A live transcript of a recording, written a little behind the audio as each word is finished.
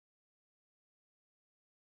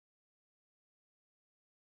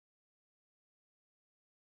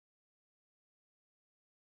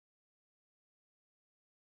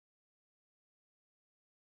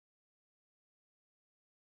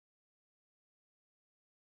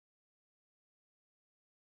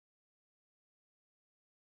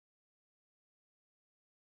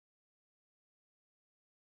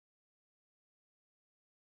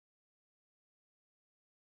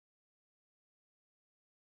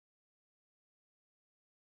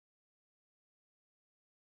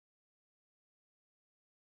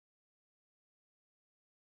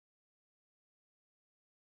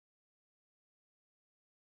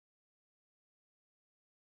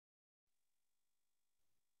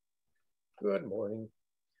Good morning.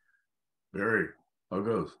 Barry, how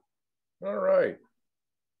goes? All right.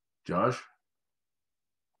 Josh?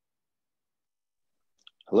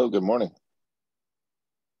 Hello, good morning.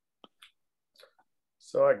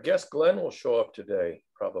 So I guess Glenn will show up today,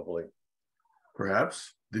 probably.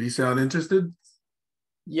 Perhaps. Did he sound interested?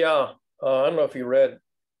 Yeah. I don't know if you read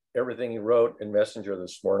everything he wrote in Messenger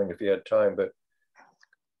this morning, if you had time, but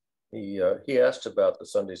he asked about the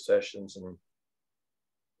Sunday sessions and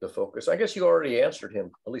the focus. I guess you already answered him,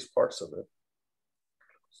 at least parts of it.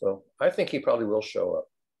 So I think he probably will show up.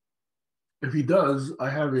 If he does, I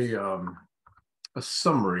have a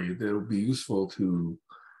summary that will be useful to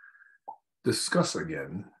discuss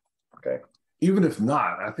again. Okay. Even if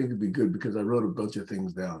not, I think it'd be good because I wrote a bunch of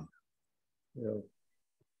things down. Yeah.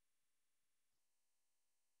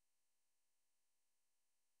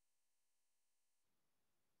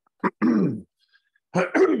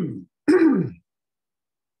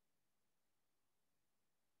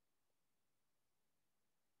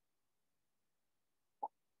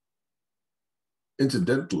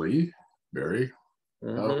 Incidentally, Barry,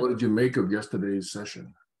 Mm-hmm. what did you make of yesterday's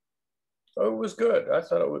session? Oh, it was good. I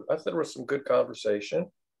thought it was some good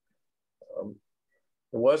conversation. It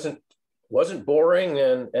wasn't boring,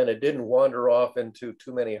 and it didn't wander off into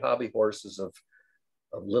too many hobby horses of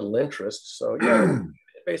little interest. So yeah,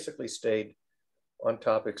 it basically stayed on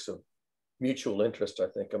topics of mutual interest, I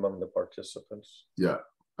think, among the participants. Yeah,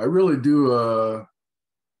 I really do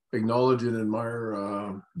acknowledge and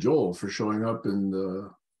admire Joel for showing up and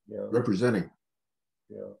representing.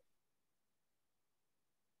 Yeah.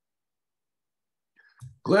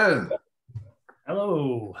 Glenn.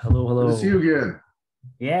 Hello. Good to see you again.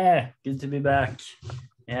 Yeah, good to be back.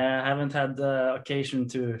 Yeah, I haven't had the occasion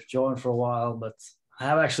to join for a while, but I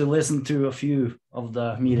have actually listened to a few of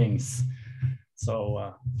the meetings. So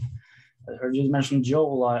I heard you mention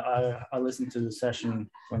Joel. I listened to the session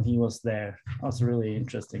when he was there. That was a really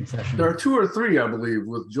interesting session. There are two or three, I believe,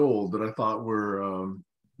 with Joel that I thought were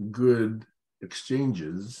good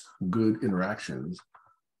exchanges, good interactions.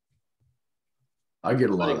 I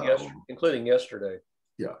get a lot of them. Including yesterday.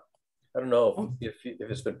 Yeah. I don't know if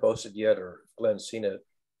it's been posted yet or if Glenn's seen it.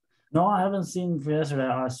 No, I haven't seen for yesterday.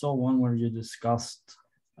 I saw one where you discussed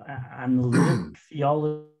analytic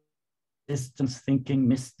theology, systems thinking,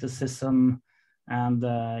 mysticism, and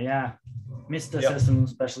mysticism,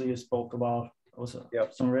 especially you spoke about. Also,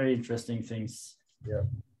 some very interesting things. Yeah.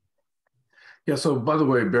 Yeah, so by the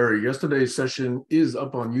way, Barry, yesterday's session is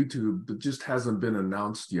up on YouTube, but just hasn't been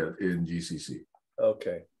announced yet in GCC.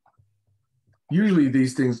 Okay. Usually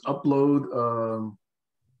these things upload.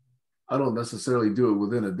 I don't necessarily do it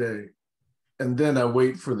within a day. And then I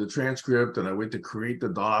wait for the transcript and I wait to create the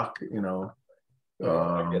doc, I get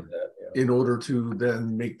that, yeah. in order to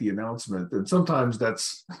then make the announcement. And sometimes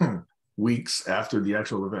that's weeks after the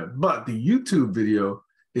actual event. But the YouTube video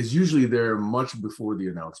is usually there much before the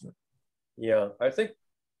announcement. Yeah, I think,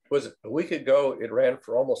 was it a week ago, it ran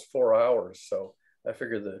for almost 4 hours. So I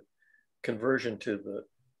figured the conversion to the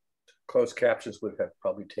closed captions would have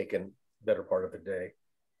probably taken better part of a day.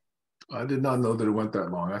 I did not know that it went that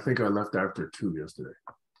long. I think I left after 2 yesterday.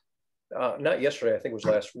 Not yesterday, I think it was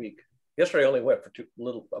last week. Yesterday only went for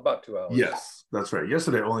about 2 hours. Yes, that's right.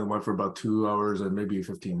 Yesterday only went for about 2 hours and maybe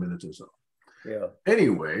 15 minutes or so. Yeah.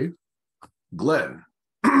 Anyway, Glenn,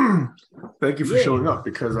 thank you for showing up,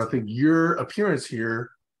 because I think your appearance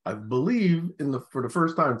here, I believe, for the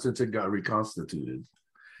first time since it got reconstituted.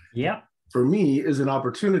 Yeah. For me, is an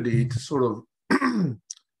opportunity to sort of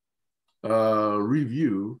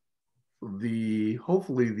review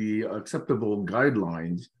hopefully the acceptable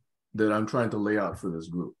guidelines that I'm trying to lay out for this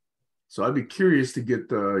group. So I'd be curious to get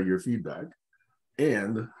your feedback,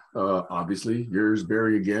 and obviously yours,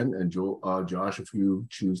 Barry, again, and Josh, if you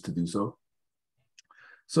choose to do so.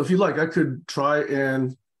 So if you like, I could try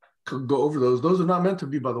and go over those. Those are not meant to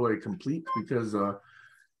be, by the way, complete, because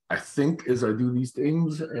I think as I do these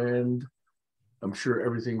things, and I'm sure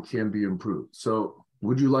everything can be improved. So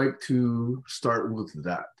would you like to start with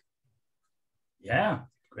that? Yeah,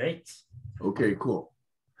 great. Okay, cool.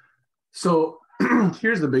 So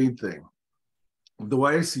here's the main thing. The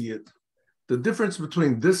way I see it, the difference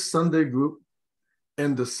between this Sunday group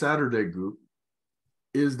and the Saturday group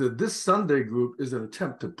is that this Sunday group is an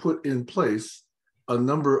attempt to put in place a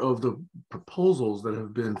number of the proposals that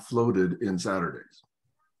have been floated in Saturdays.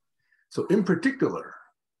 So in particular,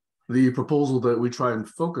 the proposal that we try and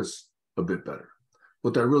focus a bit better.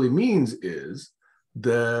 What that really means is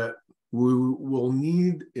that we will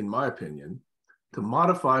need, in my opinion, to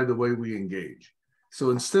modify the way we engage. So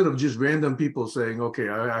instead of just random people saying, okay,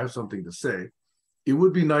 I have something to say, it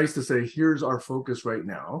would be nice to say, here's our focus right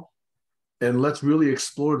now. and let's really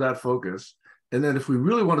explore that focus. And then if we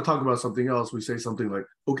really want to talk about something else, we say something like,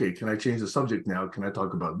 okay, can I change the subject now? Can I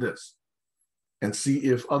talk about this? And see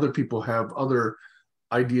if other people have other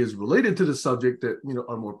ideas related to the subject that, you know,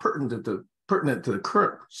 are more pertinent to the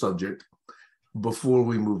current subject before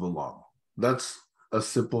we move along. That's a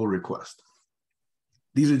simple request.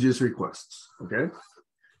 These are just requests, okay?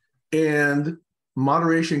 And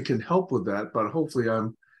moderation can help with that, but hopefully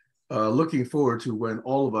I'm looking forward to when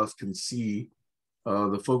all of us can see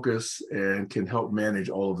the focus and can help manage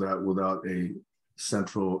all of that without a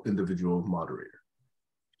central individual moderator.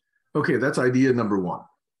 Okay, that's idea number one.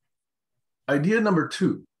 Idea number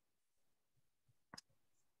two,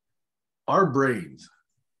 our brains,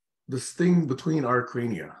 this thing between our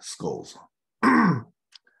crania, skulls,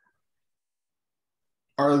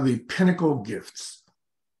 are the pinnacle gifts.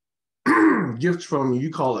 Gifts from, you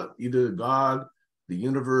call it either God, the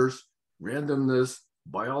universe, randomness,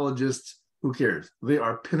 biologists, who cares? They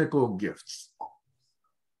are pinnacle gifts.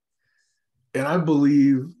 And I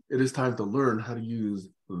believe it is time to learn how to use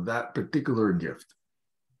that particular gift.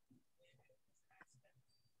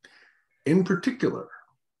 In particular,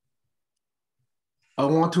 I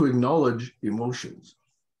want to acknowledge emotions.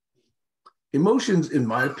 Emotions, in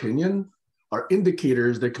my opinion, are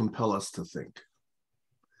indicators that compel us to think.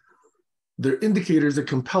 They're indicators that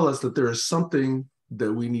compel us that there is something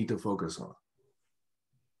that we need to focus on.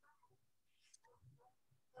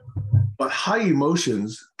 But high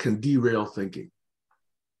emotions can derail thinking.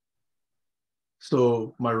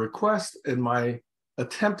 So my request and my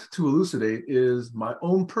attempt to elucidate is my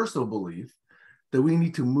own personal belief that we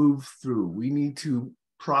need to move through. We need to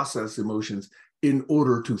process emotions in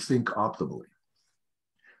order to think optimally.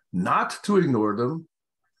 Not to ignore them,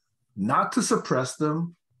 not to suppress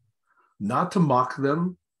them, not to mock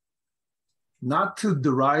them, not to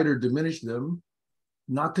deride or diminish them,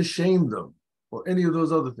 not to shame them, or any of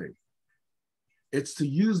those other things. It's to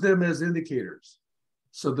use them as indicators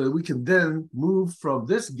so that we can then move from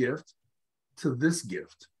this gift to this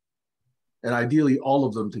gift, and ideally all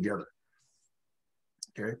of them together.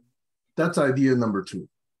 Okay, that's idea number two.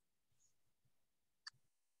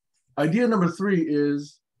 Idea number three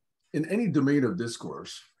is, in any domain of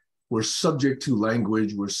discourse, we're subject to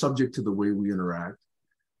language, we're subject to the way we interact,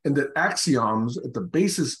 and that axioms at the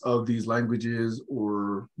basis of these languages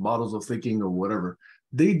or models of thinking or whatever,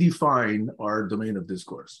 they define our domain of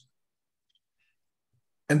discourse.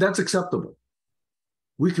 And that's acceptable.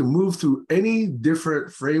 We can move through any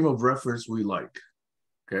different frame of reference we like,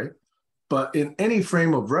 okay? But in any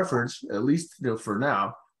frame of reference, at least for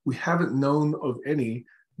now, we haven't known of any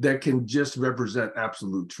that can just represent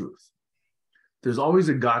absolute truth. There's always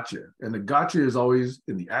a gotcha, and the gotcha is always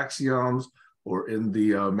in the axioms or in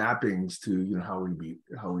the mappings to how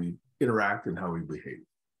we interact and how we behave.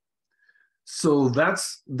 So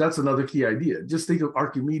that's another key idea. Just think of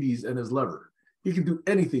Archimedes and his lever. He can do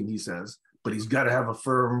anything he says, but he's got to have a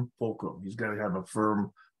firm fulcrum. He's got to have a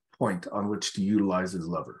firm point on which to utilize his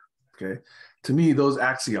lever. Okay. To me, those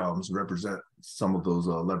axioms represent some of those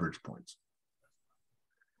leverage points.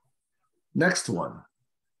 Next one.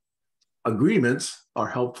 Agreements are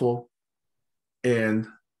helpful and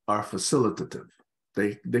are facilitative.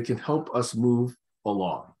 They can help us move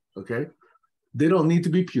along, okay? They don't need to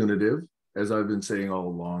be punitive, as I've been saying all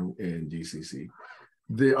along in GCC.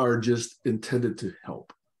 They are just intended to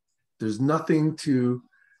help. There's nothing to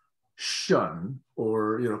shun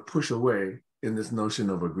or push away in this notion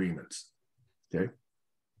of agreements, okay?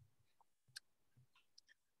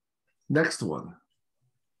 Next one.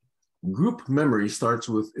 Group memory starts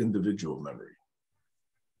with individual memory.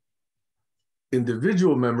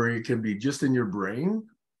 Individual memory can be just in your brain,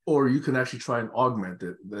 or you can actually try and augment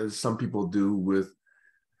it, as some people do with,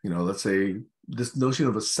 let's say this notion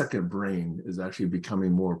of a second brain is actually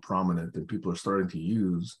becoming more prominent, and people are starting to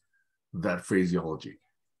use that phraseology.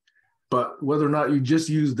 But whether or not you just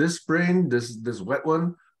use this brain, this wet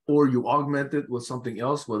one, or you augment it with something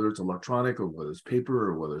else, whether it's electronic or whether it's paper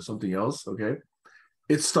or whether it's something else, okay?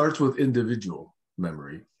 It starts with individual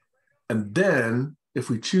memory. And then if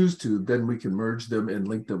we choose to, then we can merge them and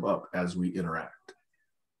link them up as we interact,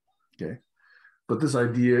 okay? But this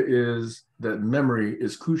idea is that memory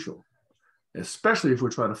is crucial, especially if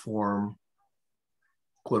we're trying to form,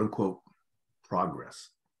 quote unquote, progress,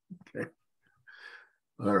 okay?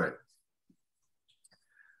 All right.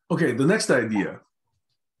 Okay, the next idea,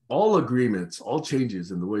 all agreements, all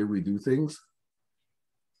changes in the way we do things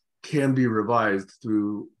can be revised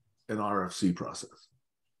through an RFC process,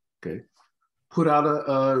 okay? Put out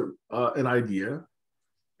an idea.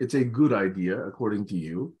 It's a good idea, according to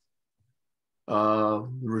you.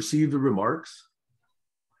 Receive the remarks.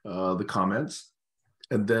 the comments,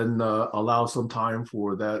 and then allow some time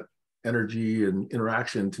for that energy and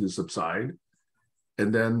interaction to subside.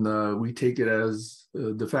 And then we take it as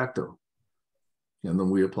de facto, and then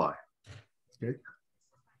we apply. Okay.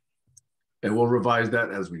 And we'll revise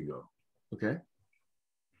that as we go. Okay.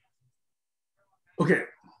 Okay.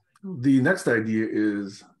 The next idea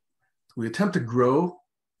is we attempt to grow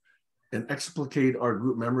and explicate our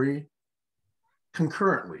group memory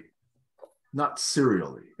concurrently, not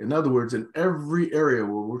serially. In other words, in every area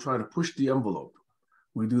where we're trying to push the envelope,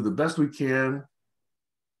 we do the best we can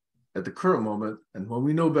at the current moment. And when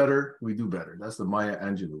we know better, we do better. That's the Maya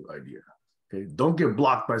Angelou idea. Okay. Don't get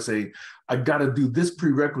blocked by saying, I got to do this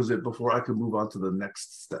prerequisite before I can move on to the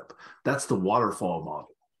next step. That's the waterfall model.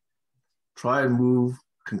 Try and move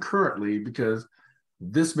concurrently, because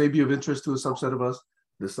this may be of interest to a subset of us.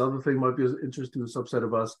 This other thing might be of interest to a subset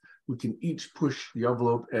of us. We can each push the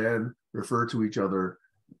envelope and refer to each other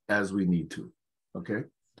as we need to. Okay.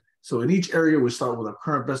 So in each area, we start with our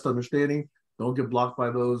current best understanding. Don't get blocked by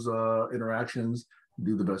those interactions.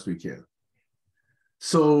 Do the best we can.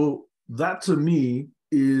 So that to me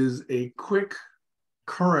is a quick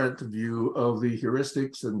current view of the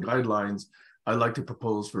heuristics and guidelines I like to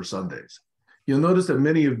propose for Sundays. You'll notice that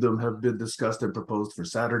many of them have been discussed and proposed for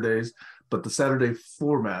Saturdays, but the Saturday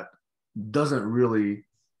format doesn't really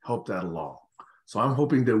help that along. So I'm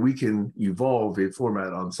hoping that we can evolve a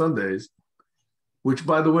format on Sundays, which,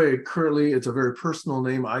 by the way, currently it's a very personal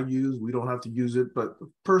name I use. We don't have to use it, but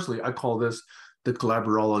personally, I call this the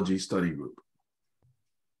Collaborology Study Group.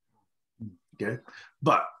 Okay,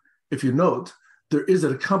 but if you note, there is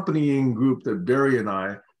an accompanying group that Barry and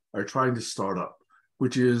I are trying to start up,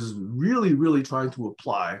 which is really, really trying to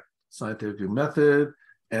apply scientific method,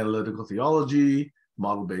 analytical theology,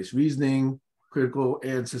 model-based reasoning, critical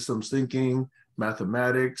and systems thinking,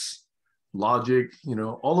 mathematics, logic, you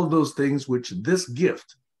know, all of those things which this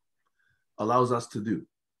gift allows us to do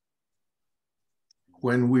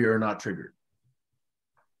when we are not triggered.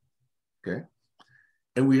 Okay.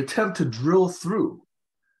 And we attempt to drill through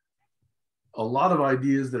a lot of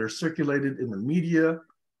ideas that are circulated in the media,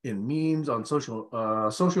 in memes, on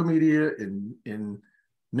social media, in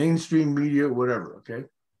mainstream media, whatever, okay?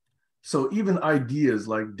 So even ideas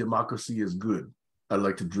like democracy is good, I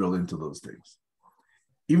like to drill into those things.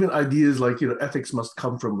 Even ideas like, you know, ethics must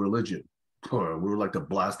come from religion. We would like to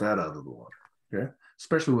blast that out of the water, okay?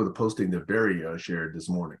 Especially with the posting that Barry shared this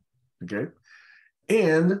morning, okay?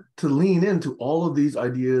 And to lean into all of these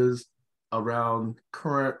ideas around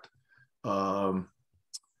current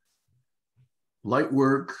light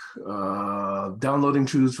work, downloading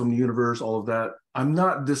truths from the universe, all of that. I'm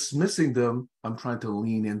not dismissing them. I'm trying to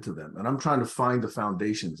lean into them, and I'm trying to find the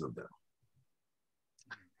foundations of them.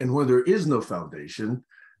 And when there is no foundation,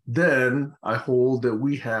 then I hold that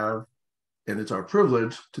we have, and it's our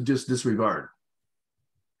privilege to just disregard.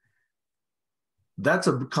 That's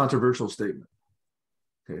a controversial statement,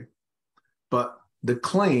 okay? But the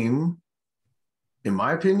claim, in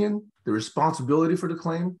my opinion, the responsibility for the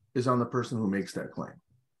claim is on the person who makes that claim.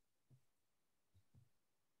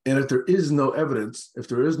 And if there is no evidence, if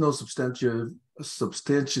there is no substantive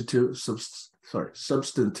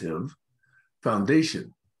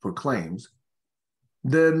foundation for claims,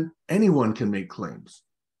 then anyone can make claims.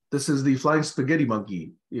 This is the flying spaghetti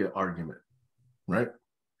monkey argument, right?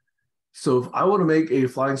 So if I want to make a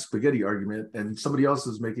flying spaghetti argument and somebody else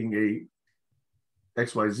is making a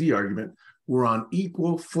XYZ argument, we're on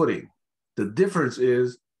equal footing. The difference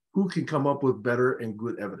is who can come up with better and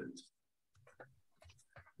good evidence.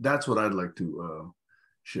 That's what I'd like to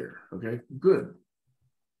share. Okay, good.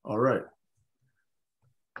 All right.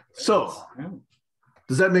 So,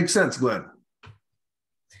 does that make sense, Glenn?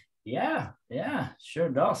 Yeah, sure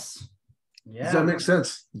does. Yeah. Does that make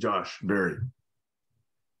sense, Josh, Barry?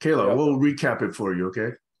 Kayla, yeah. We'll recap it for you,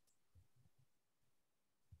 okay?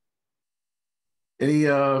 Any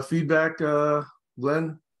feedback,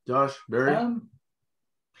 Glenn, Josh, Barry?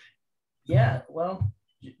 Yeah, well,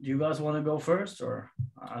 do you guys want to go first, or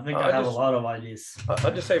I think I have a lot of ideas.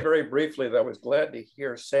 I'll just say very briefly that I was glad to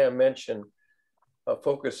hear Sam mention a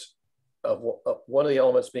focus of one of the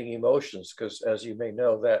elements being emotions, because as you may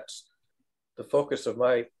know, that's the focus of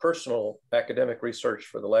my personal academic research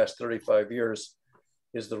for the last 35 years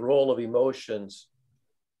is the role of emotions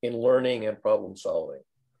in learning and problem solving.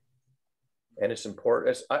 And it's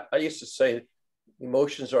important. As I used to say,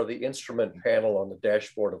 emotions are the instrument panel on the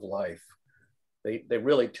dashboard of life. They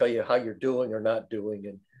really tell you how you're doing or not doing,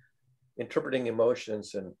 and interpreting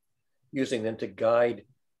emotions and using them to guide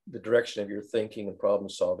the direction of your thinking and problem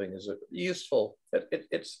solving is useful.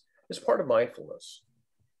 It's part of mindfulness.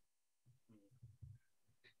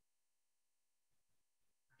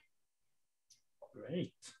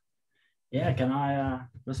 Great. Yeah, can I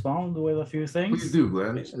respond with a few things? Please do,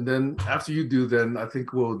 Glenn. And then after you do, then I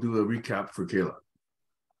think we'll do a recap for Kayla.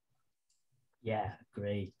 Yeah,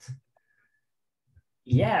 great.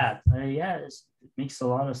 Yeah, it makes a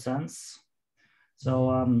lot of sense. So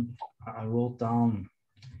I wrote down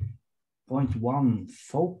point 1,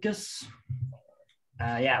 focus.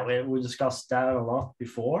 Yeah, we discussed that a lot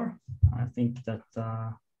before. I think that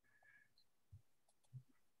I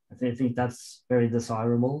think that's very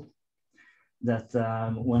desirable. That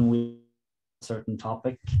when we certain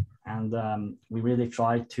topic and we really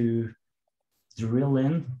try to drill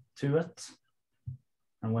into it,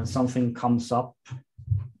 and when something comes up,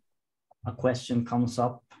 a question comes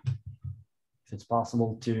up, if it's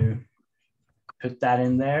possible to put that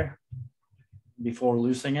in there before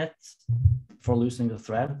losing it, before losing the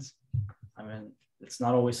thread. I mean, it's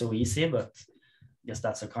not always so easy, but I guess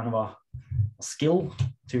that's a kind of a skill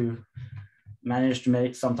to manage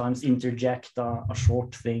to sometimes interject a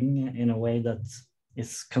short thing in a way that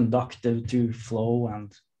is conductive to flow.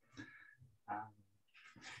 And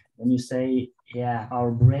when you say, yeah,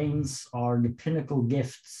 our brains are the pinnacle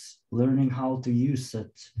gifts, learning how to use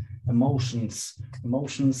it, emotions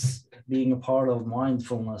being a part of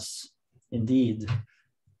mindfulness, indeed.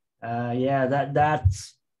 Yeah, that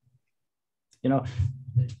you know,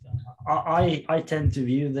 I tend to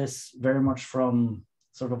view this very much from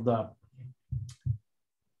sort of the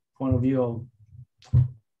point of view of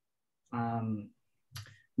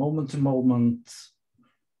moment to moment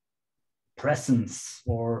presence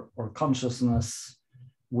or consciousness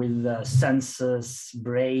with senses,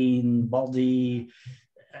 brain, body,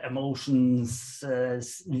 emotions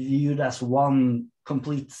viewed as one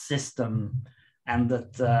complete system, and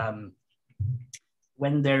that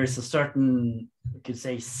when there is a certain, you could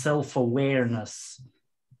say, self-awareness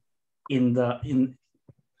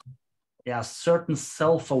certain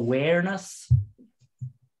self-awareness,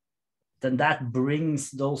 then that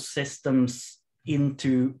brings those systems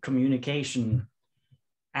into communication.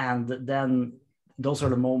 And then those are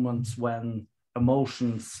the moments when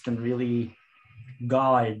emotions can really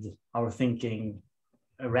guide our thinking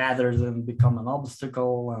rather than become an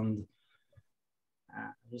obstacle. And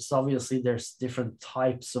there's different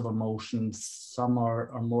types of emotions. Some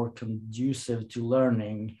are more conducive to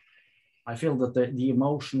learning. I feel that the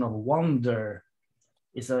emotion of wonder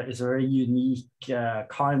is a very unique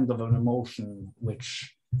kind of an emotion,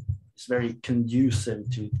 which is very conducive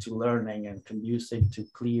to learning and conducive to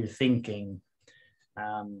clear thinking.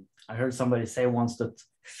 I heard somebody say once that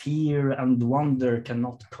fear and wonder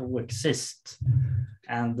cannot coexist,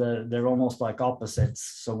 and they're almost like opposites.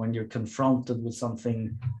 So when you're confronted with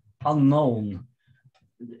something unknown,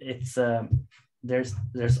 it's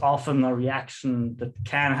there's often a reaction that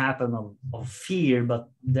can happen of fear, but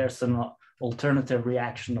there's an alternative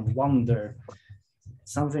reaction of wonder,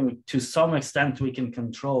 something to some extent we can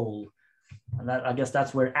control. And that, I guess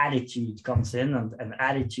that's where attitude comes in, and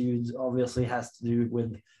attitude obviously has to do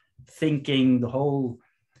with thinking, the whole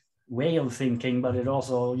way of thinking, but it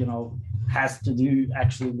also, has to do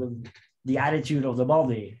actually with the attitude of the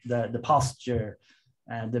body, the posture,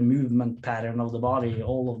 the movement pattern of the body.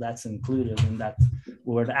 All of that's included in that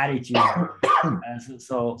word attitude.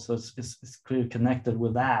 So it's clearly connected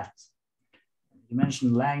with that. You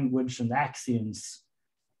mentioned language and axioms.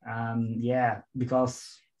 Yeah,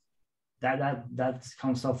 because that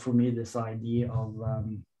comes up for me, this idea of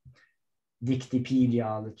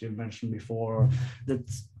Wikipedia that you mentioned before.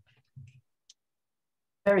 That's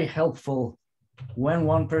very helpful when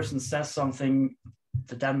one person says something,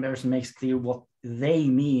 that person makes clear what they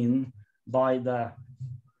mean by the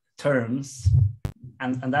terms.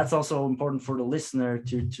 And that's also important for the listener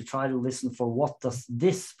to try to listen for what does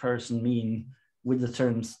this person mean with the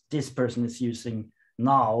terms this person is using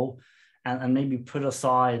now, and maybe put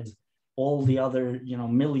aside all the other,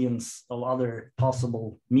 millions of other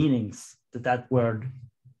possible meanings that word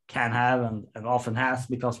can have and often has,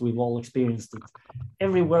 because we've all experienced it.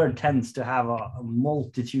 Every word tends to have a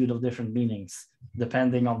multitude of different meanings,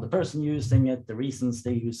 depending on the person using it, the reasons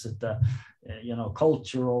they use it, the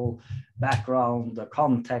cultural background, the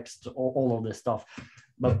context, all of this stuff.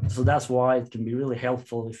 But so that's why it can be really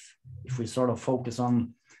helpful if we sort of focus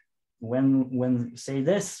on when say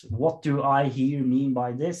this, what do I here mean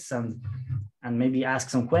by this, and maybe ask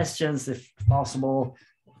some questions if possible.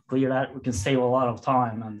 Clear that, we can save a lot of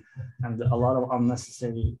time and a lot of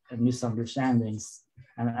unnecessary misunderstandings,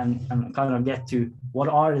 and kind of get to what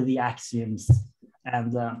are the axioms,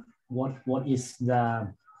 and what is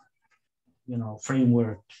the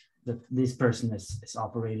framework that this person is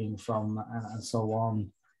operating from, and so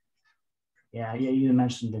on. yeah, you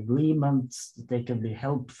mentioned agreements, that they can be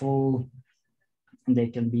helpful and they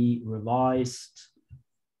can be revised.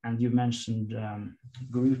 And you mentioned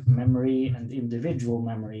group memory and individual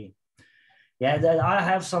memory. Yeah, I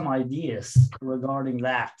have some ideas regarding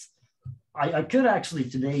that. I could actually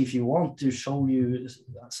today, if you want, to show you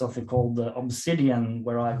something called the Obsidian,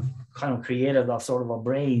 where I've kind of created a sort of a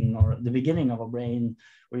brain, or the beginning of a brain,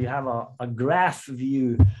 where you have a graph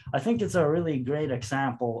view. I think it's a really great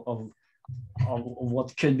example of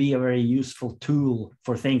what could be a very useful tool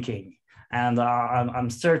for thinking. And I'm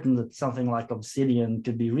certain that something like Obsidian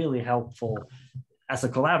could be really helpful as a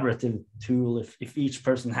collaborative tool if each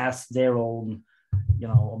person has their own,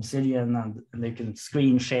 Obsidian, and they can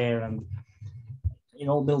screen share, and it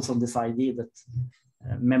all builds on this idea that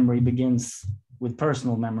memory begins with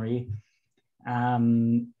personal memory.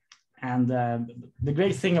 And the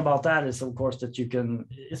great thing about that is, of course, that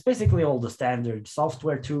it's basically all the standard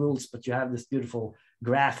software tools, but you have this beautiful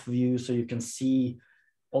graph view, so you can see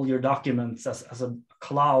all your documents as a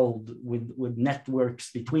cloud with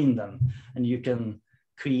networks between them, and you can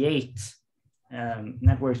create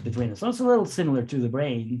networks between them. So it's a little similar to the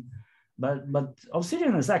brain, but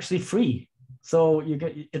Obsidian is actually free, so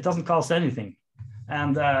it doesn't cost anything.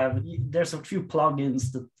 And there's a few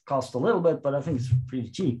plugins that cost a little bit, but I think it's pretty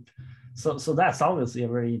cheap. So that's obviously a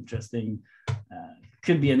very interesting,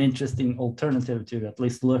 could be an interesting alternative to at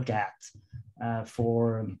least look at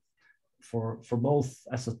for both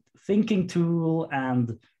as a thinking tool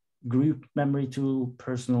and group memory tool,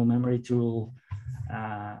 personal memory tool,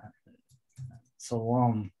 so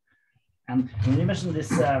on. And when you mentioned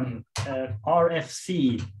this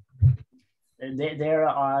RFC,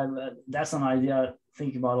 that's an idea I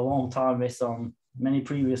think about a long time based on many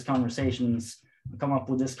previous conversations. I come up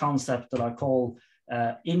with this concept that I call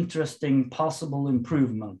interesting possible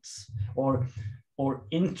improvements, or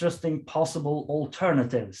interesting possible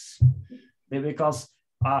alternatives, because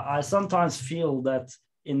I sometimes feel that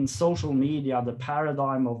in social media, the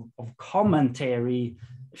paradigm of commentary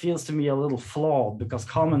feels to me a little flawed, because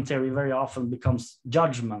commentary very often becomes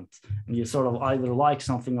judgment, and you sort of either like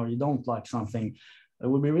something or you don't like something. It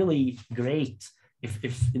would be really great if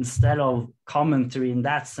instead of commentary in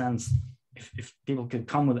that sense, if people could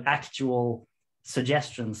come with actual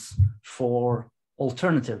suggestions for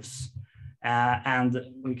alternatives, and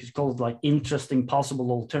we could call it like interesting possible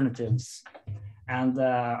alternatives. And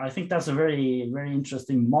I think that's a very, very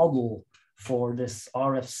interesting model for this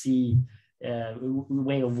RFC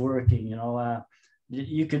way of working.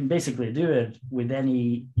 You can basically do it with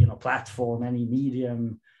any platform, any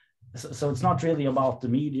medium. So it's not really about the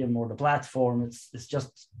medium or the platform. It's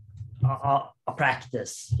just a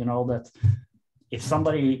practice. That if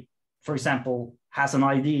somebody, for example, has an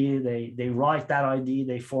idea, they write that idea,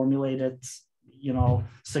 they formulate it,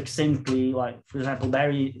 succinctly. Like, for example,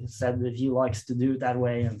 Barry said that he likes to do it that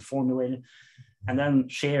way and formulate it, and then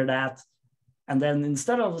share that. And then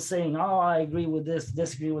instead of saying, oh, I agree with this,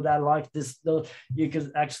 disagree with that, I like this, you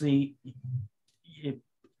could actually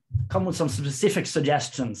come with some specific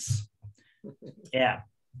suggestions. Yeah,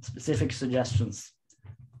 specific suggestions.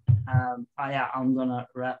 I'm gonna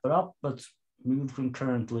wrap it up, but move from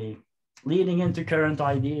currently, leading into current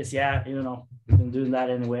ideas. Yeah, we've been doing that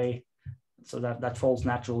anyway, so that falls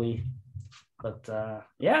naturally. But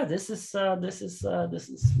yeah, this is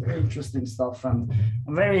very interesting stuff, and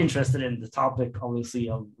I'm very interested in the topic, obviously,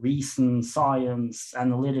 of reason, science,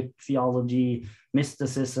 analytic theology,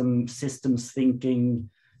 mysticism, systems thinking,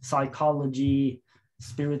 psychology,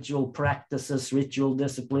 spiritual practices, ritual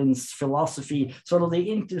disciplines, philosophy. Sort of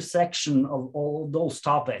the intersection of all those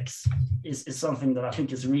topics is something that I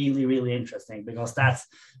think is really, really interesting, because that's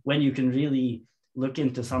when you can really look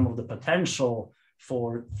into some of the potential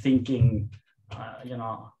for thinking,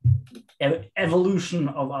 evolution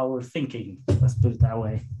of our thinking. Let's put it that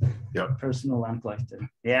way. Yeah. Personal and collective.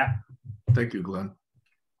 Yeah. Thank you, Glenn.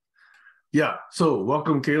 Yeah. So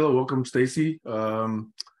welcome, Kayla. Welcome, Stacy.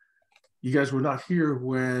 You guys were not here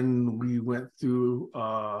when we went through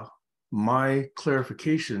my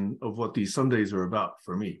clarification of what these Sundays are about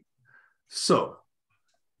for me. So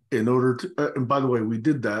in order to, and by the way, we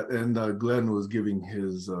did that, and Glenn was giving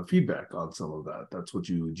his feedback on some of that. That's what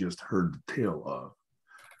you just heard the tail of.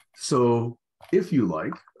 So if you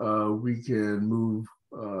like, we can move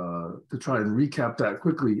to try and recap that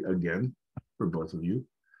quickly again for both of you.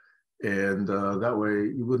 And that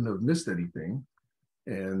way you wouldn't have missed anything.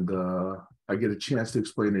 And I get a chance to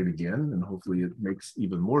explain it again, and hopefully it makes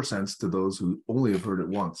even more sense to those who only have heard it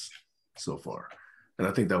once so far. And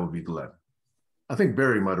I think that would be Glenn. I think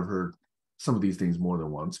Barry might have heard some of these things more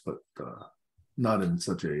than once, but not in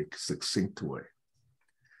such a succinct way.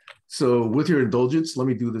 So with your indulgence, let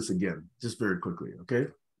me do this again, just very quickly, okay?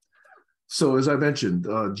 So as I mentioned,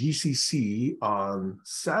 GCC on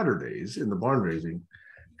Saturdays in the barn raising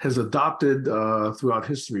has adopted throughout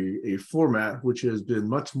history a format which has been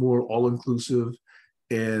much more all-inclusive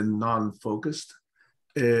and non-focused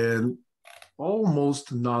and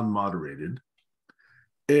almost non-moderated.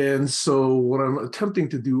 And so what I'm attempting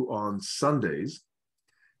to do on Sundays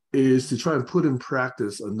is to try and put in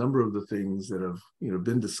practice a number of the things that have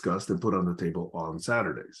been discussed and put on the table on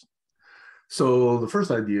Saturdays. So the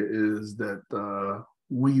first idea is that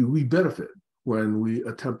we benefit when we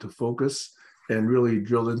attempt to focus and really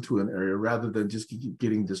drill into an area rather than just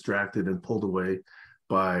getting distracted and pulled away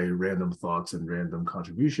by random thoughts and random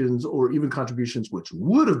contributions, or even contributions which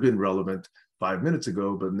would have been relevant 5 minutes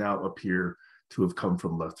ago, but now appear to have come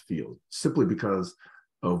from left field, simply because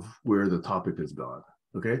of where the topic has gone.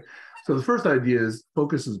 Okay, so the first idea is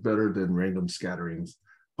focus is better than random scatterings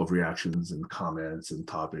of reactions and comments and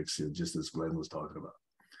topics, just as Glenn was talking about.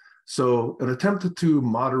 So an attempt to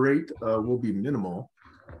moderate will be minimal,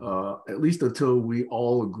 at least until we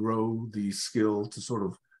all grow the skill to sort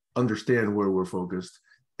of understand where we're focused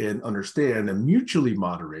and understand and mutually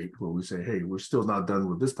moderate where we say, hey, we're still not done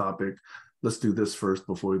with this topic. Let's do this first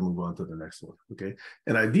before we move on to the next one, okay?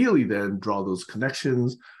 And ideally then draw those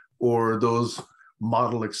connections or those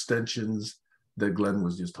model extensions that Glenn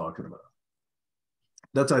was just talking about.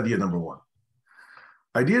 That's idea number one.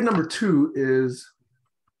 Idea number two is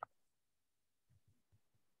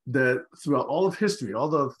that throughout all of history, all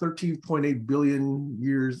the 13.8 billion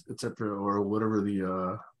years, et cetera, or whatever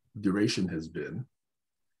the duration has been,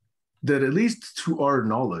 that at least to our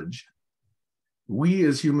knowledge, we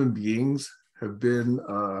as human beings have been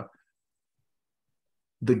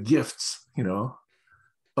the gifts,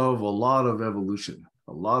 of a lot of evolution,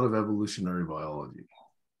 a lot of evolutionary biology.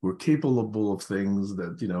 We're capable of things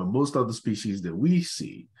that, most other species that we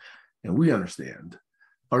see and we understand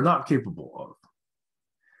are not capable of.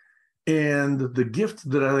 And the gift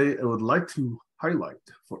that I would like to highlight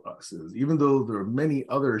for us is, even though there are many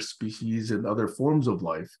other species and other forms of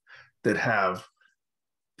life that have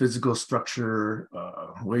physical structure,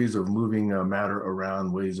 ways of moving matter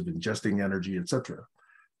around, ways of ingesting energy, etc.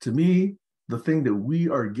 To me, the thing that we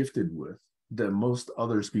are gifted with that most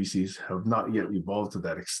other species have not yet evolved to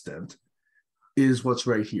that extent is what's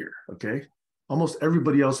right here, okay? Almost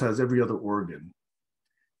everybody else has every other organ,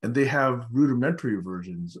 and they have rudimentary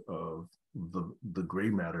versions of the gray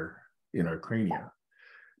matter in our crania.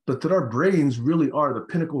 But that our brains really are the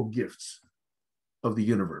pinnacle gifts of the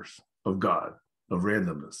universe, of God, of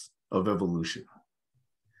randomness, of evolution.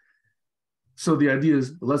 So the idea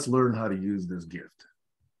is, let's learn how to use this gift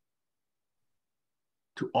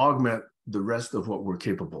to augment the rest of what we're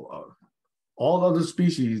capable of. All other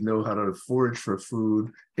species know how to forage for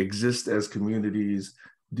food, exist as communities,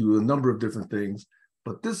 do a number of different things.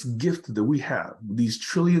 But this gift that we have, these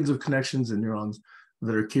trillions of connections and neurons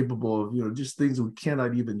that are capable of, just things we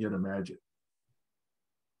cannot even yet imagine.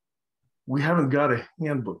 We haven't got a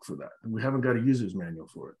handbook for that. We haven't got a user's manual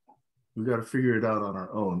for it. We've got to figure it out on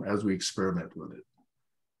our own as we experiment with it,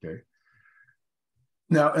 okay?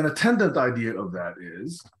 Now, an attendant idea of that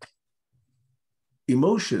is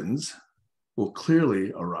emotions will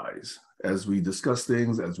clearly arise as we discuss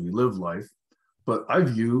things, as we live life. But my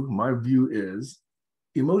view is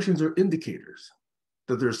emotions are indicators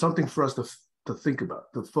that there's something for us to think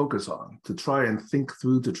about, to focus on, to try and think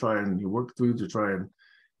through, to try and work through, to try and,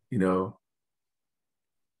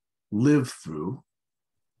 live through.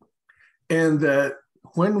 And that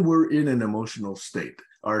when we're in an emotional state,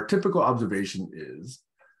 our typical observation is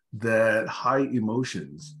that high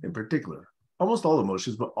emotions in particular, almost all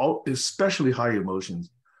emotions, but especially high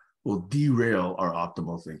emotions, will derail our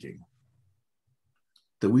optimal thinking.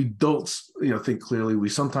 That we don't, think clearly. We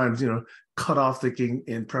sometimes, cut off thinking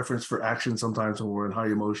in preference for action. Sometimes when we're in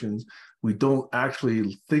high emotions, we don't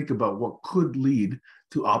actually think about what could lead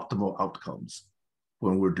to optimal outcomes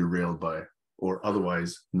when we're derailed by, or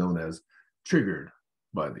otherwise known as triggered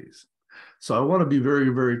by these. So I want to be very,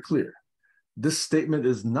 very clear. This statement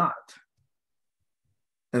is not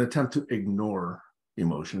an attempt to ignore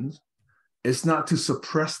emotions. It's not to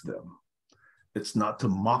suppress them. It's not to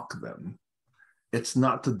mock them. It's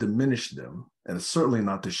not to diminish them, and it's certainly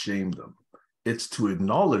not to shame them. It's to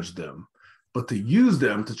acknowledge them, but to use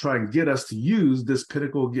them to try and get us to use this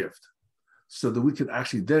pinnacle gift so that we can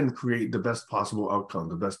actually then create the best possible outcome,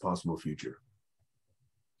 the best possible future,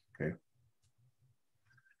 okay?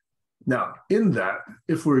 Now, in that,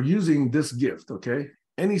 if we're using this gift, okay,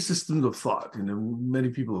 any systems of thought, many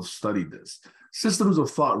people have studied this, systems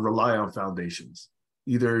of thought rely on foundations.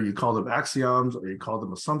 Either you call them axioms, or you call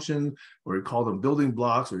them assumption, or you call them building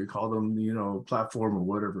blocks, or you call them, platform or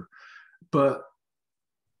whatever. But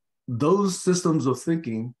those systems of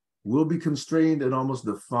thinking will be constrained and almost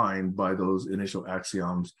defined by those initial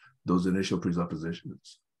axioms, those initial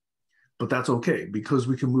presuppositions. But that's okay, because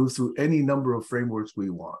we can move through any number of frameworks we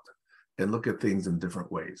want and look at things in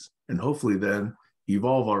different ways, and hopefully then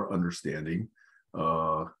evolve our understanding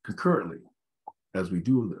concurrently as we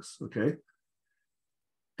do this, okay?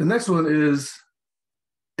 The next one is,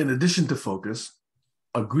 in addition to focus,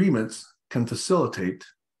 agreements can facilitate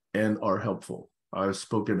and are helpful. I've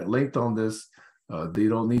spoken at length on this. They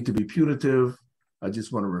don't need to be punitive. I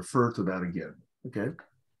just want to refer to that again, okay?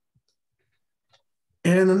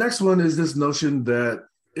 And the next one is this notion that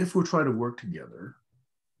if we're trying to work together,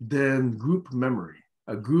 then group memory,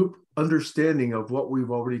 a group understanding of what we've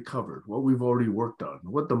already covered, what we've already worked on,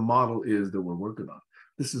 what the model is that we're working on.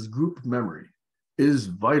 This is group memory, is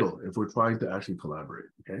vital if we're trying to actually collaborate,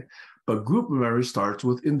 okay? But group memory starts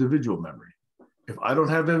with individual memory. If I don't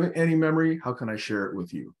have any memory, how can I share it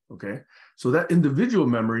with you, okay? So that individual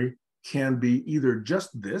memory can be either just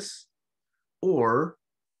this, or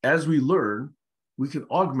as we learn, we can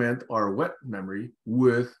augment our wet memory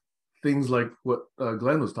with things like what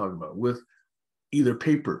Glenn was talking about, with either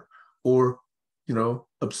paper or,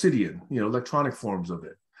 obsidian, electronic forms of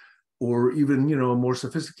it, or even, more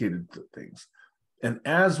sophisticated things. And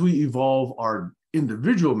as we evolve our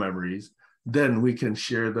individual memories, then we can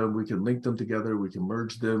share them, we can link them together, we can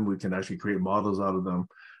merge them, we can actually create models out of them.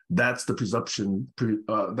 That's the presumption,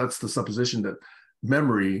 that's the supposition that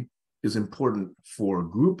memory is important for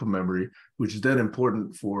group memory, which is then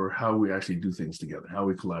important for how we actually do things together, how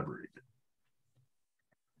we collaborate.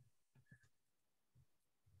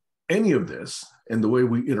 Any of this and the way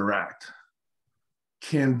we interact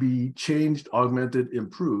can be changed, augmented,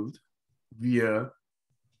 improved via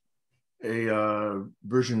a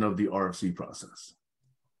version of the RFC process.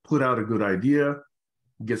 Put out a good idea,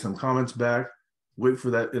 get some comments back, wait for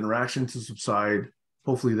that interaction to subside.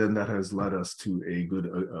 Hopefully then that has led us to a good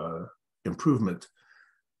improvement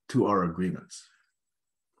to our agreements.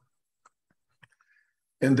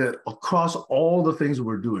 And that across all the things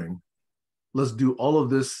we're doing, let's do all of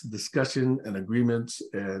this discussion and agreements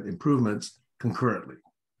and improvements concurrently.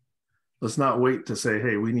 Let's not wait to say,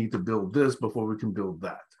 hey, we need to build this before we can build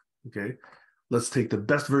that, okay? Let's take the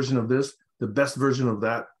best version of this, the best version of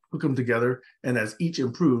that, hook them together, and as each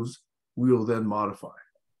improves, we will then modify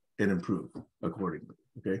and improve accordingly,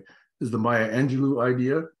 okay? This is the Maya Angelou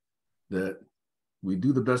idea that we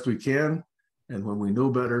do the best we can, and when we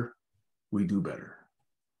know better, we do better,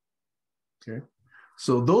 okay?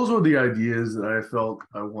 So those were the ideas that I felt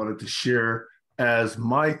I wanted to share as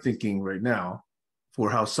my thinking right now for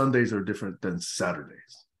how Sundays are different than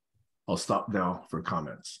Saturdays. I'll stop now for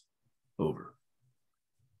comments. Over.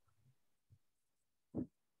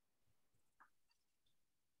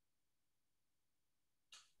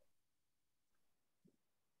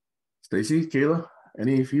 Stacy, Kayla,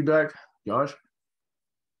 any feedback? Josh?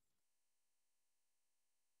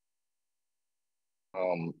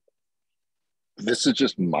 This is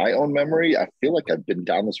just my own memory. I feel like I've been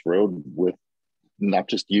down this road with not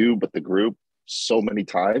just you, but the group so many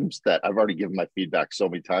times that I've already given my feedback so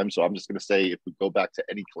many times. So I'm just going to say, if we go back to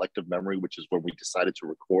any collective memory, which is when we decided to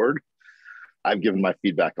record, I've given my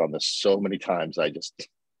feedback on this so many times. I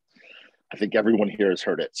think everyone here has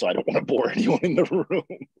heard it, so I don't want to bore anyone in the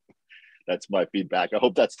room. That's my feedback. I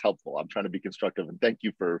hope that's helpful. I'm trying to be constructive, and thank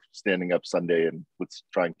you for standing up Sunday and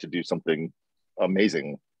trying to do something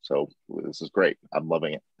amazing. So this is great. I'm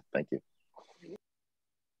loving it. Thank you.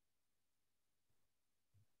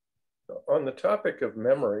 On the topic of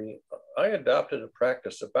memory, I adopted a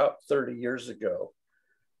practice about 30 years ago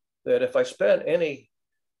that if I spent any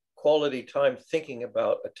quality time thinking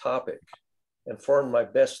about a topic and formed my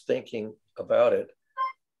best thinking about it,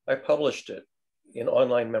 I published it in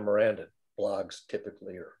online memoranda, blogs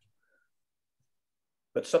typically,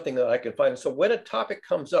 but something that I can find. So when a topic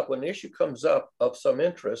comes up, when an issue comes up of some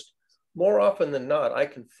interest, more often than not, I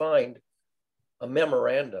can find a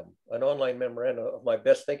memorandum, an online memorandum of my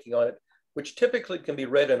best thinking on it, which typically can be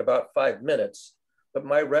read in about 5 minutes, but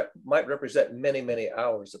might represent many, many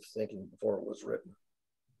hours of thinking before it was written.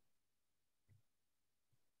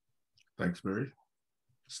 Thanks, Barry.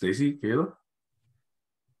 Stacy, Kayla?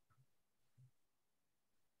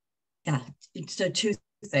 Yeah, so 2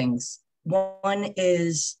 things. One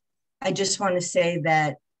is, I just want to say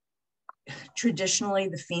that traditionally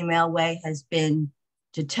the female way has been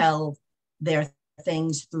to tell their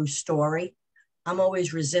things through story. I'm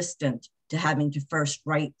always resistant to having to first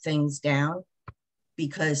write things down,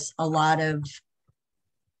 because a lot of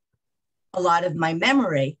a lot of my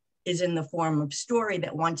memory is in the form of story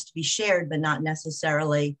that wants to be shared, but not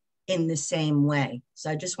necessarily in the same way. So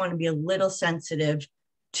I just want to be a little sensitive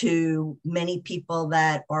to many people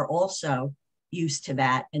that are also used to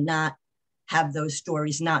that and not have those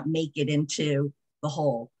stories not make it into the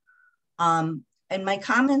whole. And my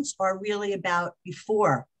comments are really about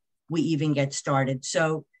before we even get started.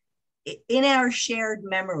 So in our shared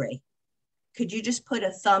memory, could you just put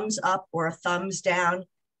a thumbs up or a thumbs down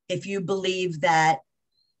if you believe that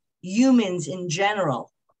humans in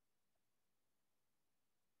general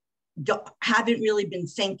haven't really been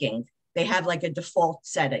thinking? They have like a default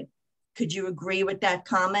setting. Could you agree with that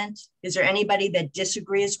comment? Is there anybody that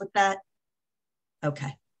disagrees with that?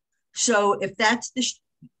 Okay. So if that's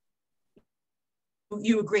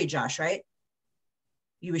you agree, Josh, right?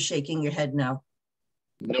 You were shaking your head no.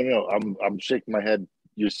 No, I'm shaking my head.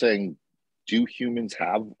 You're saying, do humans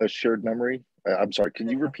have a shared memory? I'm sorry, can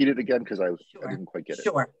you repeat it again? Because I didn't quite get it.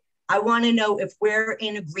 Sure. I want to know if we're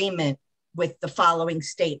in agreement with the following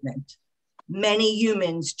statement. Many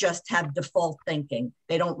humans just have default thinking.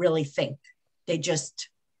 They don't really think. They just...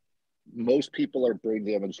 Most people are brain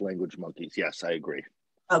damaged language monkeys. Yes, I agree.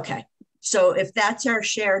 Okay. So if that's our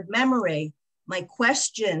shared memory, my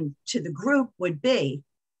question to the group would be,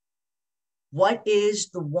 what is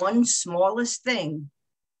the one smallest thing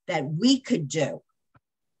that we could do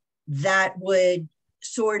that would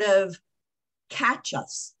sort of catch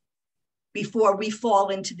us before we fall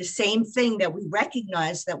into the same thing that we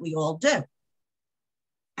recognize that we all do?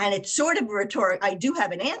 And it's sort of a rhetoric. I do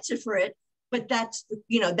have an answer for it, but that's,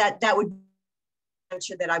 that would be an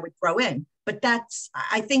answer that I would throw in. But that's,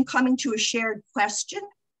 I think coming to a shared question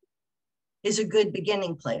is a good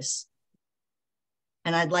beginning place.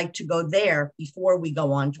 And I'd like to go there before we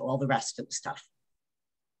go on to all the rest of the stuff.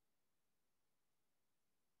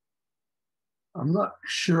 I'm not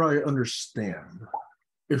sure I understand.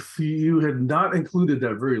 If you had not included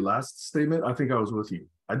that very last statement, I think I was with you.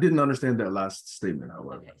 I didn't understand that last statement,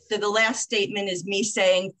 however. Okay. So the last statement is me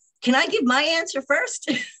saying, can I give my answer first?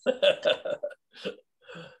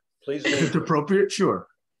 Please. If it's appropriate, sure.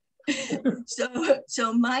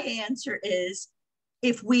 So my answer is,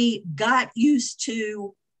 if we got used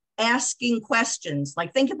to asking questions,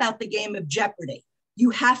 like think about the game of Jeopardy,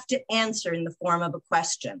 you have to answer in the form of a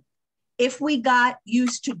question. If we got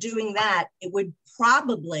used to doing that, it would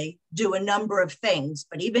probably do a number of things,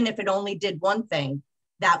 but even if it only did one thing,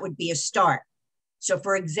 that would be a start. So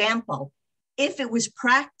for example, if it was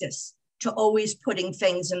practice to always putting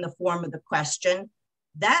things in the form of the question,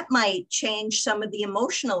 that might change some of the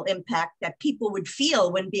emotional impact that people would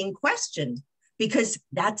feel when being questioned, because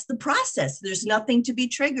that's the process. There's nothing to be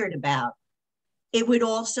triggered about. It would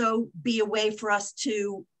also be a way for us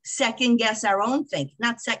to second guess our own thinking,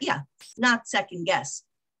 not second guess.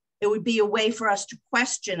 It would be a way for us to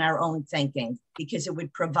question our own thinking, because it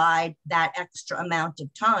would provide that extra amount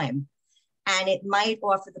of time. And it might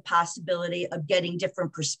offer the possibility of getting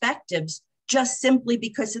different perspectives just simply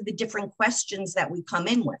because of the different questions that we come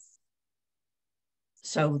in with.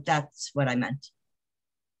 So that's what I meant.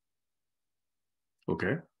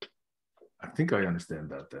 Okay. I think I understand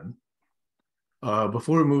that then.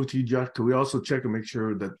 Before we move to you, Josh, can we also check and make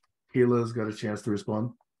sure that Kayla's got a chance to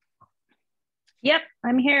respond? Yep,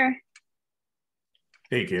 I'm here.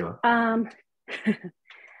 Hey, Kayla.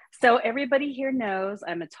 So everybody here knows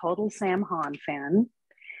I'm a total Sam Hahn fan.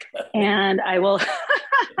 And I will,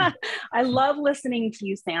 I love listening to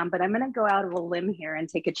you, Sam, but I'm going to go out of a limb here and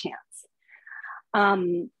take a chance.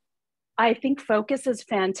 I think focus is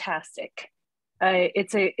fantastic.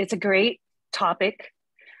 It's a great topic.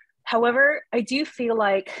 However, I do feel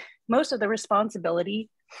like most of the responsibility,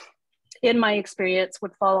 in my experience,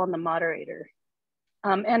 would fall on the moderator.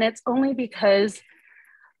 And it's only because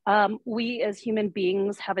we as human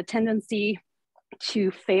beings have a tendency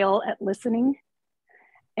to fail at listening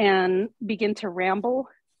and begin to ramble.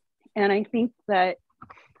 And I think that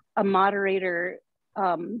a moderator,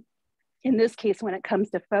 in this case, when it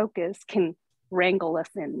comes to focus, can wrangle us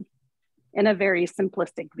in a very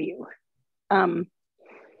simplistic view.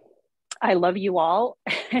 I love you all.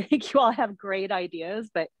 I think you all have great ideas,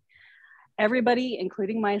 but everybody,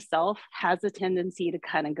 including myself, has a tendency to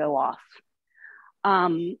kind of go off.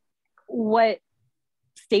 What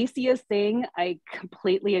Stacy is saying, I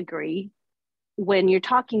completely agree. When you're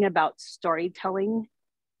talking about storytelling,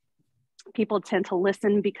 people tend to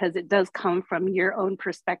listen because it does come from your own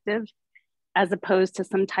perspective, as opposed to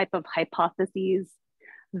some type of hypotheses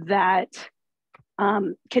that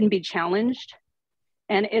can be challenged.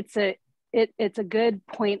 And it's a good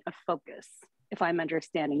point of focus, if I'm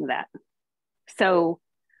understanding that. So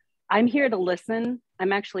I'm here to listen.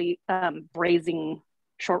 I'm actually braising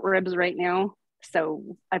short ribs right now.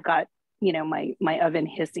 So I've got, you know, my oven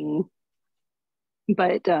hissing,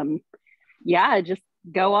 but yeah, just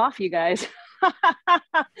go off, you guys.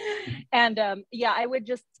 And yeah, I would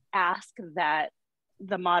just ask that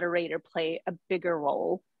the moderator play a bigger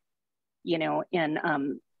role, you know,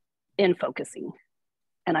 in focusing.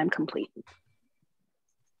 And I'm complete.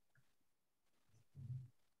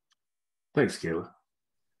 Thanks, Kayla.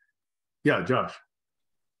 Yeah, Josh.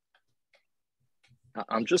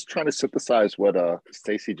 I'm just trying to synthesize what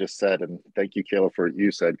Stacy just said, and thank you, Kayla, for what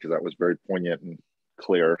you said, because that was very poignant and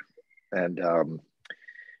clear. And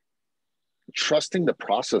trusting the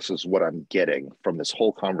process is what I'm getting from this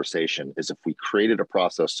whole conversation. Is if we created a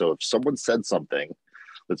process, so if someone said something,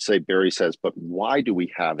 let's say Barry says, but why do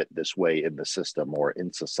we have it this way in the system or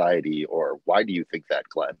in society, or why do you think that,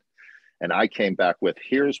 Glenn? And I came back with,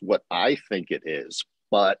 here's what I think it is,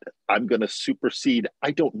 but I'm going to supersede.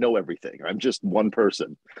 I don't know everything. I'm just one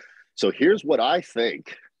person. So here's what I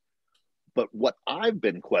think, but what I've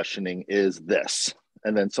been questioning is this.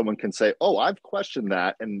 And then someone can say, oh, I've questioned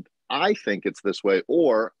that, and I think it's this way,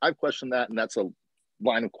 or I've questioned that, and that's a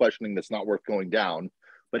line of questioning that's not worth going down.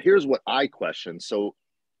 But here's what I question. So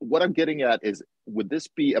what I'm getting at is, would this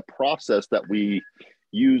be a process that we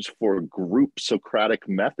use for group Socratic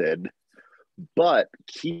method, but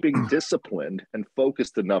keeping disciplined and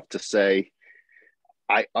focused enough to say,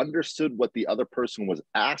 I understood what the other person was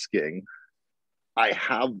asking. I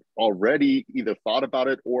have already either thought about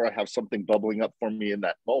it or I have something bubbling up for me in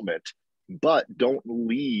that moment, but don't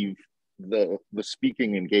leave the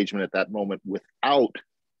speaking engagement at that moment without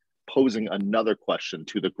posing another question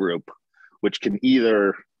to the group, which can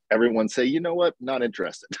either everyone say, you know what, not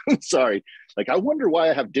interested. Sorry. Like, I wonder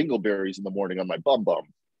why I have dingleberries in the morning on my bum bum.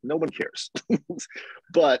 No one cares.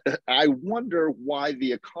 But I wonder why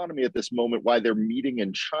the economy at this moment, why they're meeting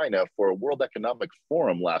in China for a World Economic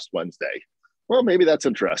Forum last Wednesday. Well, maybe that's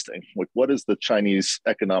interesting. Like, what is the Chinese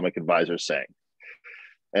economic advisor saying?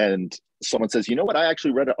 And someone says, you know what, I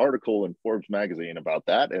actually read an article in Forbes magazine about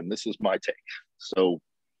that, and this is my take. So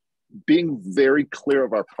being very clear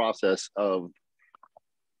of our process of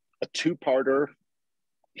a two-parter,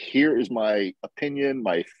 here is my opinion,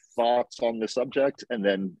 my thoughts on the subject, and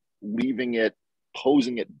then leaving it,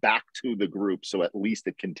 posing it back to the group so at least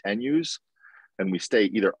it continues and we stay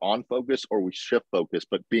either on focus or we shift focus,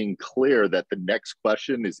 but being clear that the next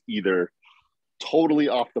question is either totally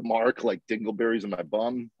off the mark, like dingleberries in my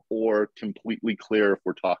bum, or completely clear if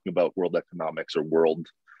we're talking about world economics or world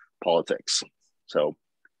politics. So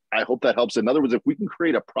I hope that helps. In other words, if we can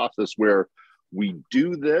create a process where we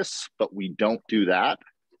do this, but we don't do that,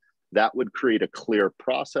 that would create a clear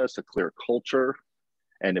process, a clear culture.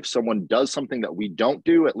 And if someone does something that we don't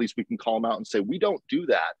do, at least we can call them out and say, we don't do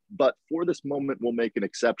that, but for this moment, we'll make an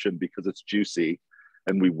exception because it's juicy,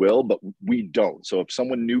 and we will, but we don't. So if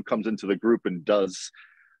someone new comes into the group and does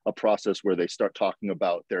a process where they start talking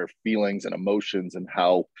about their feelings and emotions and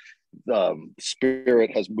how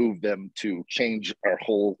spirit has moved them to change our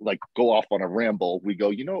whole, like, go off on a ramble, we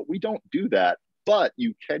go, you know what, we don't do that, but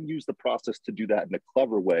you can use the process to do that in a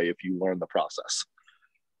clever way if you learn the process.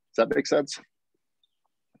 Does that make sense?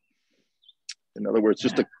 In other words,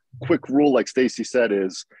 just a quick rule, like Stacy said,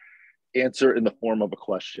 is answer in the form of a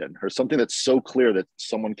question or something that's so clear that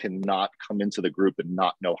someone cannot come into the group and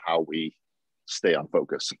not know how we stay on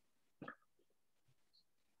focus.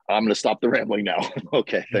 I'm going to stop the rambling now.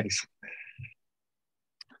 Okay, thanks.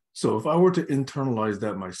 So if I were to internalize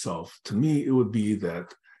that myself, to me, it would be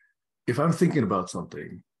that if I'm thinking about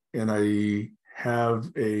something and I have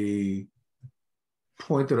a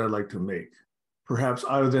point that I'd like to make, perhaps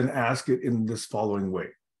I would then ask it in this following way.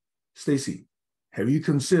 Stacy, have you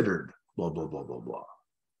considered blah, blah, blah, blah, blah?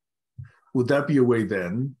 Would that be a way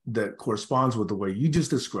then that corresponds with the way you just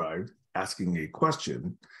described, asking a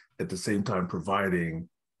question, at the same time providing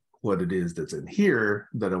what it is that's in here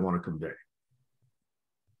that I want to convey?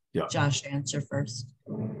 Yeah. Josh, answer first.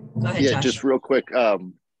 Go ahead, Yeah, Josh. just real quick.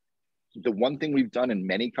 The one thing we've done in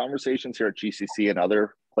many conversations here at GCC and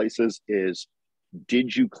other places is,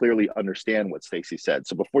 did you clearly understand what Stacy said?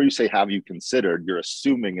 So before you say, have you considered, you're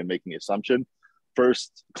assuming and making the assumption.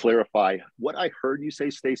 First, clarify what I heard you say,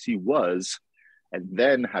 Stacy, was, and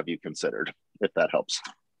then have you considered, if that helps.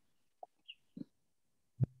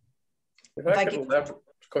 If I could elaborate,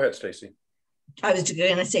 go ahead, Stacy. I was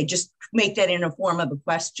going to say, just make that in a form of a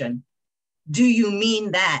question. Do you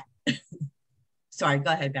mean that? Sorry,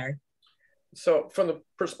 go ahead, Barry. So from the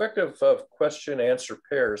perspective of question answer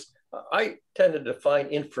pairs, I tend to define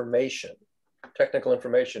information, technical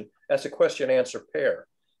information, as a question answer pair.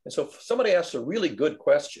 And so if somebody asks a really good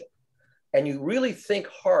question, and you really think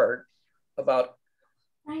hard about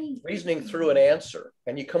reasoning through an answer,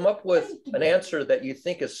 and you come up with an answer that you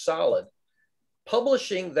think is solid,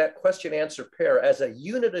 publishing that question answer pair as a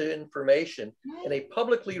unit of information in a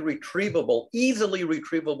publicly retrievable, easily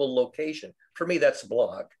retrievable location. For me, that's a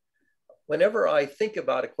blog. Whenever I think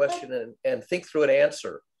about a question and think through an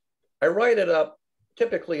answer, I write it up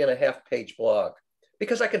typically in a half-page blog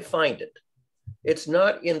because I can find it. It's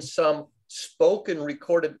not in some spoken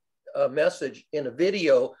recorded message in a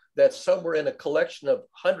video that's somewhere in a collection of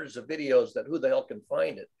hundreds of videos that who the hell can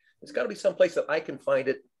find it. It's got to be someplace that I can find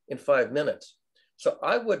it in 5 minutes. So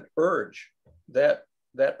I would urge that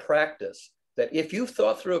practice, that if you've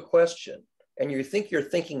thought through a question and you think your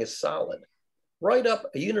thinking is solid, write up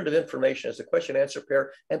a unit of information as a question answer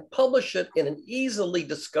pair and publish it in an easily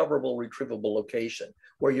discoverable, retrievable location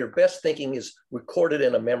where your best thinking is recorded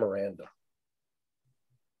in a memorandum.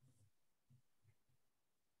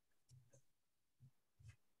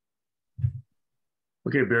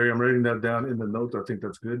 Okay, Barry, I'm writing that down in the notes. I think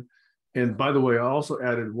that's good. And by the way, I also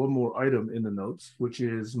added one more item in the notes, which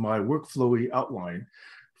is my workflowy outline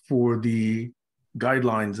for the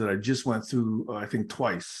guidelines that I just went through, I think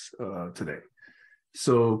twice today.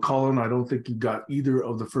 So Colin, I don't think you got either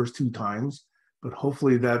of the first 2 times, but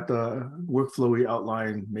hopefully that workflowy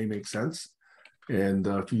outline may make sense. And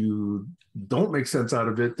if you don't make sense out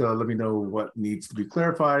of it, let me know what needs to be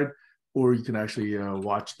clarified, or you can actually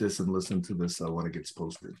watch this and listen to this when it gets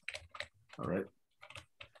posted. All right.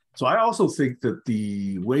 So I also think that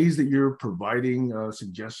the ways that you're providing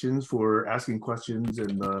suggestions for asking questions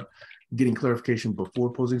and getting clarification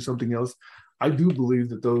before posing something else, I do believe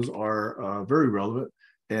that those are very relevant.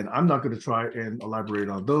 And I'm not going to try and elaborate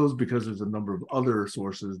on those because there's a number of other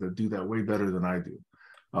sources that do that way better than I do.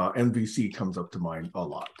 MVC comes up to mind a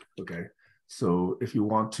lot. Okay. So if you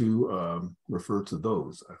want to refer to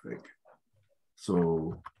those, I think.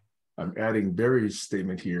 So I'm adding Barry's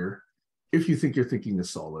statement here. If you think your thinking is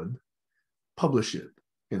solid, publish it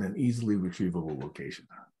in an easily retrievable location.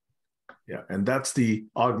 Yeah, and that's the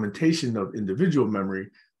augmentation of individual memory,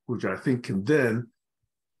 which I think can then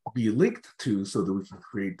be linked to so that we can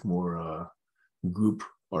create more group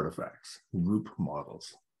artifacts, group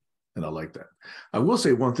models. And I like that. I will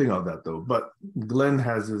say one thing on that though, but Glenn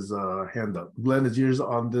has his hand up. Glenn, is yours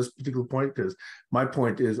on this particular point? Because my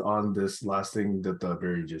point is on this last thing that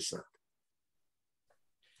Barry just said.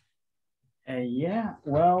 Yeah,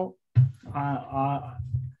 well, I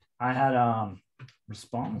had a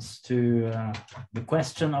response to the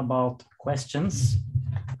question about questions.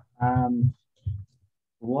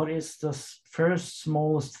 What is the first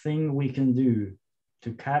smallest thing we can do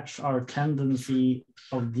to catch our tendency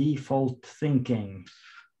of default thinking?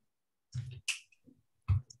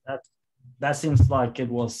 That seems like it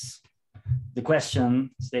was the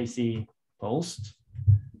question Stacy posed.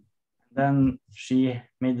 Then she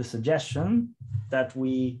made the suggestion that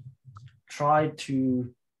we try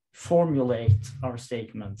to formulate our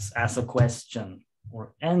statements as a question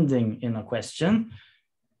or ending in a question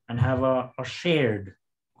and have a shared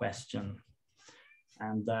question.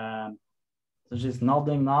 And so she's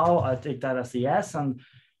nodding now. I take that as a yes. And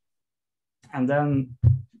then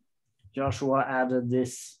Joshua added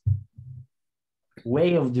this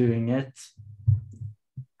way of doing it.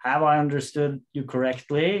 Have I understood you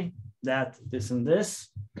correctly? That this and this,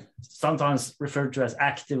 sometimes referred to as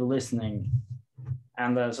active listening.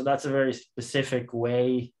 And so that's a very specific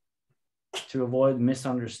way to avoid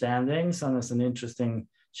misunderstandings. And it's an interesting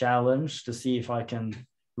challenge to see if I can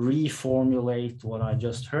reformulate what I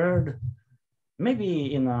just heard,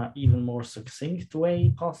 maybe in an even more succinct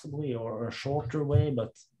way, possibly, or a shorter way,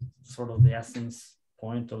 but sort of the essence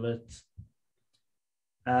point of it.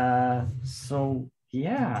 So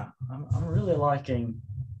yeah, I'm really liking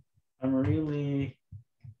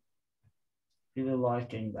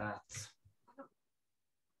that.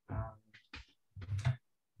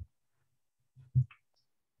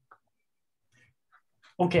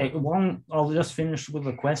 Okay, I'll just finish with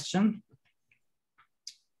a question.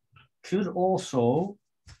 Could also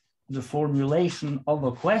the formulation of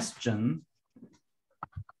a question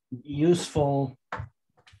be useful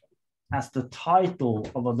as the title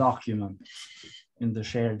of a document in the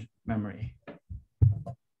shared memory?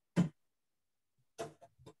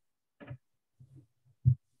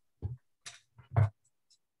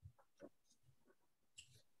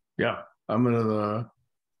 Yeah, I'm gonna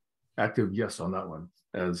active yes on that one,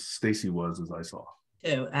 as Stacy was, as I saw.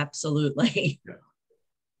 Too, absolutely. Yeah.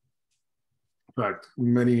 In fact,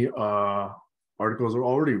 many articles are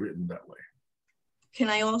already written that way. Can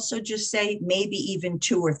I also just say maybe even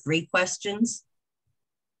 2 or 3 questions?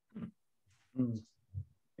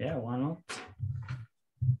 Yeah, why not?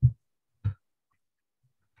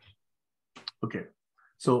 Okay,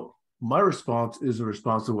 so my response is a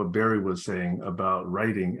response to what Barry was saying about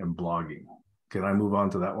writing and blogging. Can I move on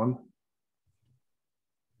to that one?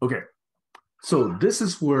 Okay, so this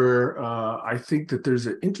is where I think that there's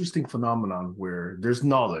an interesting phenomenon where there's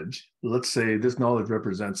knowledge. Let's say this knowledge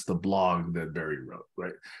represents the blog that Barry wrote,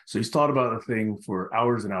 right? So he's thought about a thing for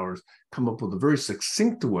hours and hours, come up with a very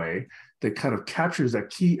succinct way that kind of captures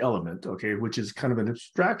that key element, okay, which is kind of an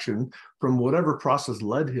abstraction from whatever process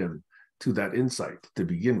led him to that insight to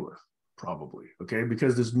begin with, probably, okay?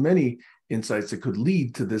 Because there's many insights that could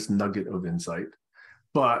lead to this nugget of insight,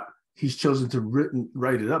 but he's chosen to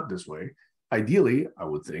write it up this way, ideally, I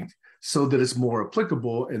would think, so that it's more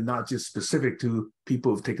applicable and not just specific to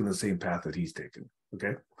people who've taken the same path that he's taken,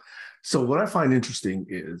 okay? So what I find interesting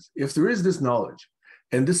is if there is this knowledge,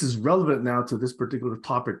 and this is relevant now to this particular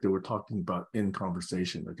topic that we're talking about in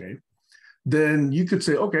conversation, okay? Then you could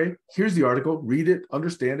say, okay, here's the article, read it,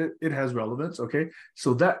 understand it, it has relevance, okay?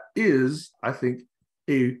 So that is, I think,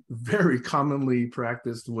 a very commonly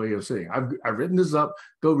practiced way of saying, I've written this up,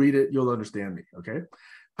 go read it, you'll understand me, okay?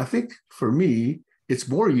 I think for me, it's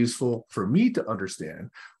more useful for me to understand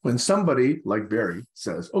when somebody like Barry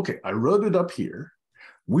says, okay, I wrote it up here,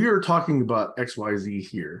 we are talking about XYZ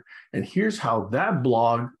here, and here's how that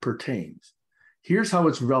blog pertains. Here's how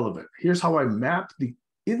it's relevant. Here's how I map the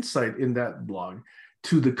insight in that blog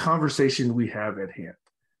to the conversation we have at hand.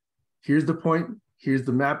 Here's the point, here's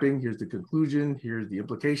the mapping, here's the conclusion, here's the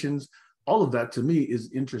implications. All of that to me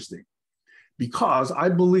is interesting because I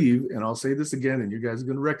believe, and I'll say this again, and you guys are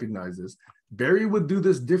going to recognize this, Barry would do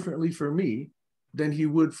this differently for me than he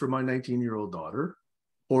would for my 19-year-old daughter,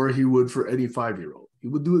 or he would for any 5-year-old. He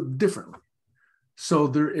would do it differently. So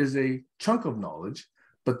there is a chunk of knowledge,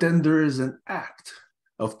 but then there is an act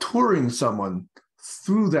of touring someone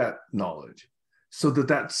through that knowledge so that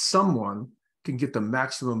that someone can get the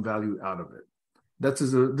maximum value out of it. This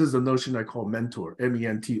is a notion I call mentor,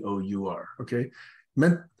 M-E-N-T-O-U-R, okay?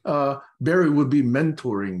 Barry would be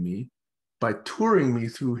mentoring me by touring me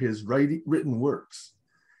through his written works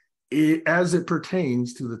as it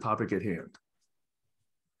pertains to the topic at hand.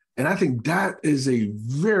 And I think that is a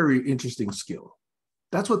very interesting skill.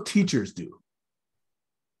 That's what teachers do,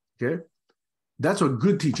 okay? That's what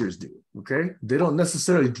good teachers do, okay? They don't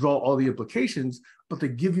necessarily draw all the implications, but they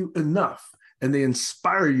give you enough and they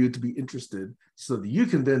inspire you to be interested so that you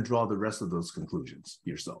can then draw the rest of those conclusions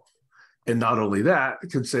yourself. And not only that,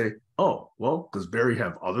 it could say, oh, well, does Barry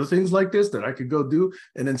have other things like this that I could go do?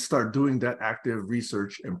 And then start doing that active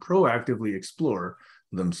research and proactively explore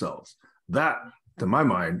themselves. That, to my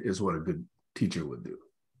mind, is what a good teacher would do.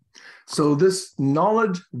 So this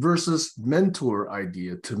knowledge versus mentor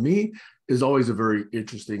idea, to me, is always a very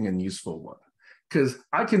interesting and useful one. Because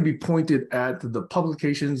I can be pointed at the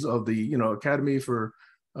publications of the Academy for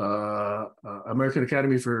American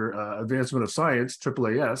Academy for Advancement of Science,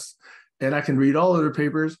 AAAS, and I can read all of their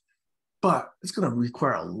papers, but it's going to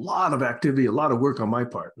require a lot of activity, a lot of work on my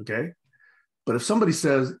part, okay? But if somebody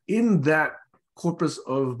says in that corpus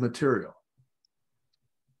of material,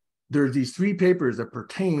 there are these 3 papers that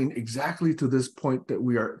pertain exactly to this point that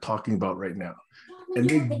we are talking about right now, and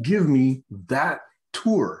they give me that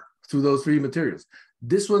tour through those 3 materials.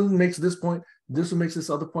 This one makes this point, this one makes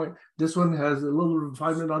this other point, this one has a little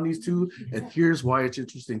refinement on these 2, and here's why it's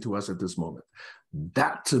interesting to us at this moment.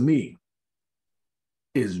 That, to me,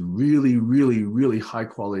 is really, really, really high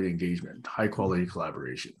quality engagement, high quality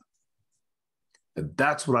collaboration. And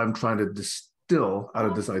that's what I'm trying to distill out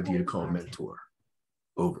of this idea called mentor.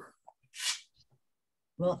 Over.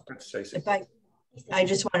 Well, if I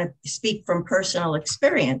just want to speak from personal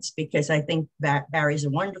experience because I think that Barry's a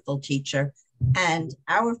wonderful teacher. And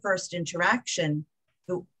our first interaction,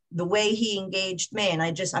 the way he engaged me, and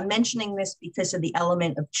I'm mentioning this because of the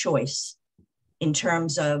element of choice in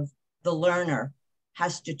terms of the learner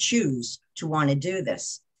has to choose to want to do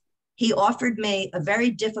this. He offered me a very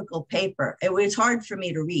difficult paper. It was hard for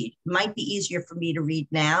me to read. It might be easier for me to read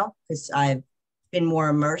now because I've been more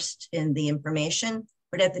immersed in the information.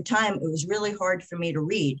 But at the time, it was really hard for me to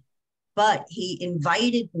read. But he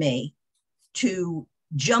invited me to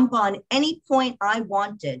jump on any point I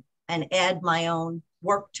wanted and add my own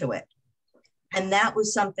work to it. And that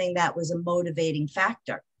was something that was a motivating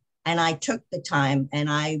factor. And I took the time and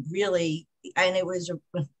it was,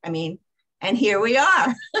 and here we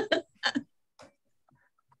are.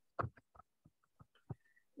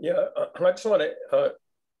 Yeah, I just want to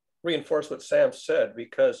reinforce what Sam said,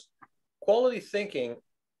 because quality thinking,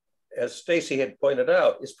 as Stacy had pointed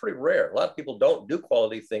out, is pretty rare. A lot of people don't do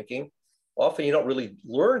quality thinking. often you don't really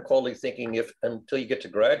learn quality thinking until you get to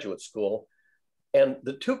graduate school. And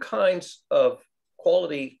the two kinds of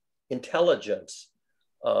quality intelligence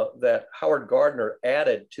that Howard Gardner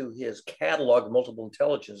added to his catalog of multiple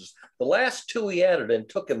intelligences, the last two he added, and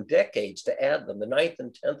took him decades to add them, the 9th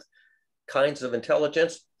and 10th kinds of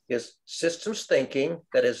intelligence, is systems thinking,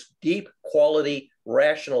 that is deep quality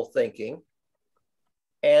rational thinking,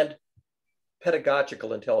 and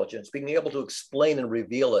pedagogical intelligence, being able to explain and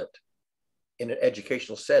reveal it in an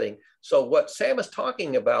educational setting. So what Sam is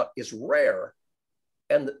talking about is rare.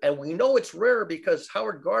 And we know it's rare because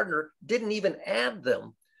Howard Gardner didn't even add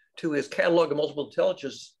them to his catalog of multiple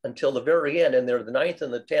intelligences until the very end, and they're the 9th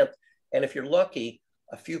and the 10th. And if you're lucky,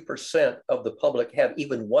 a few percent of the public have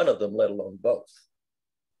even one of them, let alone both.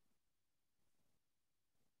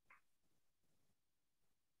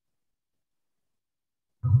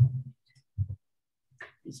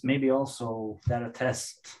 It's maybe also that a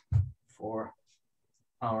test for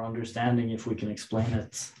our understanding if we can explain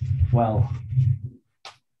it well.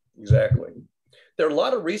 Exactly. There are a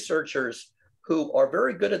lot of researchers who are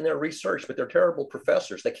very good in their research, but they're terrible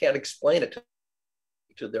professors. They can't explain it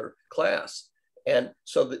to their class. And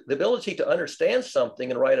so the ability to understand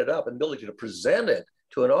something and write it up and the ability to present it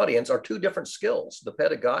to an audience are two different skills. The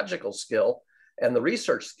pedagogical skill and the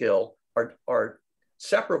research skill are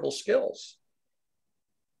separable skills.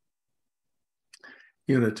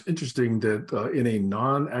 You know, it's interesting that in a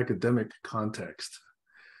non-academic context,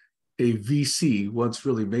 a VC once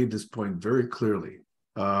really made this point very clearly.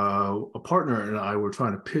 A partner and I were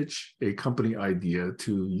trying to pitch a company idea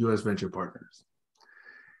to US venture partners.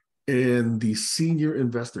 And the senior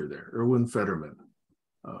investor there, Erwin Federman,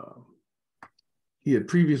 he had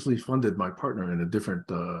previously funded my partner in a different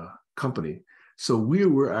company. So we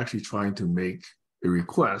were actually trying to make a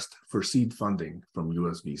request for seed funding from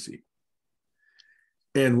US VC.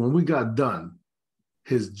 And when we got done,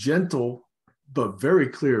 his gentle but very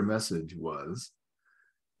clear message was,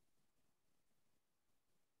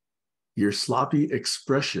 your sloppy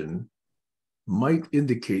expression might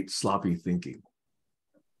indicate sloppy thinking.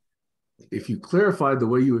 If you clarify the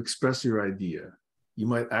way you express your idea, you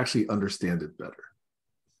might actually understand it better.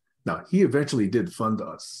 Now, he eventually did fund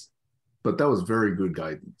us, but that was very good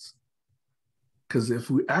guidance. Because if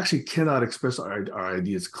we actually cannot express our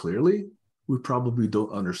ideas clearly, we probably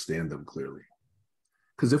don't understand them clearly.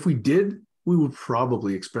 Because if we did, we would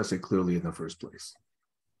probably express it clearly in the first place.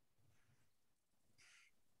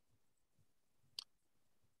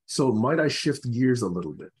 So might I shift gears a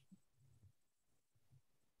little bit?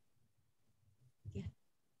 Yeah.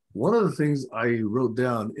 One of the things I wrote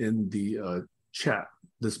down in the chat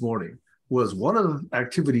this morning was one of the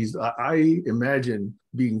activities I imagine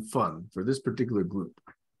being fun for this particular group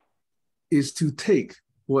is to take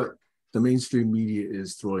what the mainstream media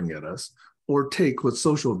is throwing at us, or take what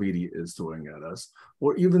social media is throwing at us,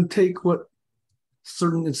 or even take what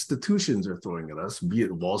certain institutions are throwing at us, be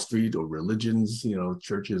it Wall Street or religions, you know,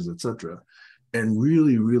 churches, etc., and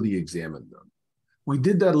really, really examine them. We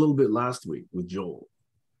did that a little bit last week with Joel,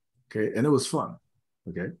 okay, and it was fun,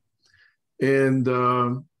 okay? And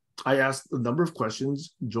I asked a number of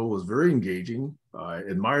questions. Joel was very engaging. I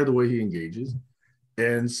admire the way he engages.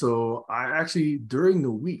 And so I actually, during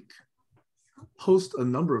the week, post a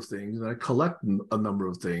number of things, and I collect a number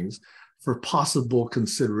of things for possible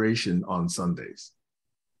consideration on Sundays.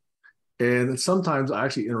 And sometimes I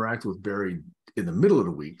actually interact with Barry in the middle of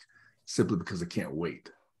the week simply because I can't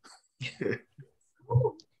wait.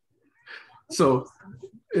 So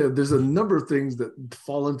there's a number of things that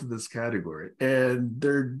fall into this category, and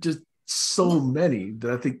there are just so many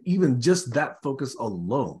that I think even just that focus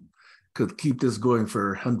alone could keep this going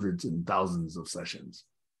for hundreds and thousands of sessions,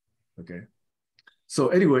 okay? So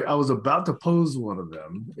anyway, I was about to pose one of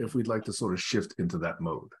them if we'd like to sort of shift into that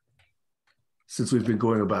mode, since we've been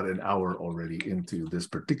going about an hour already into this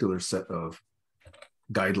particular set of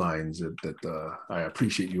guidelines that I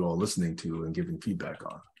appreciate you all listening to and giving feedback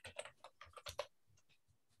on.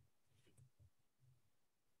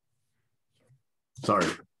 Sorry,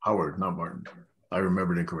 Howard, not Martin. I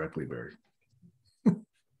remembered incorrectly, Barry.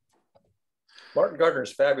 Martin Gardner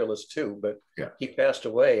is fabulous too, but yeah, he passed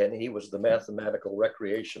away and he was the mathematical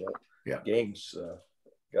recreational games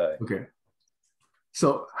guy. Okay.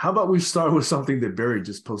 So how about we start with something that Barry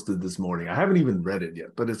just posted this morning. I haven't even read it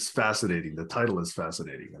yet, but it's fascinating. The title is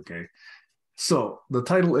fascinating, okay? So the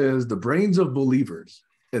title is The Brains of Believers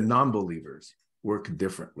and Non-Believers Work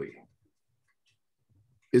Differently.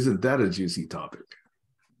 Isn't that a juicy topic?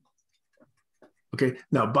 Okay,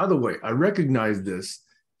 now, by the way, I recognize this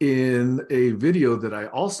in a video that I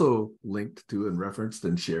also linked to and referenced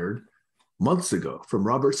and shared months ago from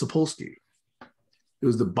Robert Sapolsky. It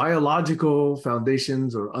was the biological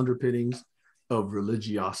foundations or underpinnings of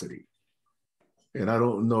religiosity. And I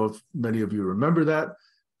don't know if many of you remember that.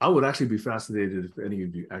 I would actually be fascinated if any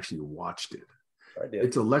of you actually watched it. I did.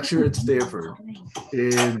 It's a lecture at Stanford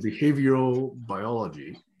in behavioral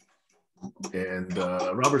biology. And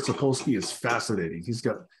Robert Sapolsky is fascinating. He's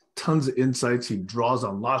got tons of insights. He draws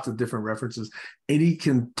on lots of different references, and he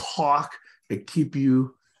can talk and keep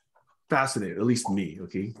you fascinated, at least me,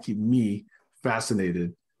 okay? Keep me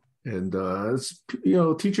fascinated. And,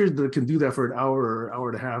 teachers that can do that for an hour or hour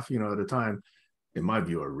and a half, at a time, in my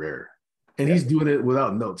view, are rare. And he's doing it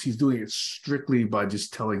without notes. He's doing it strictly by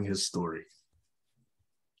just telling his story.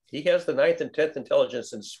 He has the 9th and 10th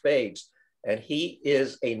intelligence in spades, and he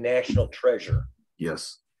is a national treasure.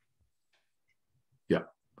 Yes. Yeah.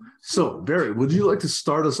 So, Barry, would you like to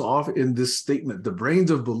start us off in this statement? The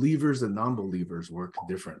brains of believers and non-believers work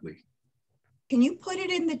differently. Can you put it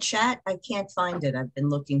in the chat? I can't find it. I've been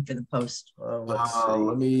looking for the post.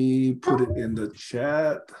 Let me put it in the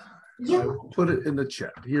chat. I'll put it in the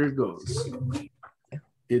chat. Here it goes.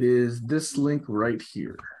 It is this link right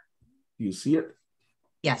here. Do you see it?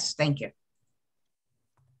 Yes, thank you.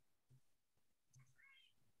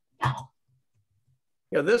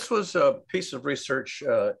 Yeah, this was a piece of research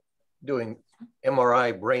doing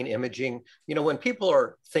MRI brain imaging. When people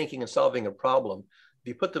are thinking and solving a problem, if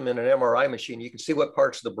you put them in an MRI machine, you can see what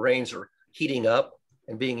parts of the brains are heating up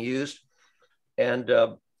and being used. And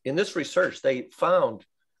in this research, they found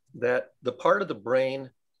that the part of the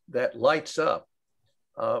brain that lights up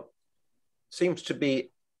seems to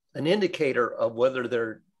be an indicator of whether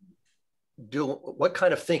they're doing, what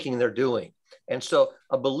kind of thinking they're doing. And so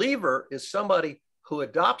a believer is somebody who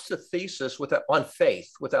adopts a thesis on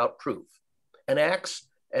faith without proof and acts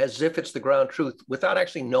as if it's the ground truth without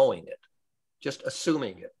actually knowing it, just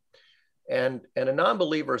assuming it. And a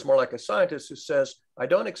non-believer is more like a scientist who says, I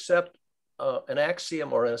don't accept an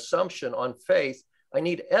axiom or an assumption on faith. I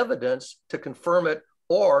need evidence to confirm it,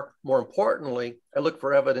 or more importantly, I look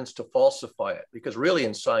for evidence to falsify it, because really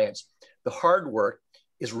in science, the hard work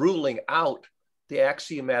is ruling out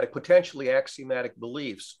the potentially axiomatic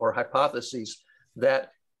beliefs or hypotheses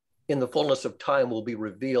that in the fullness of time will be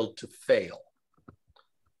revealed to fail.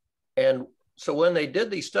 And so when they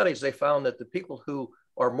did these studies, they found that the people who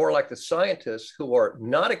are more like the scientists, who are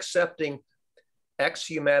not accepting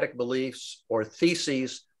axiomatic beliefs or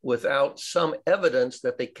theses without some evidence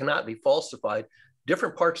that they cannot be falsified,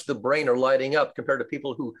 different parts of the brain are lighting up compared to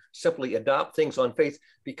people who simply adopt things on faith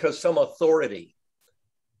because some authority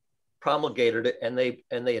promulgated it and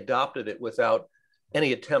they adopted it without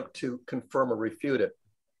any attempt to confirm or refute it.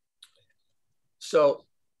 So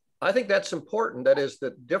I think that's important. That is,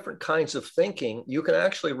 that different kinds of thinking you can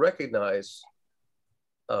actually recognize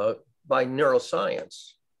by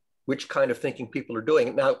neuroscience which kind of thinking people are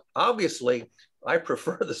doing. Now, obviously, I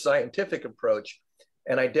prefer the scientific approach,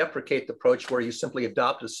 and I deprecate the approach where you simply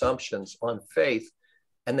adopt assumptions on faith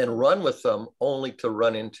and then run with them only to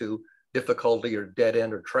run into difficulty or dead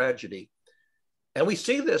end or tragedy. And we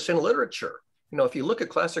see this in literature. If you look at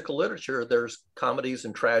classical literature, there's comedies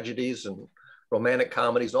and tragedies and romantic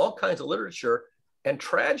comedies, all kinds of literature. And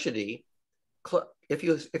tragedy, if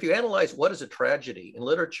you analyze what is a tragedy in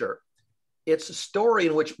literature, it's a story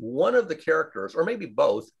in which one of the characters, or maybe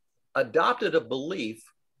both, adopted a belief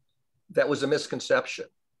that was a misconception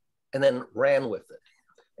and then ran with it.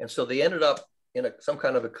 And so they ended up in some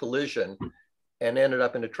kind of a collision and ended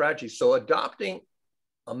up in a tragedy. So adopting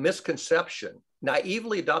a misconception,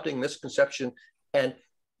 naively adopting misconception and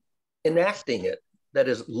enacting it, that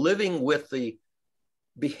is living with the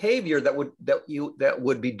behavior that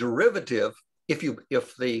would be derivative if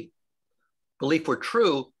the belief were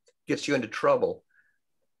true, gets you into trouble.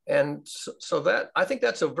 And so that, I think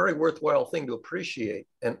that's a very worthwhile thing to appreciate,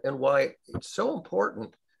 and why it's so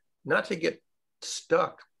important not to get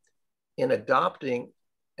stuck in adopting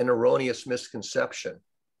an erroneous misconception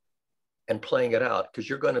and playing it out, because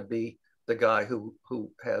you're going to be the guy who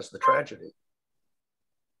has the tragedy.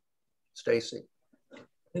 Stacy.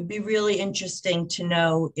 It'd be really interesting to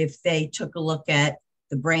know if they took a look at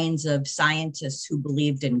the brains of scientists who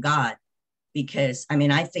believed in God, because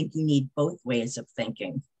I think you need both ways of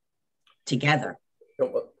thinking together.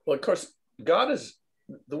 Well, of course,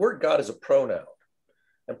 the word God is a pronoun,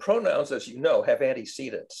 and pronouns, as you know, have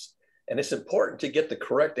antecedents, and it's important to get the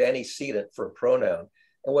correct antecedent for a pronoun.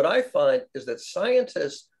 And what I find is that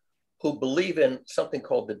scientists who believe in something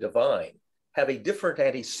called the divine have a different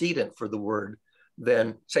antecedent for the word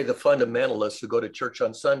than, say, the fundamentalists who go to church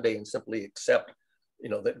on Sunday and simply accept,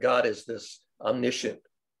 that God is this omniscient,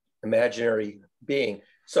 imaginary being.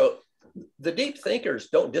 So the deep thinkers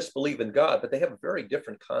don't disbelieve in God, but they have a very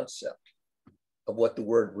different concept of what the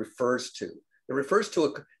word refers to. It refers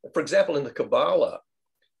to, for example, in the Kabbalah,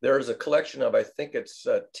 there is a collection of, I think it's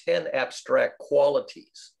 10 abstract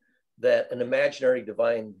qualities that an imaginary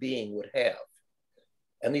divine being would have.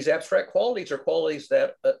 And these abstract qualities are qualities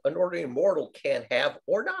that an ordinary mortal can have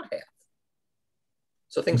or not have.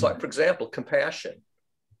 So things like, for example, compassion,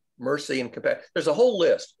 mercy, and compassion. There's a whole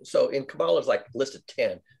list. So in Kabbalah, it's like listed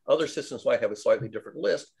 10. Other systems might have a slightly different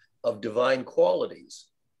list of divine qualities.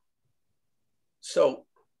 So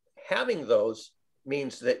having those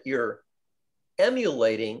means that you're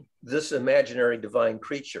emulating this imaginary divine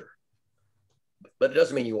creature. But it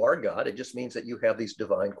doesn't mean you are God. It just means that you have these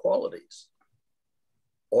divine qualities,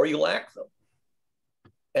 or you lack them.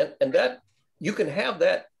 And that you can have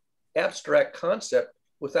that abstract concept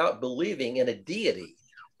without believing in a deity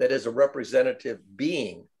that is a representative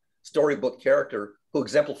being, storybook character who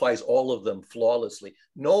exemplifies all of them flawlessly.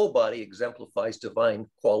 Nobody exemplifies divine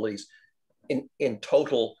qualities in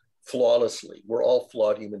total flawlessly. We're all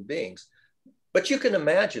flawed human beings. But you can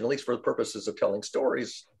imagine, at least for the purposes of telling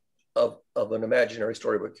stories, of an imaginary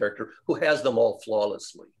storybook character who has them all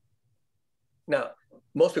flawlessly. Now,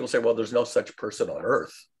 most people say, well, there's no such person on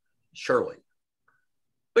earth, surely.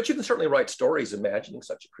 But you can certainly write stories imagining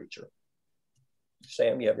such a creature.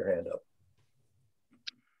 Sam, you have your hand up.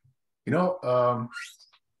 You know,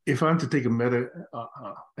 if I'm to take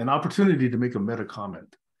an opportunity to make a meta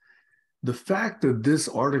comment, the fact that this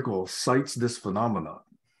article cites this phenomenon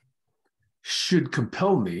should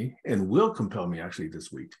compel me, and will compel me actually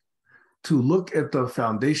this week, to look at the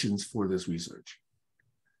foundations for this research.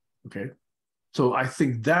 Okay. So I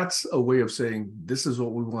think that's a way of saying this is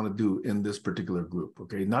what we want to do in this particular group.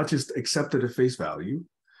 Okay. Not just accept it at face value,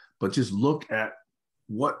 but just look at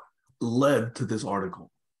what led to this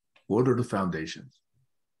article. What are the foundations?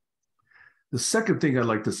 The second thing I'd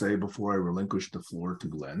like to say before I relinquish the floor to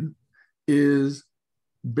Glenn is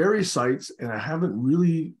Barry cites, and I haven't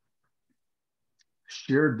really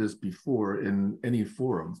shared this before in any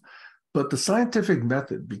forum, but the scientific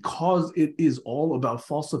method, because it is all about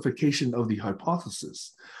falsification of the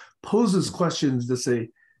hypothesis, poses questions that say,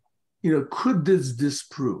 you know, could this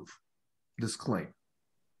disprove this claim?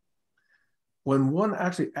 When one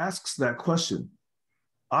actually asks that question,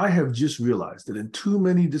 I have just realized that in too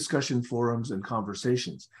many discussion forums and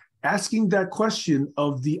conversations, asking that question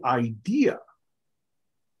of the idea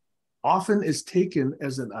often is taken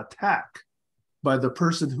as an attack by the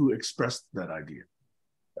person who expressed that idea.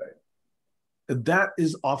 Right. And that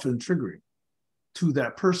is often triggering to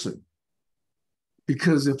that person.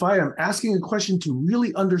 Because if I am asking a question to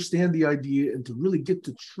really understand the idea and to really get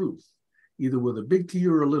to truth, either with a big T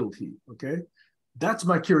or a little t, okay, that's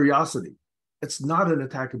my curiosity. It's not an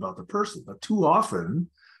attack about the person, but too often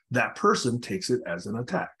that person takes it as an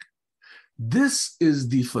attack. This is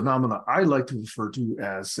the phenomena I like to refer to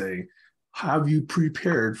as, say, have you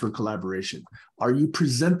prepared for collaboration? Are you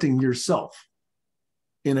presenting yourself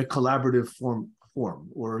in a collaborative form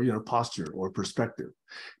or, you know, posture or perspective?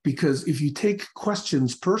 Because if you take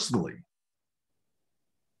questions personally,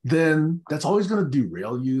 then that's always going to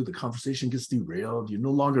derail you. The conversation gets derailed. You're no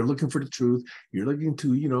longer looking for the truth. You're looking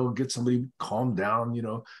to, you know, get somebody calmed down. You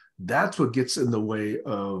know, that's what gets in the way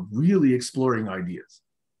of really exploring ideas.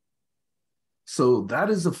 So that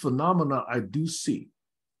is a phenomena I do see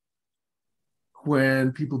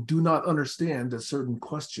when people do not understand that certain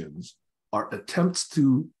questions are attempts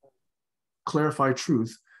to clarify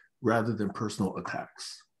truth rather than personal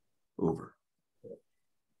attacks. Over.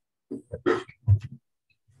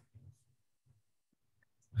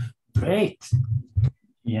 Great.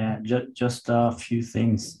 Yeah, just a few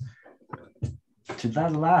things. To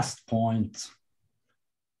that last point,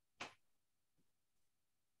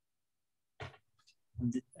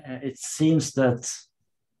 it seems that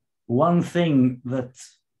one thing that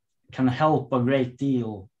can help a great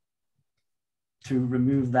deal to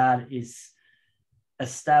remove that is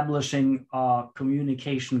establishing a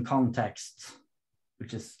communication context,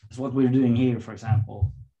 which is what we're doing here, for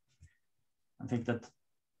example. I think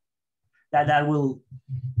that will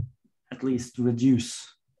at least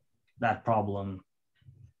reduce that problem.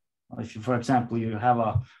 If you, for example, you have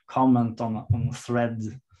a comment on a thread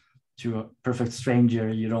to a perfect stranger,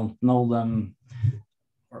 you don't know them,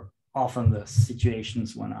 or often the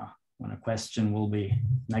situations when a question will be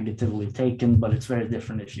negatively taken, but it's very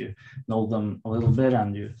different if you know them a little bit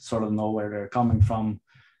and you sort of know where they're coming from.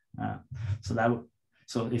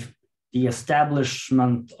 So if the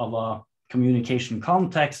establishment of a communication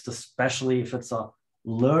context, especially if it's a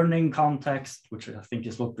learning context, which I think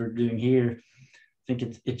is what we're doing here, think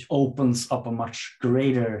it opens up a much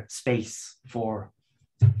greater space for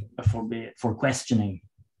questioning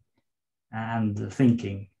and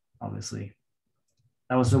thinking. Obviously,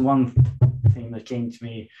 that was the one thing that came to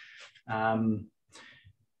me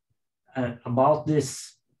about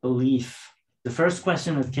this belief. The first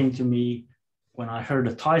question that came to me when I heard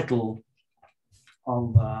the title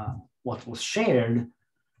of what was shared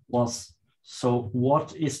was, so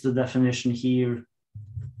what is the definition here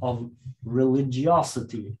of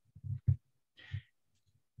religiosity?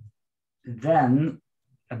 Then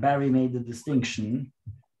Barry made the distinction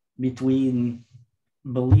between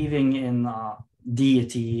believing in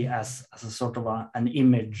deity as a sort of an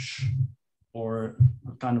image or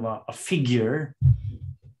kind of a figure,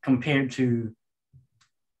 compared to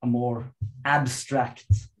a more abstract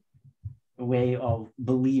way of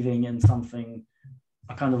believing in something,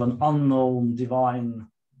 a kind of an unknown divine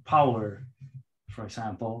power, for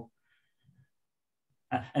example.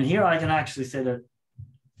 And here I can actually say that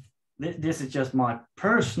this is just my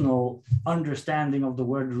personal understanding of the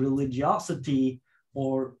word religiosity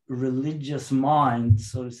or religious mind,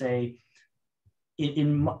 so to say.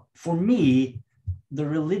 For me, the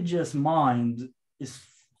religious mind is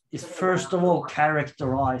first of all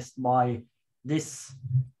characterized by this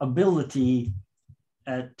ability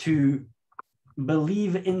to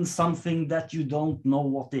believe in something that you don't know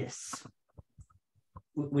what is,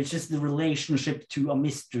 which is the relationship to a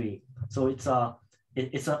mystery. So it's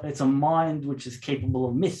a mind which is capable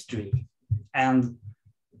of mystery, and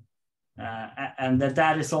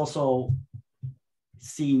that is also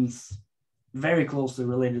seems very closely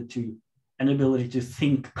related to an ability to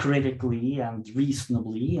think critically and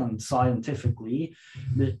reasonably and scientifically,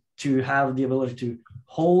 to have the ability to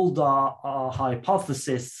hold a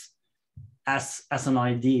hypothesis as an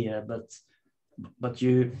idea, but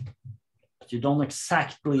you don't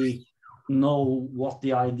exactly know what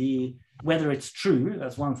the idea, whether it's true,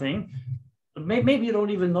 that's one thing, but maybe you don't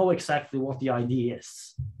even know exactly what the idea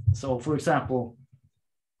is. So for example,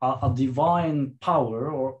 a divine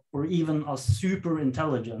power or even a super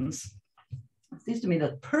intelligence, it seems to me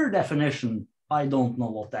that per definition, I don't know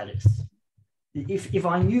what that is. If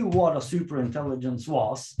I knew what a super intelligence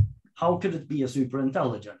was, how could it be a super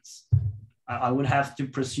intelligence? I would have to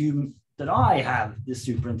presume that I have this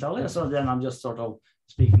super intelligence, so then I'm just sort of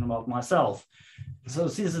speaking about myself. So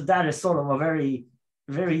since that is sort of a very,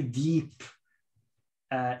 very deep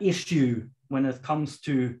issue when it comes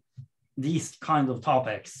to these kind of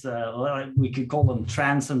topics, we could call them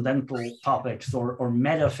transcendental topics or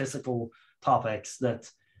metaphysical topics, that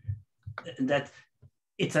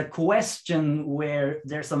it's a question where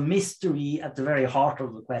there's a mystery at the very heart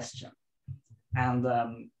of the question.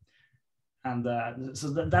 So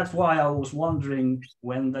that's why I was wondering,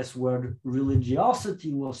 when this word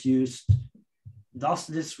religiosity was used, does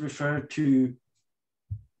this refer to,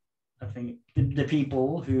 I think, the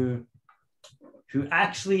people who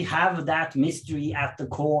actually have that mystery at the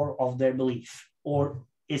core of their belief? Or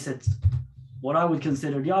is it what I would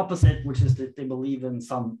consider the opposite, which is that they believe in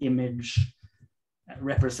some image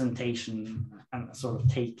representation and sort of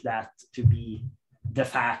take that to be the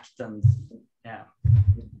fact? And yeah,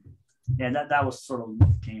 that was sort of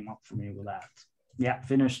what came up for me with that. Yeah,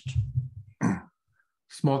 finished.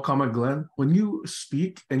 Small comment, Glenn. When you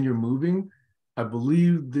speak and you're moving, I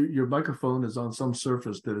believe your microphone is on some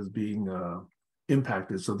surface that is being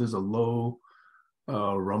impacted. So there's a low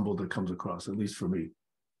rumble that comes across, at least for me.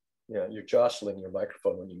 Yeah, you're jostling your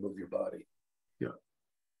microphone when you move your body. Yeah.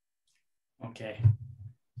 Okay.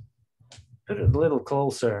 Put it a little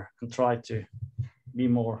closer and try to be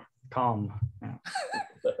more calm. Yeah.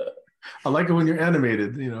 I like it when you're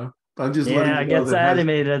animated, I'm just letting you know it gets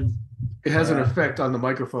animated. It has an effect on the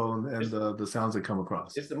microphone and the sounds that come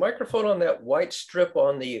across. Is the microphone on that white strip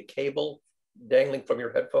on the cable dangling from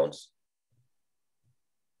your headphones?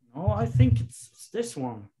 No, I think it's this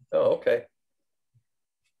one. Oh, okay.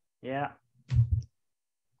 Yeah.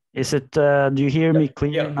 Is it, do you hear me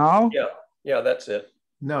clear now? Yeah, that's it.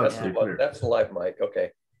 No, that's the live mic.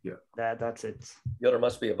 Okay. Yeah. That's it. Yeah, there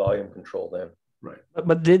must be a volume control then. Right.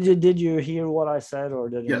 But did you hear what I said, or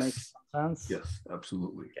did it make sense? Yes,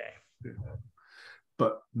 absolutely. Okay. Yeah.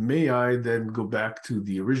 But may I then go back to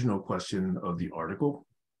the original question of the article?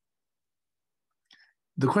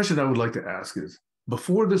 The question I would like to ask is,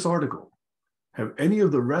 before this article, have any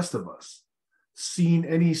of the rest of us seen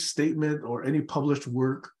any statement or any published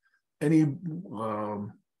work, any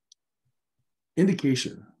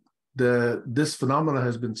indication that this phenomenon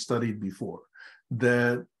has been studied before,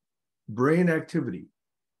 that brain activity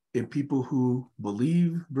in people who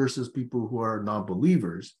believe versus people who are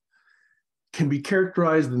non-believers can be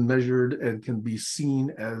characterized and measured and can be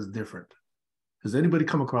seen as different. Has anybody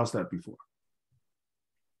come across that before?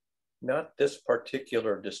 Not this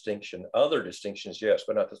particular distinction. Other distinctions, yes,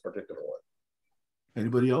 but not this particular one.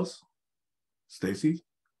 Anybody else? Stacy?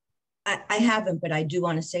 I haven't, but I do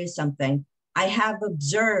want to say something. I have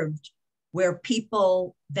observed where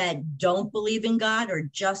people that don't believe in God are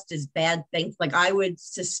just as bad things. Like I would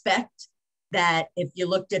suspect that if you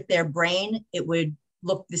looked at their brain, it would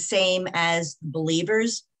look the same as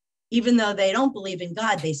believers. Even though they don't believe in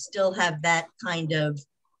God, they still have that kind of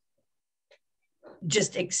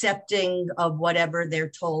just accepting of whatever they're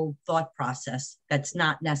told thought process that's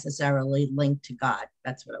not necessarily linked to God.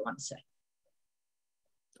 That's what I want to say.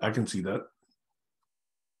 I can see that.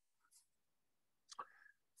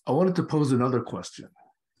 I wanted to pose another question.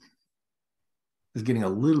 It's getting a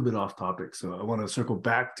little bit off topic, so I want to circle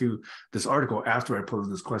back to this article after I pose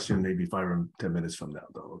this question, maybe 5 or 10 minutes from now,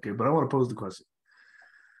 though, okay? But I want to pose the question.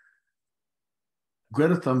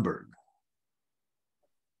 Greta Thunberg.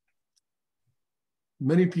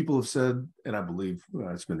 Many people have said, and I believe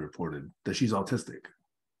it's been reported, that she's autistic.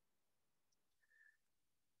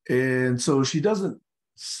 And so she doesn't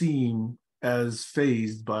seem as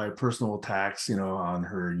fazed by personal attacks, on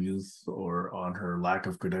her youth or on her lack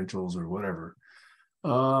of credentials or whatever.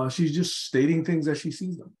 She's just stating things as she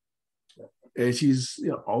sees them. And she's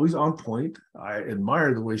always on point. I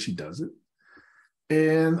admire the way she does it.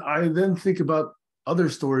 And I then think about other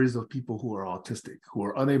stories of people who are autistic, who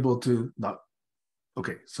are unable to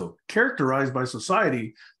so characterized by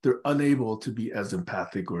society, they're unable to be as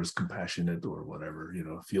empathic or as compassionate or whatever,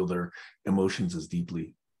 feel their emotions as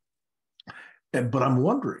deeply. But I'm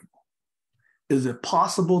wondering, is it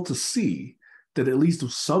possible to see that at least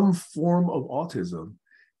some form of autism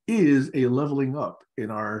is a leveling up in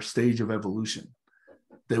our stage of evolution?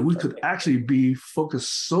 That we could actually be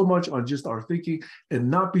focused so much on just our thinking and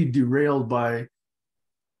not be derailed by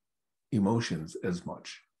emotions as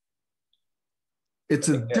much. It's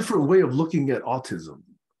a different way of looking at autism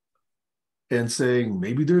and saying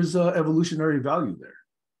maybe there's evolutionary value there.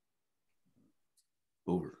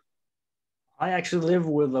 Over. I actually live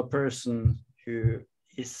with a person who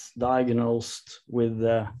is diagnosed with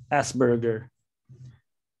Asperger.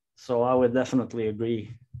 So I would definitely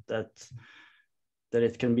agree that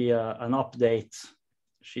it can be an update.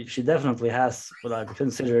 She definitely has what I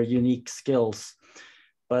consider unique skills,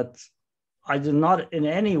 but I do not in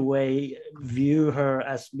any way view her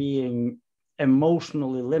as being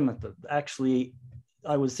emotionally limited. Actually,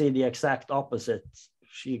 I would say the exact opposite.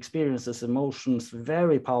 She experiences emotions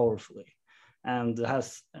very powerfully and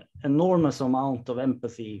has enormous amount of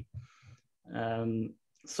empathy.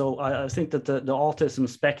 So I think that the autism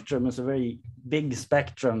spectrum is a very big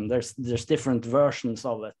spectrum. There's different versions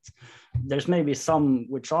of it. There's maybe some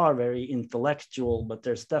which are very intellectual, but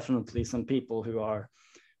there's definitely some people who are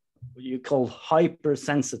what you call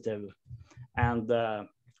hypersensitive, and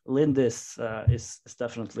Lindis is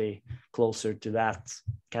definitely closer to that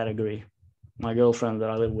category. My girlfriend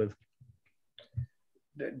that I live with.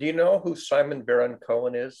 Do you know who Simon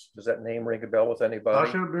Baron-Cohen is? Does that name ring a bell with anybody?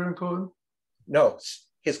 Sasha Baron-Cohen? No,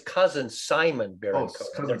 his cousin Simon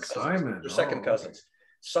Baron-Cohen. They're Simon. They're second cousins.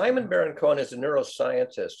 Simon Baron-Cohen is a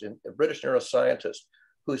neuroscientist, a British neuroscientist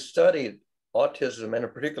who studied autism and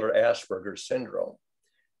in particular Asperger's syndrome.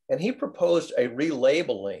 And he proposed a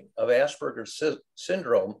relabeling of Asperger's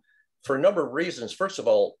syndrome for a number of reasons. First of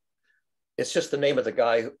all, it's just the name of the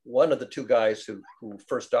guy, one of the two guys who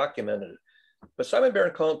first documented it. But Simon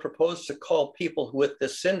Baron-Cohen proposed to call people with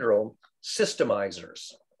this syndrome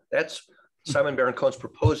systemizers. That's Simon Baron-Cohen's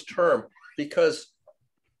proposed term, because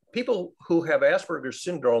people who have Asperger's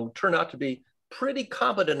syndrome turn out to be pretty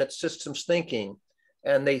competent at systems thinking,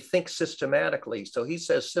 and they think systematically. So he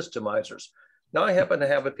says systemizers. Now I happen to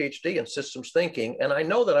have a PhD in systems thinking, and I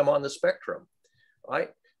know that I'm on the spectrum.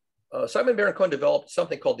 Simon Baron-Cohen developed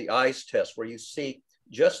something called the eyes test, where you see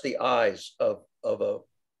just the eyes of a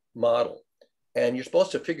model. And you're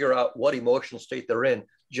supposed to figure out what emotional state they're in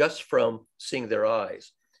just from seeing their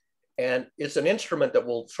eyes. And it's an instrument that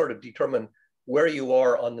will sort of determine where you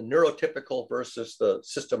are on the neurotypical versus the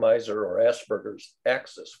systemizer or Asperger's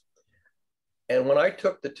axis. And when I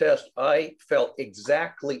took the test, I felt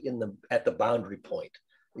exactly at the boundary point,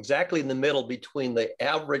 exactly in the middle between the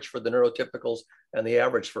average for the neurotypicals and the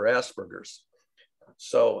average for Asperger's.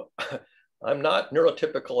 So I'm not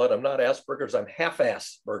neurotypical and I'm not Asperger's, I'm half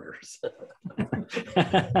Asperger's.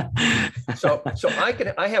 so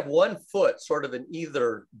I have 1 foot sort of in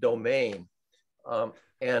either domain.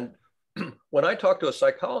 And when I talk to a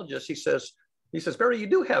psychologist, he says, Barry, you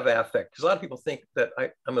do have affect, because a lot of people think that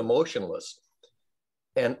I'm emotionless.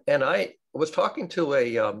 And I was talking to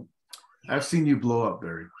a, I've seen you blow up,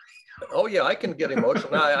 Barry. oh yeah, I can get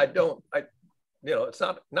emotional. Now, it's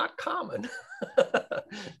not common,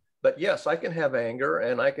 but yes, I can have anger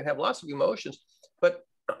and I can have lots of emotions. But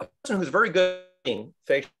a person who's very good at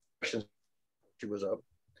facial expressions, she was a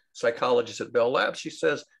psychologist at Bell Labs. She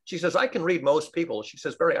says, I can read most people. She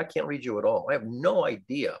says, Barry, I can't read you at all. I have no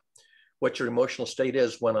idea what your emotional state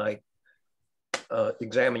is when I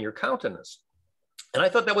examine your countenance. And I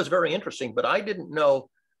thought that was very interesting, but I didn't know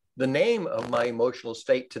the name of my emotional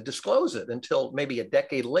state to disclose it until maybe a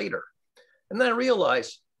decade later. And then I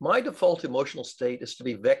realized my default emotional state is to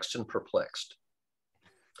be vexed and perplexed.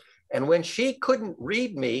 And when she couldn't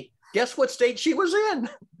read me, guess what state she was in?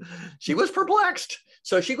 She was perplexed.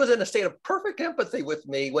 So she was in a state of perfect empathy with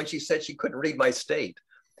me when she said she couldn't read my state.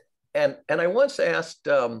 And I once asked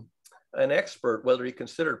an expert whether he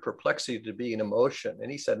considered perplexity to be an emotion.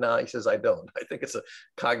 And he said, no, he says, I don't. I think it's a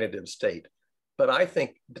cognitive state. But I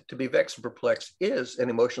think to be vexed and perplexed is an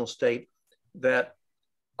emotional state that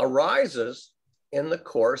arises in the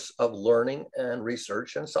course of learning and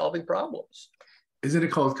research and solving problems. Isn't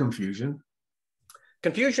it called confusion?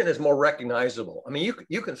 Confusion is more recognizable. I mean,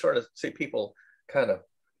 you can sort of see people kind of,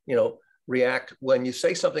 react when you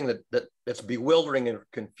say something that's bewildering and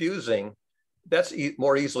confusing. That's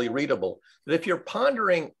more easily readable. But if you're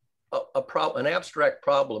pondering an abstract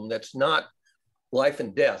problem that's not life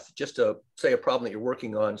and death, just to say a problem that you're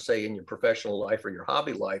working on, say in your professional life or your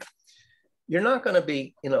hobby life, you're not going to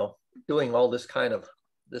be, doing all this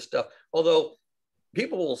stuff. Although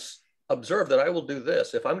people will observe that I will do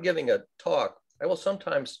this. If I'm giving a talk, I will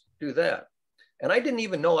sometimes do that. And I didn't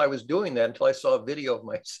even know I was doing that until I saw a video of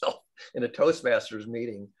myself in a Toastmasters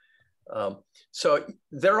meeting. So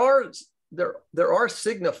there are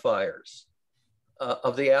signifiers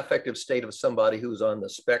of the affective state of somebody who's on the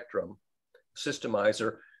spectrum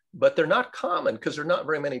systemizer, but they're not common because there are not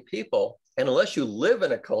very many people. And unless you live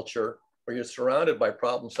in a culture where you're surrounded by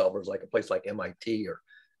problem solvers, like a place like MIT or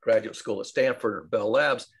graduate school at Stanford or Bell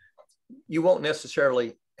Labs, you won't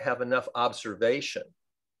necessarily have enough observation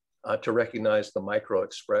to recognize the micro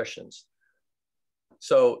expressions.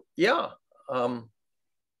 So yeah, the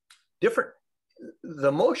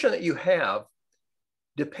emotion that you have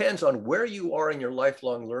depends on where you are in your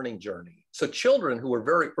lifelong learning journey. So children who are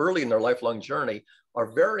very early in their lifelong journey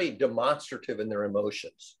are very demonstrative in their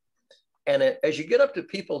emotions. And as you get up to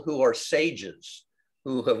people who are sages,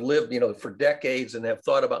 who have lived, for decades and have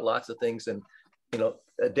thought about lots of things and,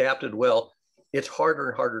 adapted well, it's harder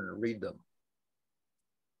and harder to read them.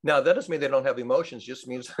 Now, that doesn't mean they don't have emotions, just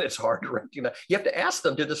means that it's hard to recognize. You have to ask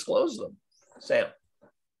them to disclose them. Sam.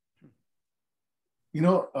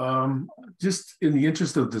 Just in the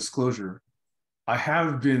interest of disclosure, I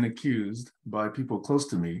have been accused by people close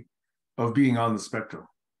to me of being on the spectrum.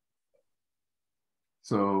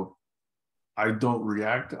 So I don't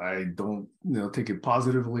react. I don't, take it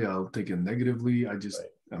positively. I'll take it negatively.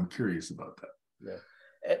 I'm curious about that. Yeah.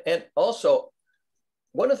 And also,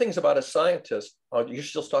 one of the things about a scientist, are you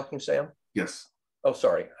still talking, Sam? Yes. Oh,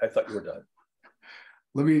 sorry. I thought you were done.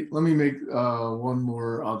 Let me make one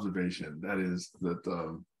more observation. That is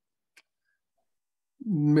that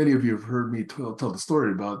many of you have heard me tell the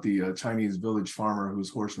story about the Chinese village farmer whose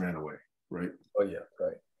horse ran away, right? Oh yeah,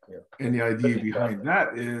 right. Yeah. And the idea behind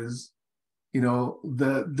that is,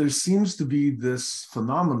 that there seems to be this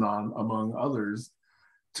phenomenon among others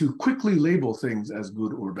to quickly label things as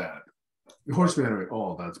good or bad. Your horse ran away.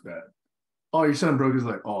 Oh, that's bad. Oh, your son broke his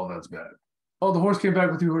leg. Oh, that's bad. Oh, the horse came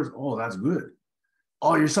back with your horse. Oh, that's good.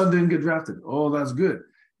 Oh, your son didn't get drafted. Oh, that's good.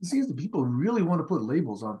 It seems that people really want to put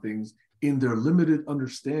labels on things in their limited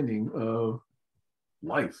understanding of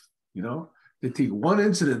life. They take one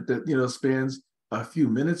incident that, spans a few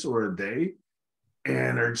minutes or a day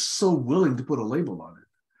and are so willing to put a label on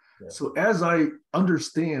it. Yeah. So as I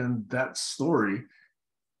understand that story,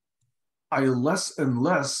 I less and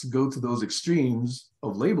less go to those extremes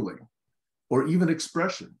of labeling or even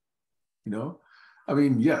expression.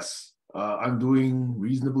 Yes, I'm doing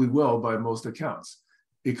reasonably well by most accounts.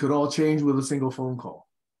 It could all change with a single phone call.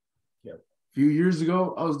 Yeah. A few years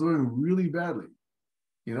ago, I was doing really badly,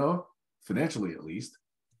 financially at least.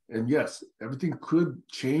 And yes, everything could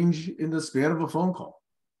change in the span of a phone call.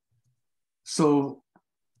 So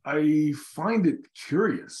I find it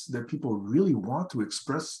curious that people really want to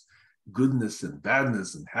express goodness and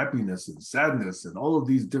badness and happiness and sadness and all of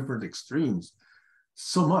these different extremes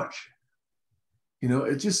so much.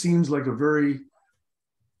 It just seems like a very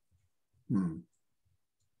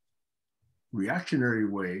reactionary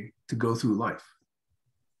way to go through life.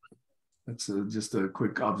 That's just a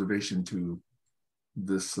quick observation to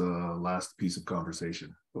this last piece of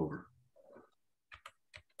conversation. Over.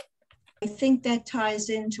 think that ties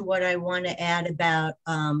into what I want to add about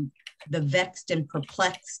the vexed and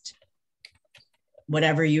perplexed,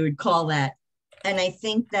 whatever you would call that. And I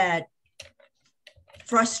think that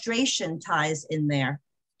frustration ties in there,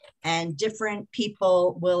 and different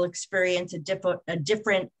people will experience a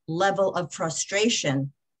different level of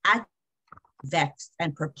frustration at vexed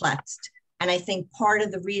and perplexed. And I think part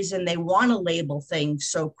of the reason they want to label things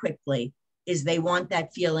so quickly is they want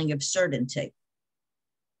that feeling of certainty.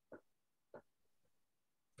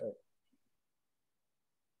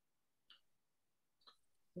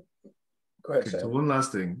 Go ahead, Okay, Sam. so one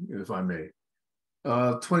last thing, if I may.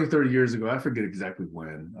 20, 30 years ago, I forget exactly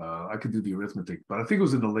when, I could do the arithmetic, but I think it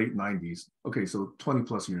was in the late 90s. Okay, so 20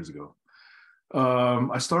 plus years ago.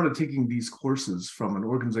 I started taking these courses from an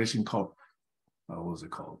organization called, what was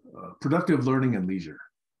it called? Productive Learning and Leisure.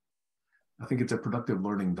 I think it's at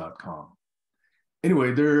productivelearning.com.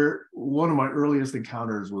 Anyway, they're one of my earliest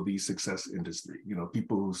encounters with the success industry. You know,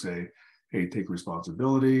 people who say, hey, take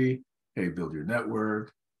responsibility, hey, build your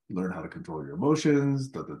network, learn how to control your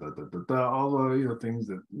emotions, all the things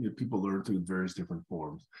that people learn through various different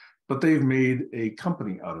forms. But they've made a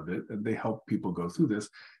company out of it, and they help people go through this.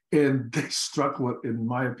 And they struck what, in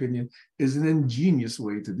my opinion, is an ingenious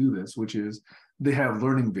way to do this, which is they have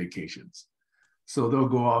learning vacations. So they'll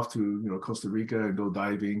go off to Costa Rica and go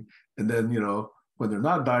diving, and then when they're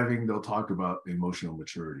not diving, they'll talk about emotional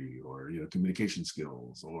maturity or communication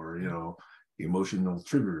skills or emotional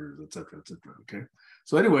triggers, et cetera, et cetera. Okay.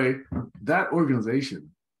 So anyway, that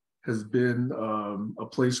organization has been a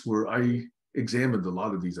place where I examined a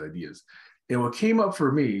lot of these ideas. And what came up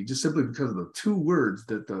for me, just simply because of the two words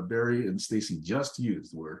that Barry and Stacy just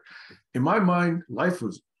used, were, in my mind, life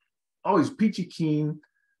was always peachy keen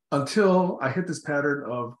until I hit this pattern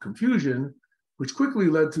of confusion, which quickly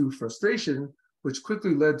led to frustration, which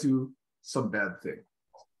quickly led to some bad thing.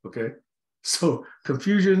 Okay. So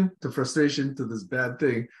confusion to frustration to this bad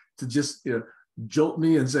thing to just jolt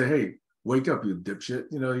me and say, hey, wake up, you dipshit.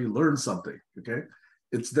 You learned something. Okay.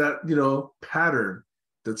 It's that, pattern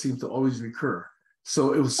that seems to always recur.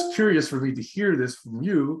 So it was curious for me to hear this from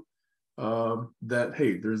you, that,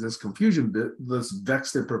 hey, there's this confusion bit, this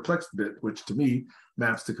vexed and perplexed bit, which to me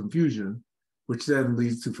maps to confusion, which then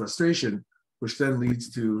leads to frustration, which then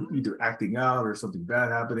leads to either acting out or something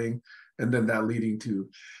bad happening. And then that leading to,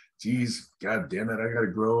 geez, God damn it, I got to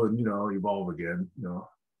grow and, evolve again,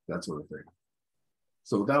 that sort of thing.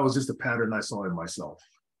 So that was just a pattern I saw in myself.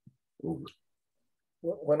 Over.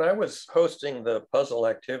 When I was hosting the puzzle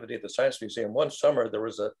activity at the Science Museum one summer, there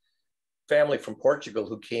was a family from Portugal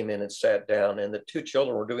who came in and sat down, and the two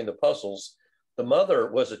children were doing the puzzles. The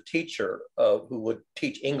mother was a teacher who would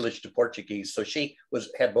teach English to Portuguese, so she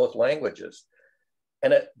had both languages.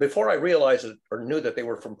 And before I realized it or knew that they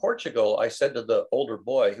were from Portugal, I said to the older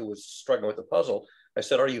boy who was struggling with the puzzle, I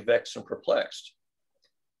said, "Are you vexed and perplexed?"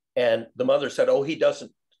 And the mother said, "Oh, he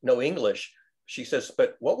doesn't know English." She says,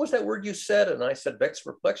 "But what was that word you said?" And I said, "Vexed,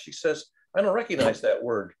 perplexed." She says, "I don't recognize that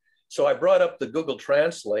word." So I brought up the Google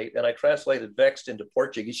Translate and I translated vexed into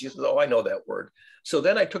Portuguese. She says, "Oh, I know that word." So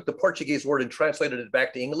then I took the Portuguese word and translated it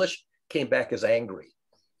back to English, came back as angry.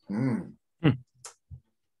 Mm.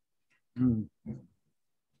 Mm.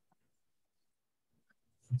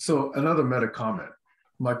 So another meta comment.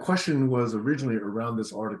 My question was originally around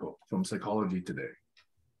this article from Psychology Today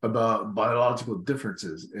about biological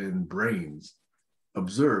differences in brains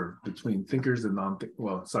observed between thinkers and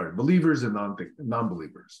believers and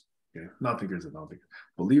non-believers. Okay, not thinkers and non-thinkers,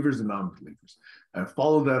 believers and non-believers. I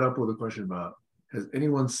followed that up with a question about, has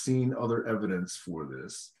anyone seen other evidence for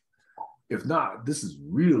this? If not, this is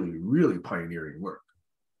really, really pioneering work.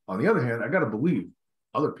 On the other hand, I got to believe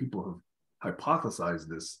other people have hypothesized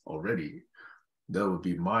this already. That would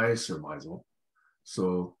be my surmisal.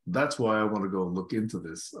 So that's why I want to go look into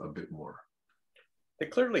this a bit more. They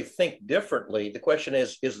clearly think differently. The question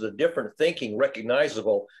is the different thinking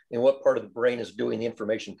recognizable in what part of the brain is doing the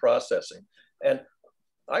information processing? And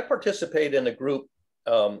I participate in a group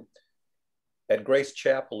at Grace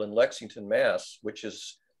Chapel in Lexington, Mass, which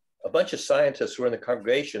is a bunch of scientists who are in the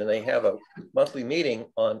congregation, and they have a monthly meeting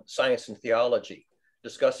on science and theology,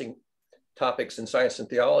 discussing topics in science and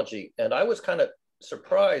theology. And I was kind of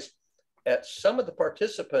surprised at some of the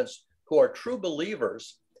participants who are true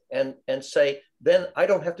believers and say, then I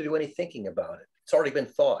don't have to do any thinking about it. It's already been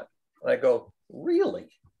thought. And I go, really?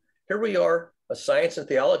 Here we are, a science and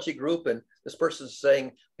theology group, and this person is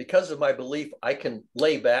saying, because of my belief, I can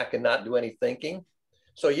lay back and not do any thinking.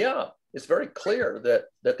 So yeah, it's very clear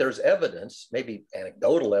that there's evidence, maybe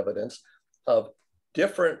anecdotal evidence, of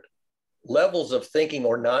different levels of thinking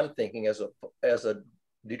or non-thinking as a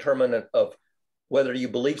determinant of whether you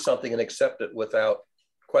believe something and accept it without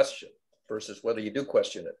question versus whether you do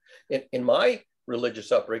question it. In my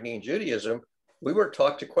religious upbringing in Judaism, we were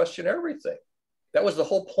taught to question everything. That was the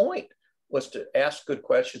whole point, was to ask good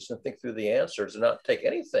questions and think through the answers and not take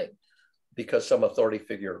anything because some authority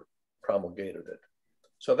figure promulgated it.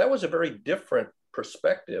 So that was a very different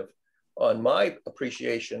perspective on my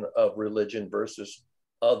appreciation of religion versus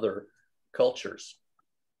other cultures.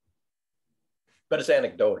 But it's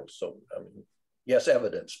anecdotal, so I mean, yes,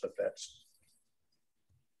 evidence, but that's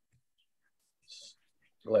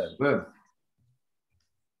Glenn. Glenn.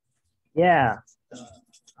 Yeah,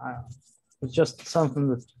 it's just something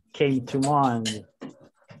that came to mind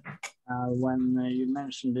when you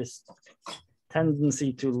mentioned this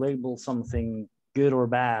tendency to label something good or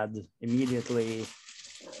bad immediately.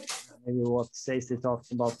 Maybe what Stacey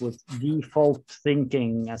talks about with default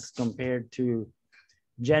thinking as compared to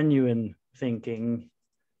genuine thinking.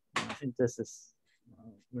 I think this is,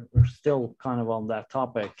 we're still kind of on that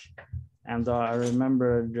topic. And I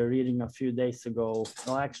remember reading a few days ago,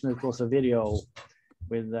 well, actually it was a video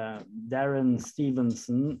with Darren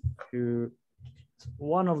Stevenson, who is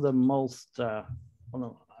one of the most, I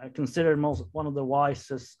consider one of the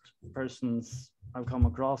wisest persons I've come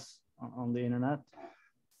across on the internet.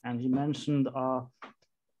 And he mentioned a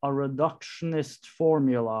reductionist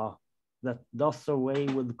formula that does away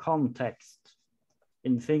with context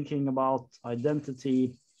in thinking about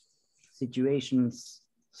identity, situations,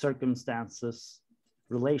 circumstances,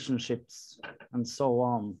 relationships, and so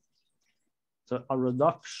on. So a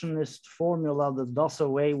reductionist formula that does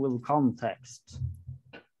away with context.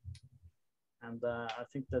 And I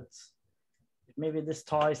think that maybe this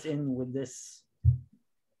ties in with this,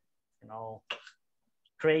 you know,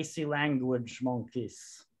 crazy language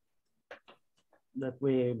monkeys that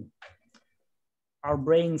our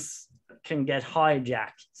brains can get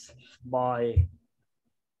hijacked by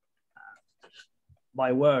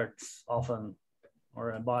words often,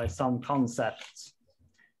 or by some concepts.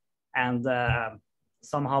 And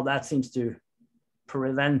somehow that seems to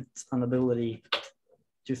prevent an ability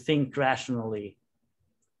to think rationally,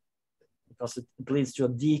 because it leads to a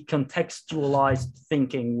decontextualized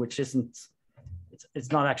thinking, which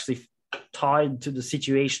it's not actually tied to the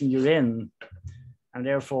situation you're in. And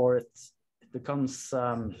therefore it becomes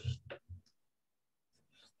an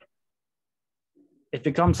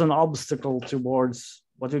obstacle towards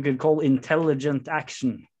what we could call intelligent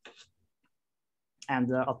action,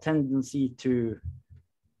 and a tendency to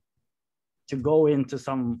go into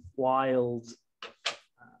some wild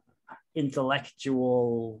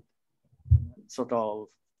intellectual sort of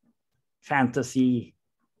fantasy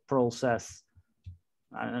process.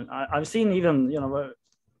 And I've seen even, you know,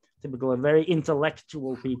 typical very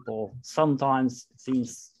intellectual people, sometimes it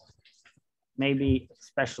seems maybe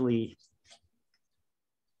especially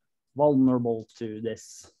vulnerable to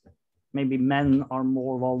this. Maybe men are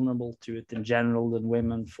more vulnerable to it in general than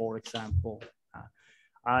women, for example.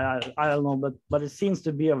 I don't know, but it seems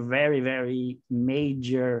to be a very, very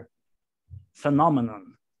major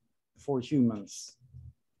phenomenon for humans.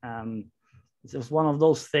 It's just one of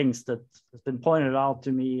those things that has been pointed out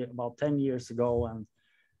to me about 10 years ago, and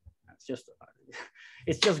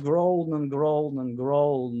it's just grown and grown and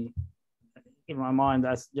grown in my mind.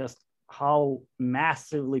 That's just how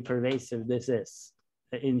massively pervasive this is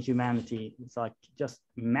in humanity. It's like just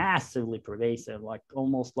massively pervasive, like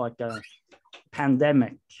almost like a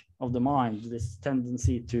pandemic of the mind, this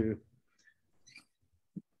tendency to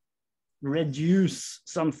reduce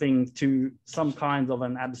something to some kind of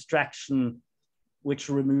an abstraction which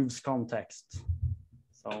removes context.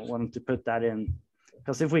 So I wanted to put that in,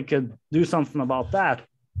 because if we could do something about that,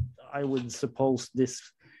 I would suppose this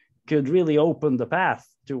could really open the path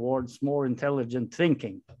towards more intelligent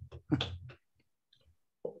thinking.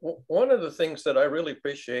 One of the things that I really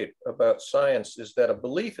appreciate about science is that a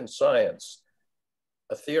belief in science,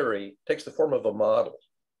 a theory, takes the form of a model.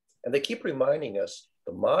 And they keep reminding us,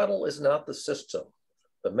 the model is not the system.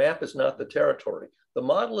 The map is not the territory. The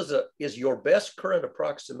model is your best current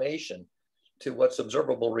approximation to what's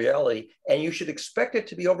observable reality, and you should expect it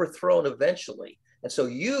to be overthrown eventually. And so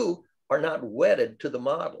you are not wedded to the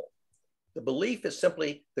model. The belief is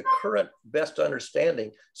simply the current best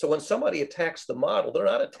understanding. So when somebody attacks the model, they're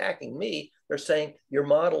not attacking me. They're saying your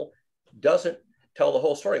model doesn't tell the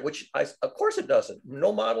whole story, which of course it doesn't.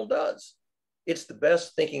 No model does. It's the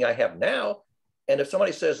best thinking I have now. And if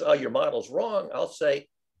somebody says, oh, your model's wrong, I'll say,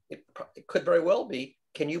 it could very well be,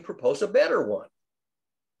 can you propose a better one?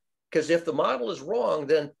 Because if the model is wrong,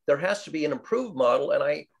 then there has to be an improved model. And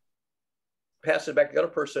I pass it back to the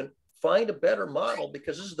other person, find a better model,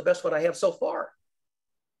 because this is the best one I have so far.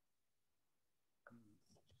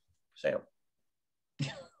 Sam.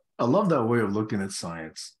 I love that way of looking at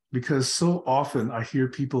science because so often I hear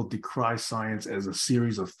people decry science as a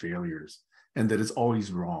series of failures and that it's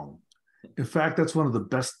always wrong. In fact, that's one of the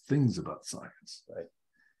best things about science. Right.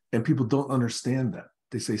 And people don't understand that.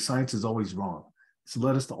 They say science is always wrong. It's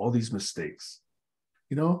led us to all these mistakes,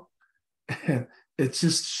 you know? And it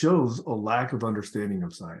just shows a lack of understanding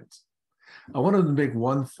of science. I wanted to make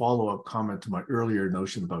one follow-up comment to my earlier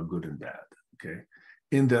notion about good and bad, okay?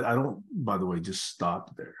 In that I don't, by the way, just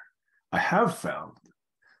stop there. I have found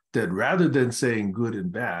that rather than saying good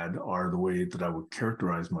and bad are the way that I would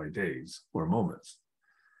characterize my days or moments,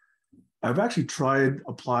 I've actually tried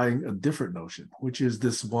applying a different notion, which is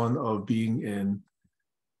this one of being in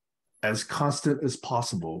as constant as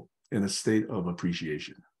possible in a state of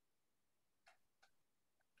appreciation.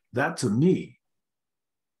 That to me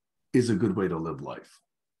is a good way to live life,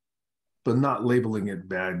 but not labeling it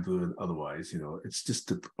bad, good, otherwise, you know, it's just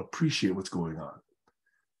to appreciate what's going on.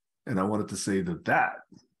 And I wanted to say that that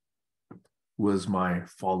was my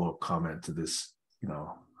follow-up comment to this, you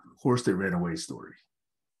know, horse that ran away story.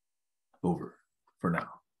 Over for now.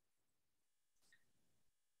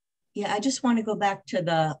 Yeah, I just want to go back to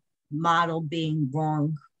the model being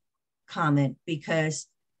wrong comment, because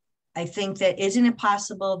I think that isn't it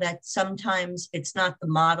possible that sometimes it's not the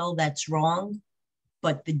model that's wrong,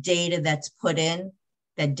 but the data that's put in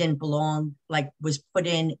that didn't belong, like was put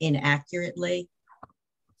in inaccurately?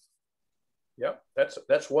 Yeah,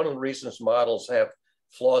 that's one of the reasons models have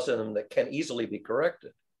flaws in them that can easily be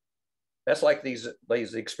corrected. That's like these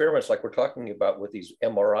experiments like we're talking about with these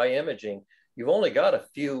MRI imaging. You've only got a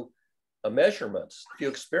few measurements, a few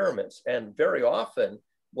experiments, and very often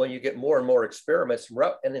when you get more and more experiments,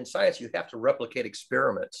 and in science, you have to replicate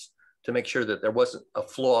experiments to make sure that there wasn't a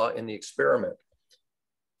flaw in the experiment.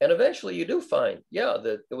 And eventually you do find, yeah,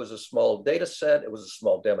 that it was a small data set, it was a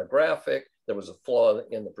small demographic, there was a flaw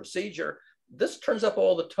in the procedure. This turns up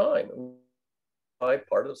all the time.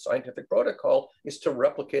 Part of the scientific protocol is to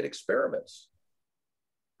replicate experiments.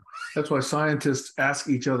 That's why scientists ask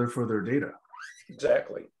each other for their data.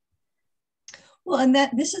 Exactly. Well, and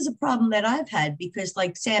that this is a problem that I've had, because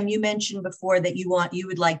like Sam, you mentioned before that you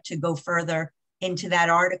would like to go further into that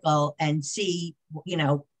article and see, you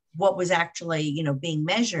know, what was actually, you know, being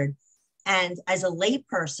measured. And as a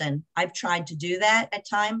layperson, I've tried to do that at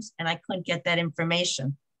times and I couldn't get that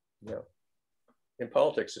information. Yeah. In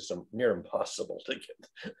politics, it's near impossible to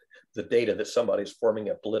get the data that somebody's forming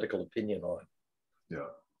a political opinion on. Yeah.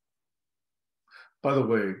 By the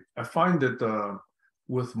way, I find that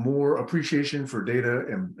with more appreciation for data,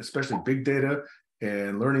 and especially big data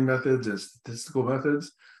and learning methods and statistical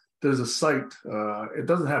methods, there's a site, it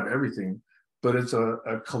doesn't have everything, but it's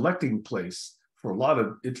a collecting place for a lot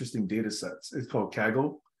of interesting data sets. It's called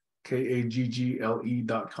Kaggle,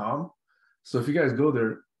 KAGGLE.com. So if you guys go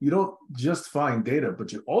there, you don't just find data,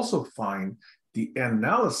 but you also find the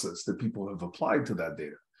analysis that people have applied to that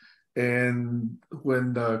data. And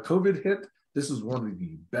when COVID hit, this was one of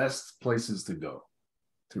the best places to go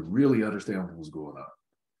to really understand what was going on.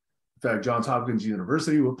 In fact, Johns Hopkins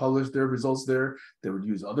University would publish their results there. They would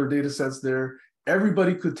use other data sets there.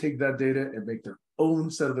 Everybody could take that data and make their own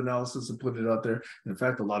set of analysis and put it out there. And in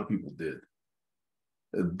fact, a lot of people did.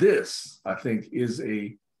 This, I think, is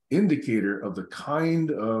a indicator of the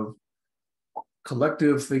kind of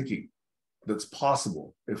collective thinking that's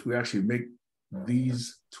possible if we actually make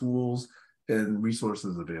these tools and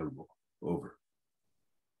resources available. Over.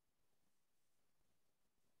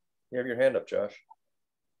 You have your hand up, Josh.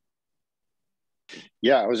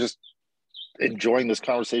 Yeah, I was just enjoying this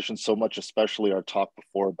conversation so much, especially our talk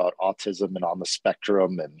before about autism and on the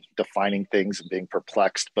spectrum and defining things and being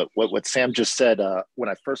perplexed. But what Sam just said, when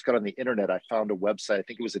I first got on the internet, I found a website, I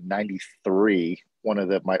think it was in '93, one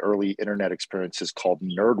of my early internet experiences called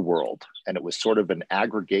Nerd World. And it was sort of an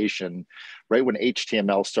aggregation right when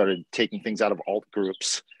HTML started taking things out of alt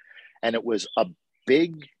groups. And it was a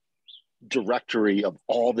big directory of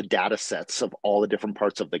all the data sets of all the different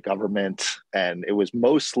parts of the government. And it was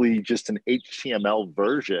mostly just an HTML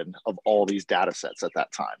version of all these data sets at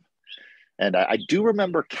that time. And I do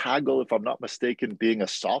remember Kaggle, if I'm not mistaken, being a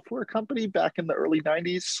software company back in the early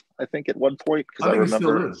 90s, I think at one point. I think it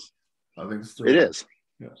still is. I think it is.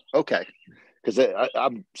 Yeah. Okay. Because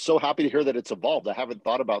I'm so happy to hear that it's evolved. I haven't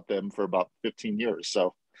thought about them for about 15 years.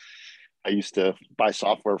 So I used to buy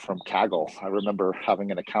software from Kaggle. I remember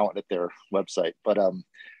having an account at their website. But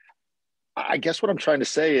I guess what I'm trying to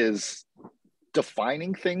say is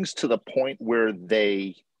defining things to the point where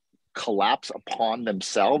they collapse upon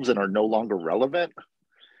themselves and are no longer relevant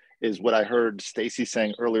is what I heard Stacy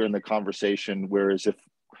saying earlier in the conversation. Whereas if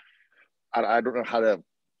I don't know how to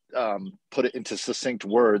put it into succinct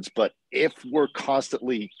words, but if we're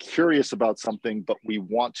constantly curious about something, but we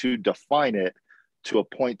want to define it to a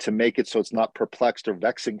point to make it so it's not perplexed or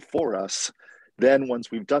vexing for us, then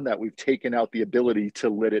once we've done that, we've taken out the ability to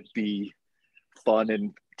let it be fun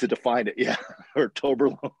and to define it. Yeah, or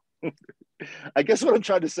Toblerone. I guess what I'm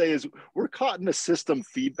trying to say is we're caught in a system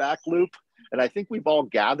feedback loop. And I think we've all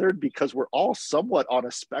gathered because we're all somewhat on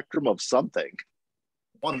a spectrum of something.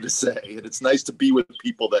 Wanted to say, and it's nice to be with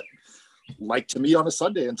people that like to meet on a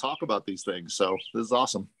Sunday and talk about these things. So this is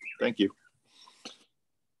awesome. Thank you.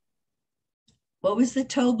 What was the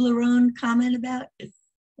Toblerone comment about?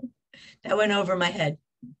 That went over my head.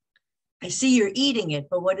 I see you're eating it,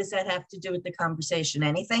 but what does that have to do with the conversation?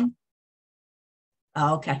 Anything?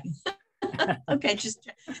 Oh, okay. Okay,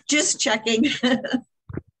 just checking.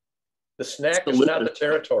 The snack is not the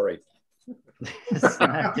territory. The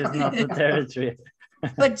snack is not the territory.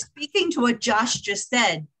 But speaking to what Josh just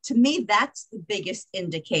said, to me, that's the biggest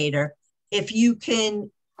indicator. If you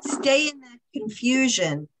can stay in that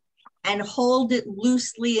confusion and hold it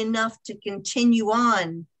loosely enough to continue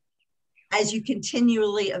on as you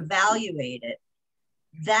continually evaluate it,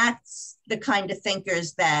 that's the kind of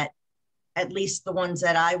thinkers that, at least the ones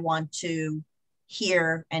that I want to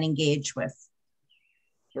hear and engage with.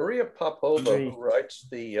 Maria Popova, who writes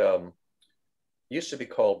the, used to be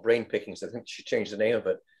called Brain Pickings. I think she changed the name of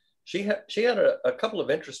it. She had a couple of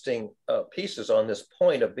interesting pieces on this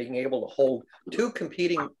point of being able to hold two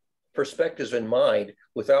competing perspectives in mind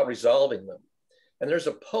without resolving them. And there's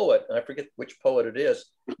a poet, and I forget which poet it is,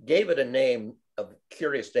 gave it a name, a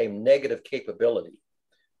curious name, negative capability.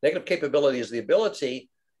 Negative capability is the ability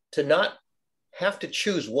to not have to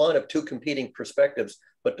choose one of two competing perspectives,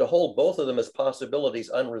 but to hold both of them as possibilities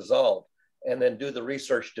unresolved, and then do the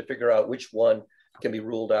research to figure out which one can be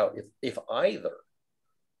ruled out if either,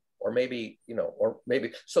 or maybe,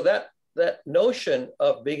 so that notion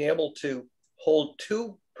of being able to hold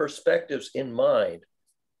two perspectives in mind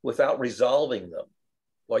without resolving them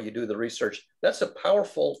while you do the research, that's a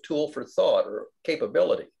powerful tool for thought or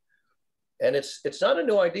capability. And it's not a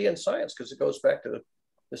new idea in science, because it goes back to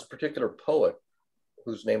this particular poet,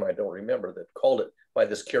 whose name I don't remember, that called it by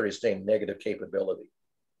this curious name, negative capability.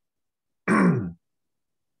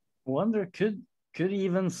 Wonder, could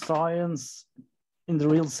even science in the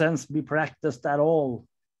real sense be practiced at all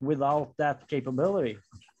without that capabiliity?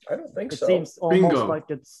 I don't think so. It seems almost like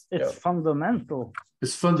it's fundamental.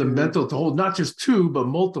 It's fundamental to hold not just two, but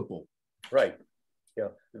multiple. Right. Yeah.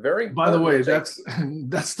 Very. By the way, that's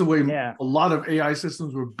the way a lot of AI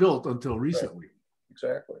systems were built until recently. Right.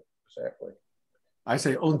 Exactly. I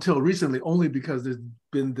say until recently only because there's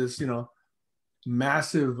been this,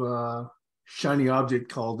 massive shiny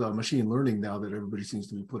object called machine learning now that everybody seems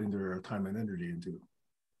to be putting their time and energy into.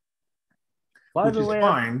 Which is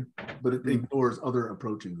fine, but it ignores other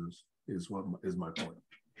approaches is my point.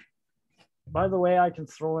 By the way, I can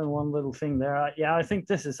throw in one little thing there. I think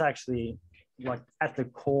this is actually like at the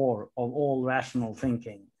core of all rational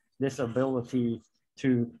thinking, this ability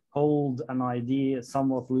to hold an idea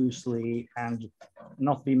somewhat loosely and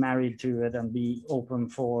not be married to it and be open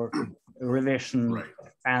for revision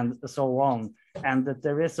and so on. And that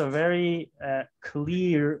there is a very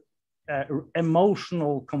clear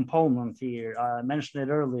emotional component here. I mentioned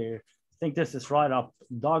it earlier. I think this is right up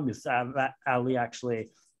Doug's alley, actually,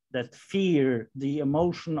 that fear, the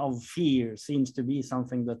emotion of fear, seems to be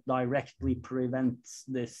something that directly prevents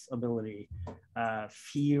this ability.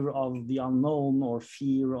 Fear of the unknown or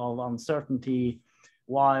fear of uncertainty,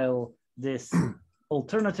 while this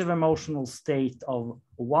alternative emotional state of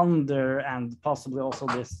wonder and possibly also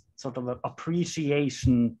this sort of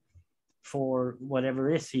appreciation for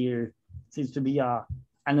whatever is here seems to be an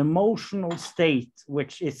emotional state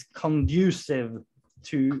which is conducive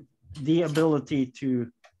to the ability to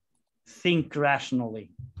think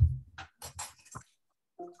rationally.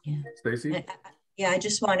 Stacey? I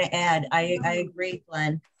just want to add, I agree,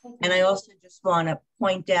 Glenn. And I also just want to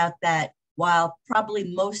point out that while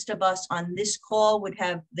probably most of us on this call would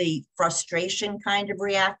have the frustration kind of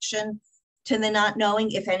reaction to the not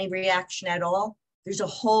knowing, if any reaction at all, there's a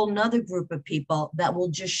whole nother group of people that will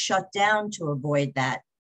just shut down to avoid that.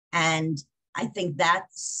 And I think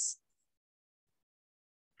that's,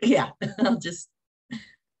 I'll just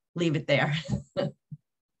leave it there.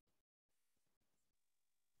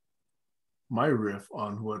 My riff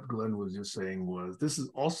on what Glenn was just saying was, this is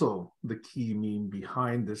also the key meme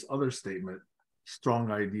behind this other statement,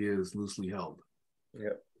 strong ideas loosely held. Yeah.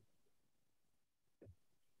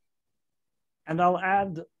 And I'll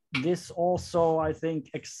add, this also, I think,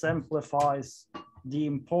 exemplifies the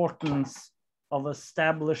importance of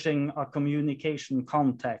establishing a communication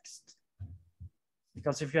context.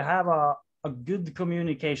 Because if you have a good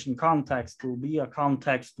communication context, it will be a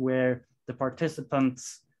context where the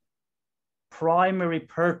participants' primary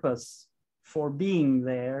purpose for being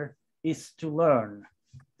there is to learn.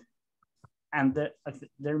 And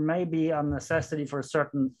there may be a necessity for a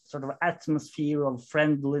certain sort of atmosphere of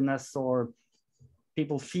friendliness or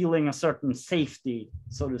people feeling a certain safety,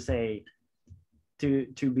 so to say,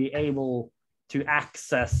 to be able to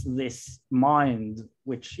access this mind,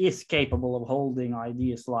 which is capable of holding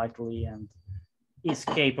ideas lightly and is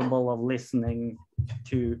capable of listening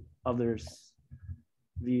to others'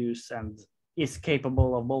 views and is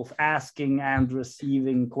capable of both asking and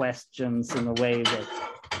receiving questions in a way that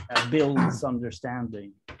builds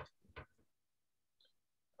understanding.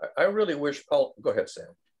 I really wish Paul, go ahead,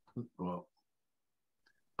 Sam. Well,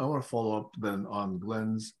 I want to follow up then on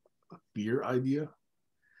Glenn's fear idea.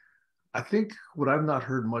 I think what I've not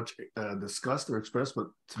heard much discussed or expressed, but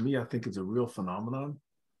to me, I think it's a real phenomenon,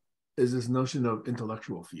 is this notion of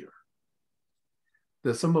intellectual fear.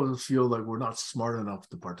 That some of us feel like we're not smart enough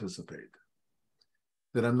to participate,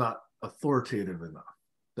 that I'm not authoritative enough,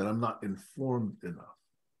 that I'm not informed enough.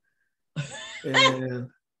 And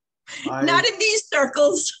not in these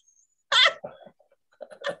circles.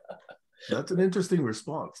 That's an interesting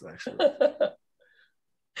response, actually.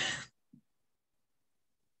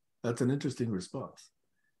 That's an interesting response,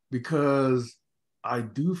 because I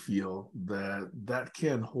do feel that that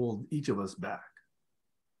can hold each of us back.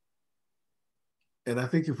 And I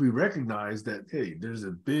think if we recognize that, hey, there's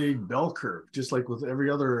a big bell curve, just like with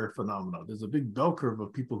every other phenomenon, there's a big bell curve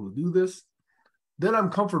of people who do this, then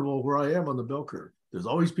I'm comfortable where I am on the bell curve. There's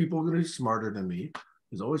always people going to be smarter than me.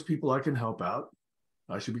 There's always people I can help out.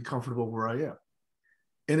 I should be comfortable where I am.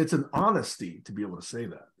 And it's an honesty to be able to say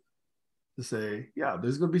that. To say, yeah,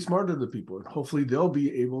 there's going to be smarter than people, and hopefully they'll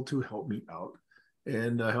be able to help me out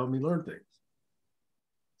and help me learn things.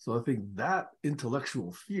 So I think that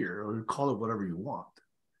intellectual fear, or call it whatever you want,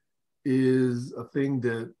 is a thing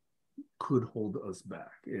that could hold us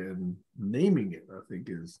back. And naming it, I think,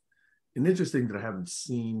 is an interesting that I haven't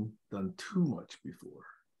seen done too much before.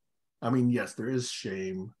 I mean, yes, there is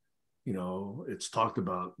shame, you know, it's talked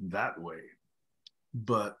about that way,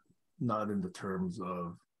 but not in the terms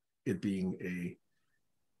of it being a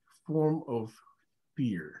form of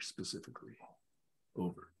fear specifically.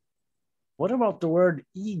 Over. What about the word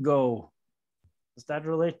ego? Does that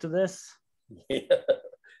relate to this?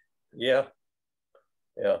 Yeah.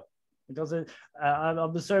 Because I've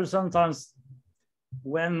observed sometimes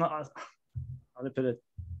when, how to put it,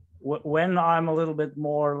 when I'm a little bit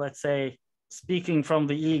more, let's say, speaking from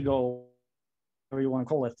the ego, whatever you want to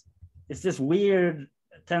call it, it's this weird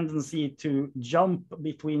tendency to jump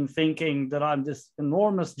between thinking that I'm this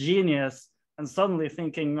enormous genius and suddenly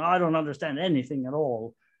thinking I don't understand anything at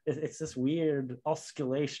all. It's this weird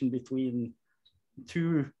oscillation between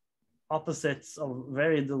two opposites of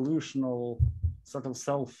very delusional sort of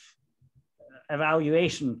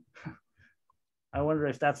self-evaluation. I wonder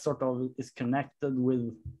if that sort of is connected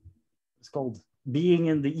with, it's called being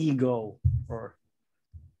in the ego, or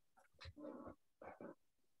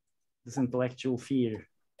this intellectual fear.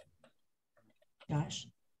 Josh?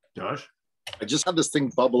 I just had this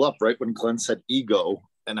thing bubble up right when Glenn said ego.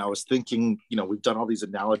 And I was thinking, you know, we've done all these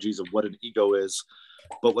analogies of what an ego is.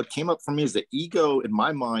 But what came up for me is that ego, in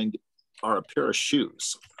my mind, are a pair of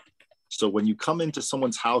shoes. So when you come into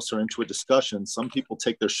someone's house or into a discussion, some people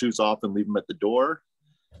take their shoes off and leave them at the door.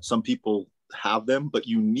 Some people have them, but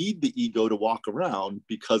you need the ego to walk around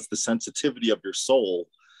because the sensitivity of your soul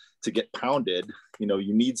to get pounded, you know,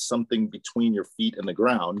 you need something between your feet and the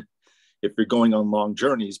ground if you're going on long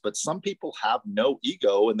journeys. But some people have no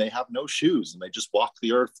ego and they have no shoes and they just walk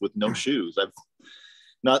the earth with no shoes.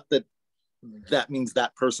 Not that that means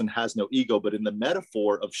that person has no ego, but in the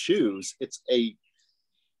metaphor of shoes, it's a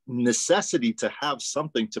necessity to have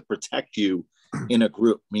something to protect you in a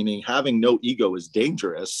group, meaning having no ego is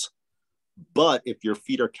dangerous. But if your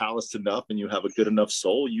feet are calloused enough and you have a good enough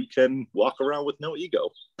soul, you can walk around with no ego.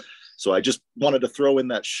 So I just wanted to throw in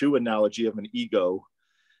that shoe analogy of an ego.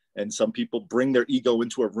 And some people bring their ego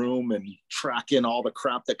into a room and track in all the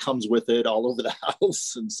crap that comes with it all over the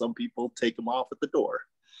house. And some people take them off at the door.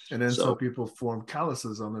 And then some people form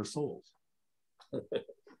calluses on their souls.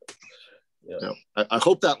 Yeah. I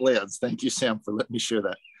hope that lands. Thank you, Sam, for letting me share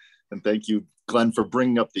that. And thank you, Glenn, for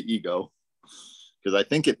bringing up the ego. Because I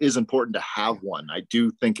think it is important to have one. I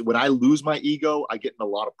do think when I lose my ego, I get in a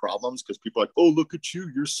lot of problems because people are like, oh, look at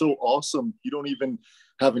you. You're so awesome. You don't even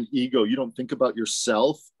have an ego. You don't think about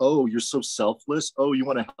yourself. Oh, you're so selfless. Oh, you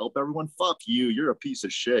want to help everyone? Fuck you. You're a piece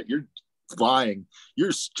of shit. You're vying.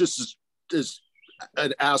 You're just as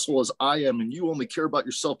an asshole as I am, and you only care about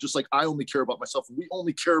yourself just like I only care about myself. We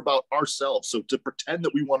only care about ourselves. So to pretend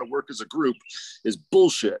that we want to work as a group is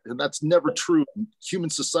bullshit. And that's never true in human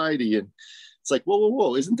society. And it's like, whoa, whoa,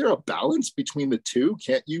 whoa. Isn't there a balance between the two?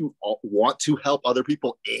 Can't you want to help other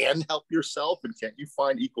people and help yourself? And can't you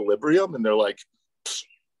find equilibrium? And they're like,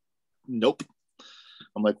 nope.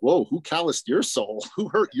 I'm like, whoa, who calloused your soul? Who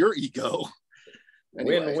hurt your ego?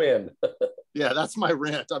 Anyway, Win-win. Yeah, that's my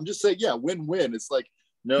rant. I'm just saying, yeah, win-win. It's like,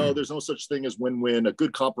 no, there's no such thing as win-win. A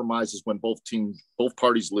good compromise is when both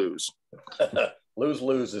parties lose.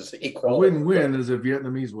 Lose is equality. Win-win is a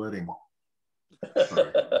Vietnamese wedding.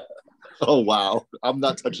 Oh, wow. I'm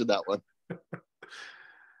not touching that one.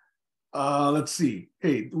 Let's see.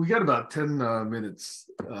 Hey, we got about 10 minutes.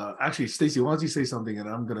 Actually, Stacy, why don't you say something and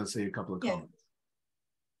I'm going to say a couple of comments.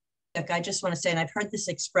 Look, I just want to say, and I've heard this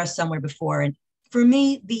expressed somewhere before, and for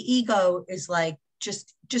me, the ego is like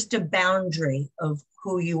just a boundary of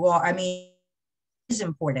who you are. I mean, it is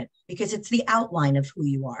important because it's the outline of who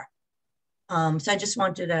you are. So I just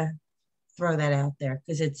wanted to throw that out there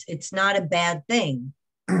because it's not a bad thing.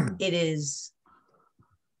 It is,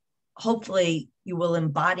 hopefully you will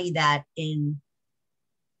embody that in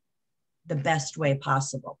the best way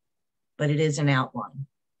possible, but it is an outline.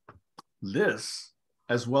 This,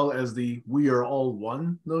 as well as the we are all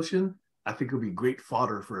one notion, I think will be great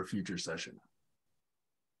fodder for a future session.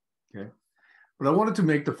 Okay, but I wanted to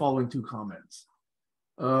make the following two comments.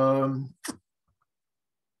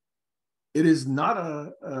 It is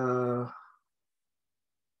not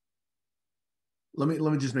let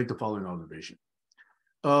me just make the following observation.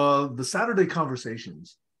 The Saturday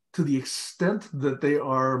conversations, to the extent that they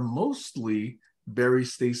are mostly Barry,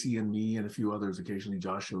 Stacy, and me, and a few others, occasionally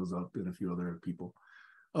Josh shows up and a few other people,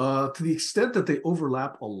 to the extent that they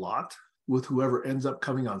overlap a lot with whoever ends up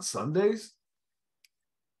coming on Sundays,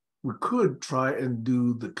 we could try and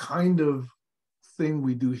do the kind of thing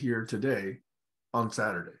we do here today on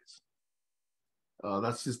Saturdays.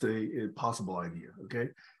 That's just a possible idea, okay?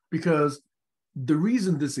 Because the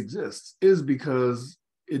reason this exists is because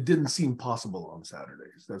it didn't seem possible on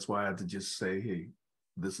Saturdays. That's why I had to just say, hey,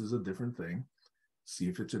 this is a different thing. See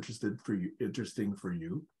if it's interesting for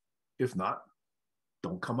you. If not,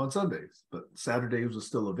 don't come on Sundays. But Saturdays was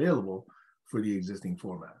still available for the existing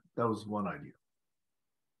format. That was one idea.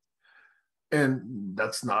 And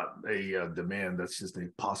that's not a demand. That's just a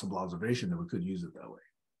possible observation that we could use it that way.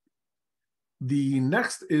 The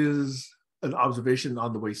next is an observation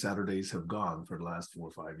on the way Saturdays have gone for the last 4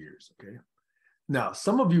 or 5 years, okay? Now,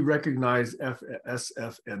 some of you recognize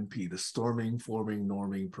SFNP, the storming, forming,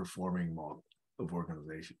 norming, performing model of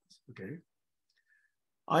organizations, okay?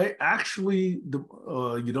 I actually,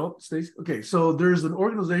 you don't, Stacey? Okay, so there's an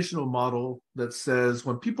organizational model that says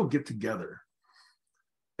when people get together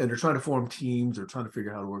and they're trying to form teams or trying to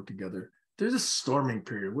figure out how to work together, there's a storming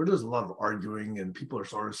period where there's a lot of arguing and people are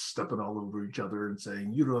sort of stepping all over each other and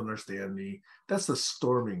saying, you don't understand me. That's the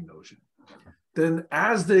storming notion. Then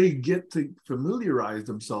as they get to familiarize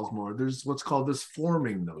themselves more, there's what's called this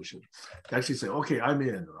forming notion. They actually say, okay, I'm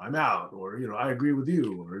in, or I'm out, or, you know, I agree with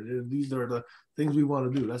you, or these are the things we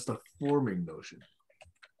want to do. That's the forming notion.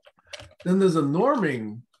 Then there's a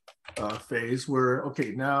norming phase where,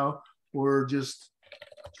 okay, now we're just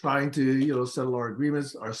trying to, you know, settle our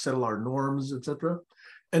agreements, or settle our norms, etc.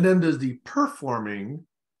 And then there's the performing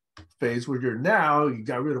phase where you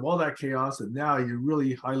got rid of all that chaos, and now you're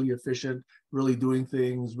really highly efficient, really doing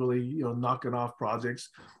things, really, you know, knocking off projects.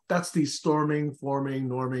 That's the storming, forming,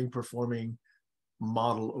 norming, performing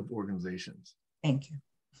model of organizations. Thank you.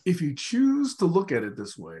 If you choose to look at it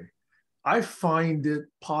this way, I find it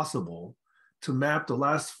possible to map the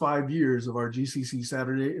last 5 years of our GCC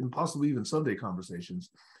Saturday and possibly even Sunday conversations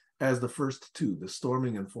as the first two, the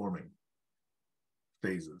storming and forming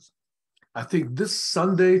phases. I think this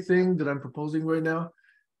Sunday thing that I'm proposing right now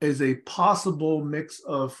is a possible mix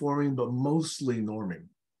of forming, but mostly norming.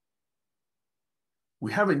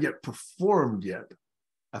 We haven't yet performed yet.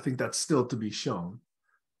 I think that's still to be shown,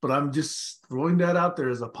 but I'm just throwing that out there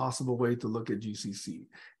as a possible way to look at GCC.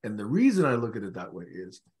 And the reason I look at it that way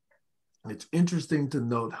is it's interesting to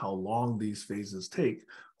note how long these phases take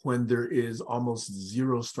when there is almost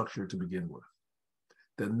zero structure to begin with.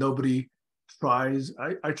 That nobody tries,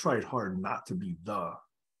 I tried hard not to be the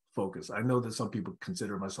focus. I know that some people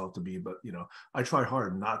consider myself to be, but you know, I try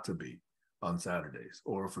hard not to be on Saturdays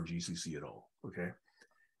or for GCC at all, okay?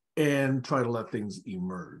 And try to let things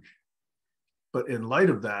emerge. But in light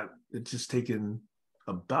of that, it's just taken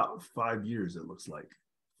about 5 years, it looks like,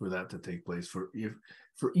 for that to take place, for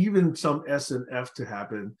even some S and F to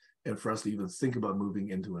happen, and for us to even think about moving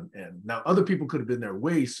into an end. Now, other people could have been there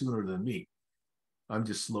way sooner than me. I'm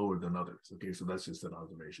just slower than others. Okay, so that's just an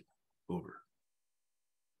observation. Over.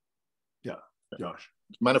 Yeah, Josh.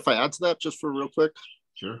 Mind if I add to that just for real quick?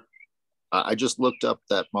 Sure. I just looked up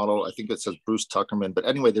that model. I think it says Bruce Tuckerman. But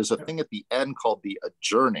anyway, there's a thing at the end called the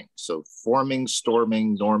adjourning. So forming,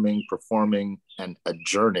 storming, norming, performing, and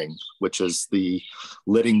adjourning, which is the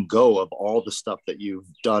letting go of all the stuff that you've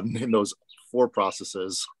done in those 4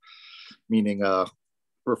 processes, meaning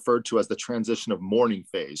referred to as the transition of mourning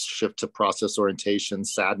phase, shift to process orientation,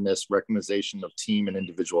 sadness, recognition of team and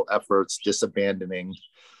individual efforts, disabandoning.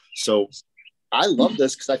 So I love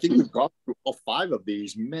this because I think we've gone through all 5 of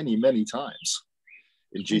these many, many times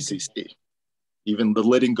in GCC. Even the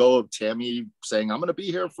letting go of Tammy saying, I'm going to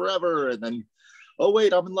be here forever. And then, oh,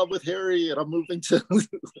 wait, I'm in love with Harry and I'm moving to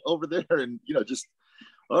over there. And, just,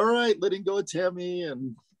 all right, letting go of Tammy.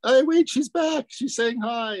 And, hey, wait, she's back. She's saying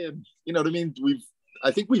hi. And, you know what I mean?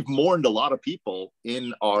 I think we've mourned a lot of people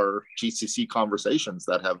in our GCC conversations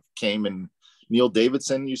that have came, and Neil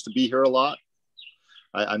Davidson used to be here a lot.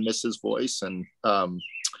 I miss his voice. And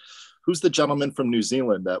who's the gentleman from New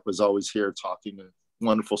Zealand that was always here talking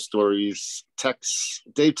wonderful stories?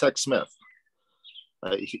 Dave Tex Smith.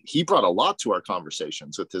 He brought a lot to our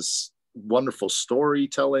conversations with his wonderful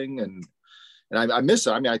storytelling, and I miss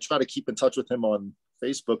it. I mean, I try to keep in touch with him on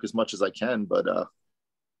Facebook as much as I can, but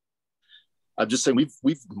I'm just saying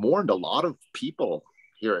we've mourned a lot of people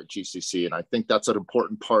here at GCC, and I think that's an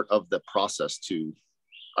important part of the process too.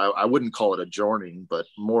 I wouldn't call it adjourning, but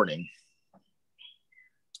mourning.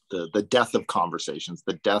 The death of conversations,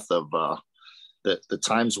 the death of the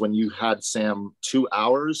times when you had, Sam, 2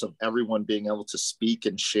 hours of everyone being able to speak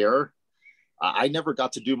and share. I never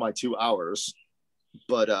got to do my 2 hours,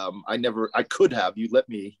 but I could have. You let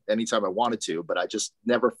me anytime I wanted to, but I just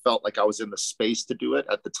never felt like I was in the space to do it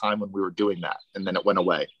at the time when we were doing that. And then it went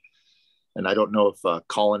away. And I don't know if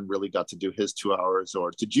Colin really got to do his 2 hours,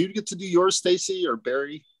 or did you get to do yours, Stacy or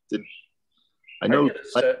Barry? I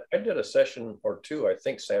did a session or 2, I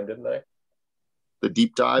think, Sam, didn't I? The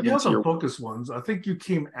deep dive. You have some focus ones. I think you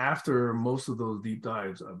came after most of those deep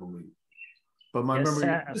dives, I believe. But my memory,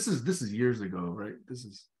 this is years ago, right?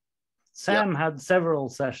 Sam had several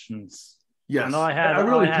sessions. Yes, and I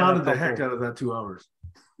really counted the heck out of that 2 hours.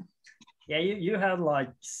 Yeah, you had like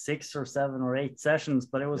 6 or 7 or 8 sessions,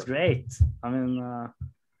 but it was great. I mean,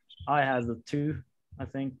 I had the 2, I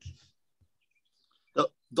think.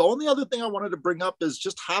 The only other thing I wanted to bring up is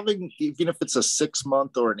just having, even if it's a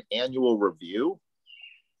 6-month or an annual review,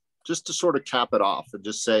 just to sort of cap it off and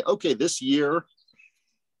just say, okay, this year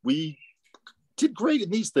we did great in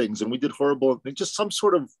these things and we did horrible. And just some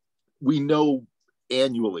sort of, we know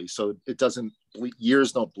annually, so it doesn't,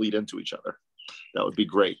 years don't bleed into each other. That would be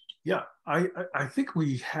great. Yeah, I think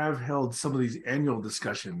we have held some of these annual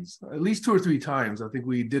discussions at least 2 or 3 times. I think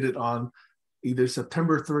we did it on either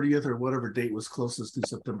September 30th or whatever date was closest to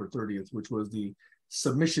September 30th, which was the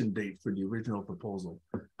submission date for the original proposal.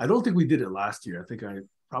 I don't think we did it last year. I think I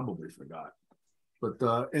probably forgot.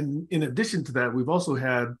 But in addition to that, we've also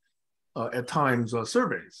had at times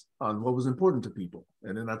surveys on what was important to people.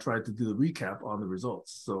 And then I tried to do the recap on the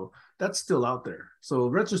results. So that's still out there. So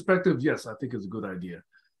retrospective, yes, I think is a good idea.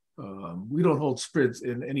 We don't hold sprints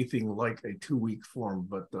in anything like a 2-week form,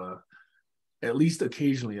 but at least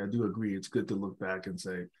occasionally I do agree it's good to look back and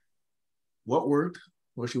say, what worked?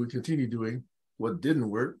 What should we continue doing? What didn't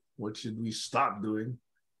work? What should we stop doing?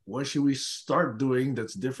 What should we start doing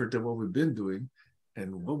that's different than what we've been doing?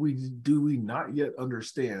 And what do we not yet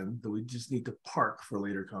understand that we just need to park for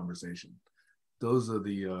later conversation? Those are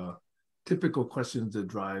the typical questions that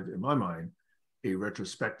drive, in my mind, a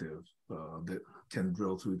retrospective that can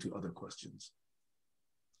drill through to other questions.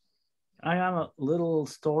 I have a little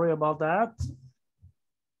story about that.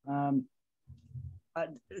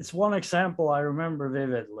 It's one example I remember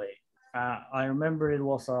vividly. I remember it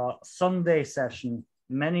was a Sunday session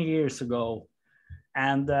many years ago.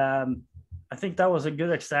 And I think that was a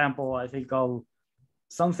good example, I think, of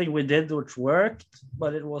something we did which worked,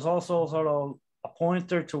 but it was also sort of a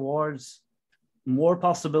pointer towards more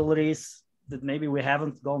possibilities that maybe we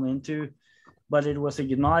haven't gone into. But it was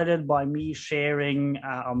ignited by me sharing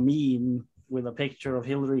a meme with a picture of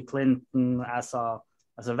Hillary Clinton as a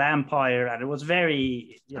vampire, and it was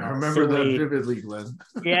very, I remember silly. That vividly, Glenn.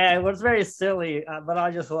 Yeah, it was very silly, but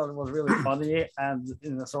I just thought it was really funny and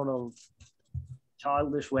in a sort of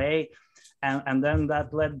childish way, and then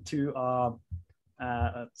that led to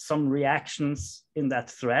some reactions in that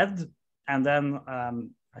thread, and then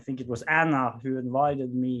I think it was Anna who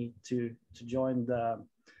invited me to join the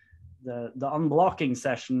unblocking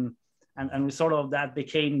session, and we sort of, that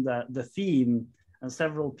became the theme, and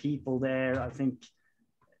several people there. I think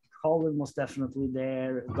Colin was definitely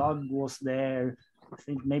there, Doug was there, I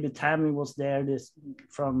think maybe Tammy was there, this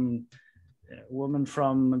from woman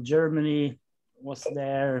from Germany was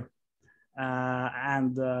there,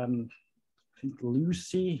 and I think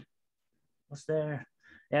Lucy was there.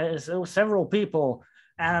 Yeah, so several people,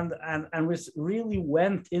 and we really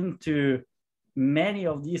went into many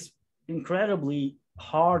of these incredibly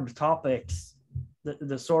hard topics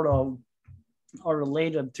that sort of are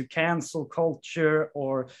related to cancel culture,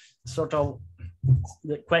 or sort of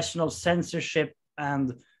the question of censorship,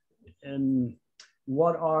 and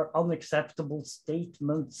what are unacceptable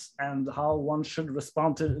statements, and how one should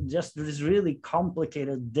respond to just these really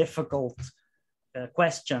complicated, difficult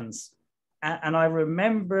questions. And I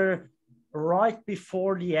remember right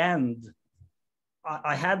before the end,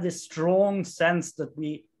 I had this strong sense that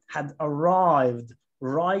we had arrived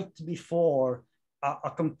right before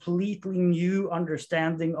a completely new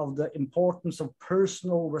understanding of the importance of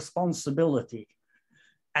personal responsibility,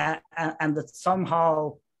 and that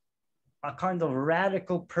somehow a kind of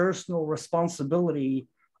radical personal responsibility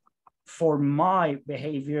for my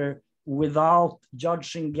behavior without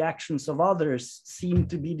judging the actions of others seemed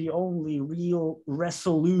to be the only real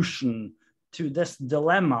resolution to this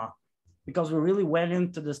dilemma, because we really went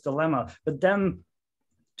into this dilemma. But then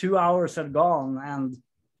 2 hours had gone, and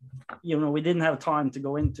we didn't have time to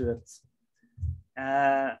go into it.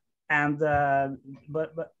 But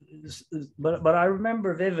I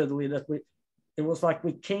remember vividly that it was like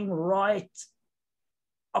we came right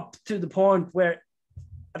up to the point where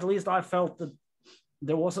at least I felt that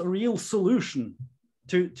there was a real solution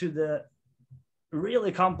to the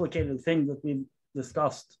really complicated thing that we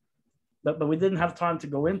discussed, but we didn't have time to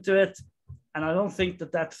go into it, and I don't think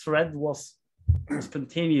that thread was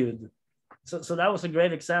continued. So that was a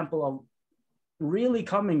great example of really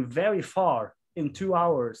coming very far in 2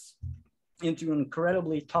 hours into an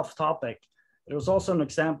incredibly tough topic. It was also an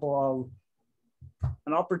example of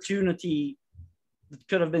an opportunity that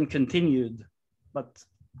could have been continued, but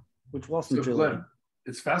which wasn't. So really. Glenn,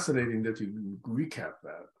 it's fascinating that you recap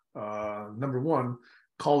that. Number one,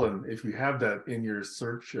 Colin, if you have that in your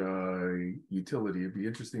search utility, it'd be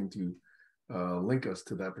interesting to link us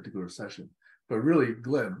to that particular session. But really,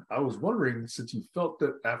 Glenn, I was wondering, since you felt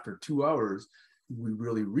that after 2 hours, we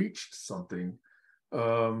really reached something,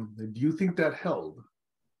 do you think that held?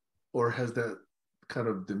 Or has that kind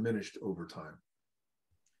of diminished over time?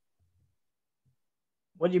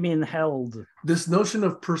 What do you mean held? This notion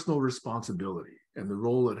of personal responsibility and the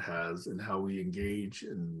role it has in how we engage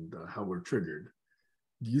and how we're triggered.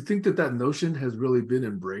 Do you think that notion has really been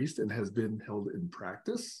embraced and has been held in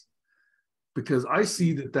practice? Because I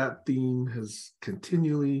see that theme has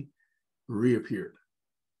continually reappeared.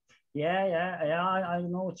 Yeah, I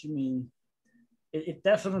know what you mean. It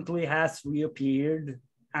definitely has reappeared,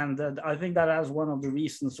 and I think that is one of the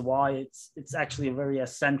reasons why it's actually a very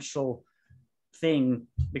essential thing.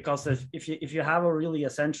 Because if you have a really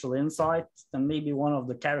essential insight, then maybe one of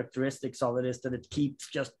the characteristics of it is that it keeps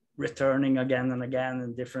just returning again and again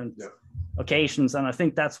in different occasions, and I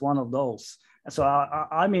think that's one of those. So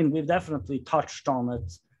I mean, we've definitely touched on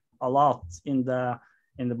it a lot in the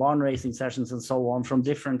barn racing sessions and so on, from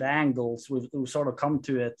different angles. We've sort of come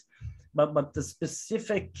to it, but the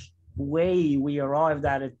specific way we arrived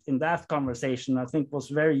at it in that conversation, I think, was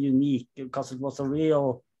very unique, because it was a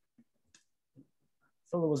real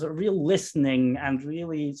listening and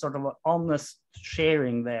really sort of an honest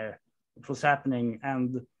sharing there, which was happening,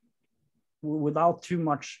 and without too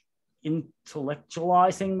much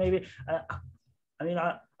intellectualizing, maybe. I mean,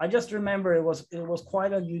 I just remember it was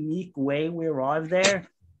quite a unique way we arrived there,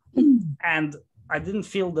 and I didn't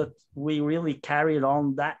feel that we really carried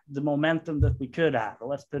on the momentum that we could have.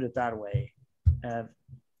 Let's put it that way.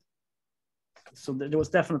 So there was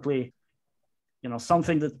definitely,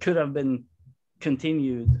 something that could have been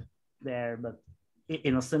continued there, but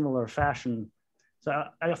in a similar fashion. So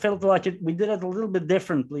I felt like we did it a little bit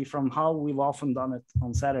differently from how we've often done it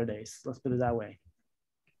on Saturdays. Let's put it that way.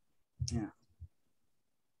 Yeah.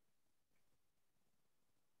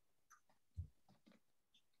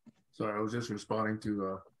 Sorry, I was just responding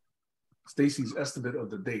to Stacy's estimate of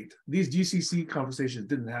the date. These GCC conversations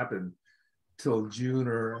didn't happen till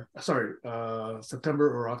September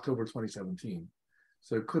or October 2017.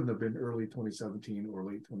 So it couldn't have been early 2017 or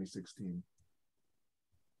late 2016.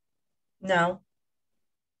 No.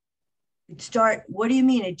 What do you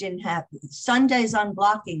mean it didn't happen? Sundays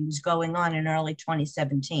unblocking was going on in early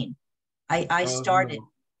 2017. I started. No,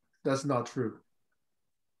 that's not true.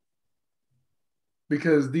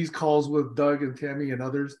 Because these calls with Doug and Tammy and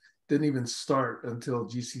others didn't even start until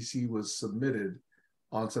GCC was submitted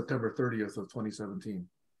on September 30th of 2017.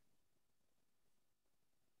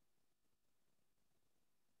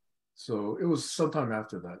 So it was sometime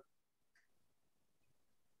after that,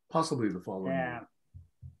 possibly the following year.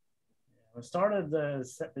 We started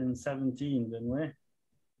in 17, didn't we?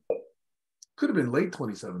 Could have been late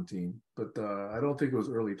 2017, but I don't think it was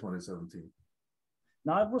early 2017.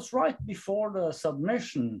 Now, it was right before the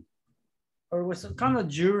submission, or was it kind of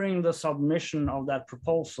during the submission of that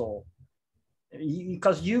proposal?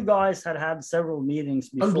 Because you guys had several meetings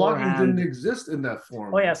beforehand. Unblocking didn't exist in that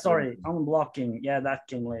form. Oh yeah, sorry, unblocking. Yeah, that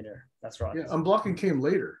came later. That's right. Yeah, unblocking came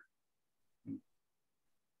later.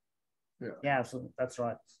 Yeah, so that's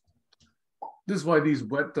right. This is why these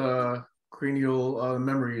wet cranial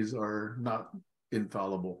memories are not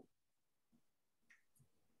infallible.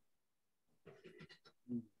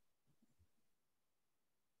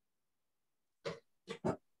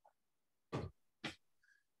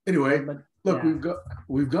 Anyway, look,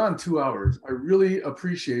 we've gone 2 hours. I really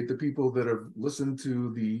appreciate the people that have listened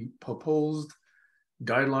to the proposed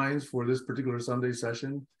guidelines for this particular Sunday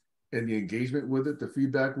session and the engagement with it, the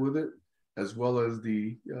feedback with it, as well as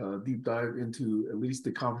the deep dive into at least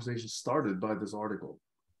the conversation started by this article.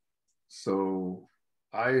 So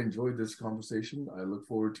I enjoyed this conversation. I look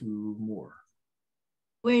forward to more.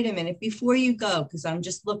 Wait a minute, before you go, because I'm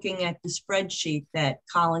just looking at the spreadsheet that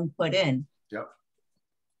Colin put in. Yep.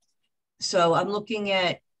 So I'm looking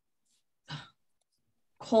at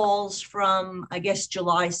calls from, I guess,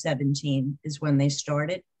 July 17 is when they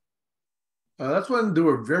started. That's when there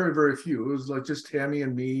were very, very few. It was like just Tammy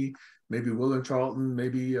and me, maybe Will and Charlton,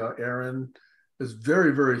 maybe Aaron. There's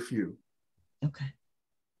very, very few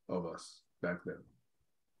of us back then.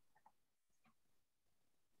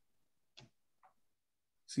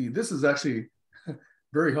 See, this is actually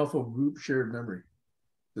very helpful group shared memory,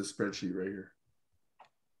 this spreadsheet right here.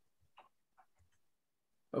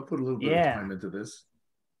 I'll put a little bit of time into this.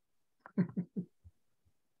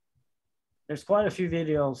 There's quite a few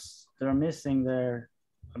videos that are missing there,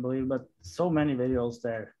 I believe, but so many videos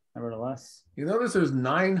there, nevertheless. You notice there's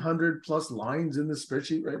 900 plus lines in this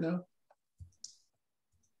spreadsheet right now?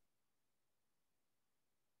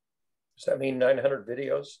 Does that mean 900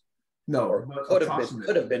 videos? No, or could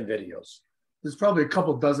have been videos. There's probably a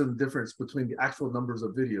couple dozen difference between the actual numbers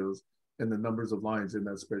of videos and the numbers of lines in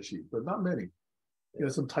that spreadsheet, but not many. You know,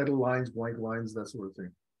 some title lines, blank lines, that sort of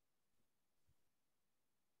thing.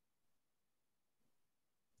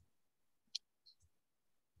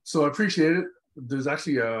 So I appreciate it. There's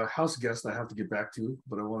actually a house guest I have to get back to,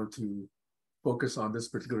 but I wanted to focus on this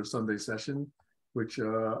particular Sunday session, which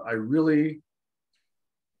I really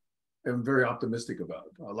am very optimistic about.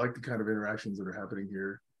 I like the kind of interactions that are happening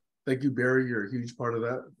here. Thank you, Barry. You're a huge part of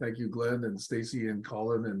that. Thank you, Glenn and Stacy and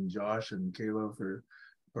Colin and Josh and Kayla for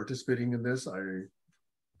participating in this.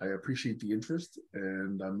 I appreciate the interest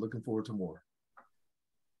and I'm looking forward to more.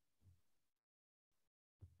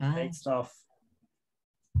 Great stuff.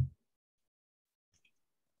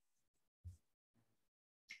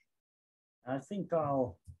 I think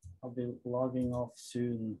I'll be logging off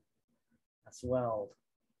soon as well.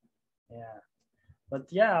 Yeah, but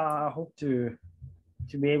yeah, I hope to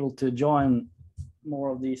be able to join more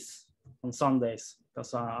of these on Sundays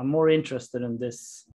because I'm more interested in this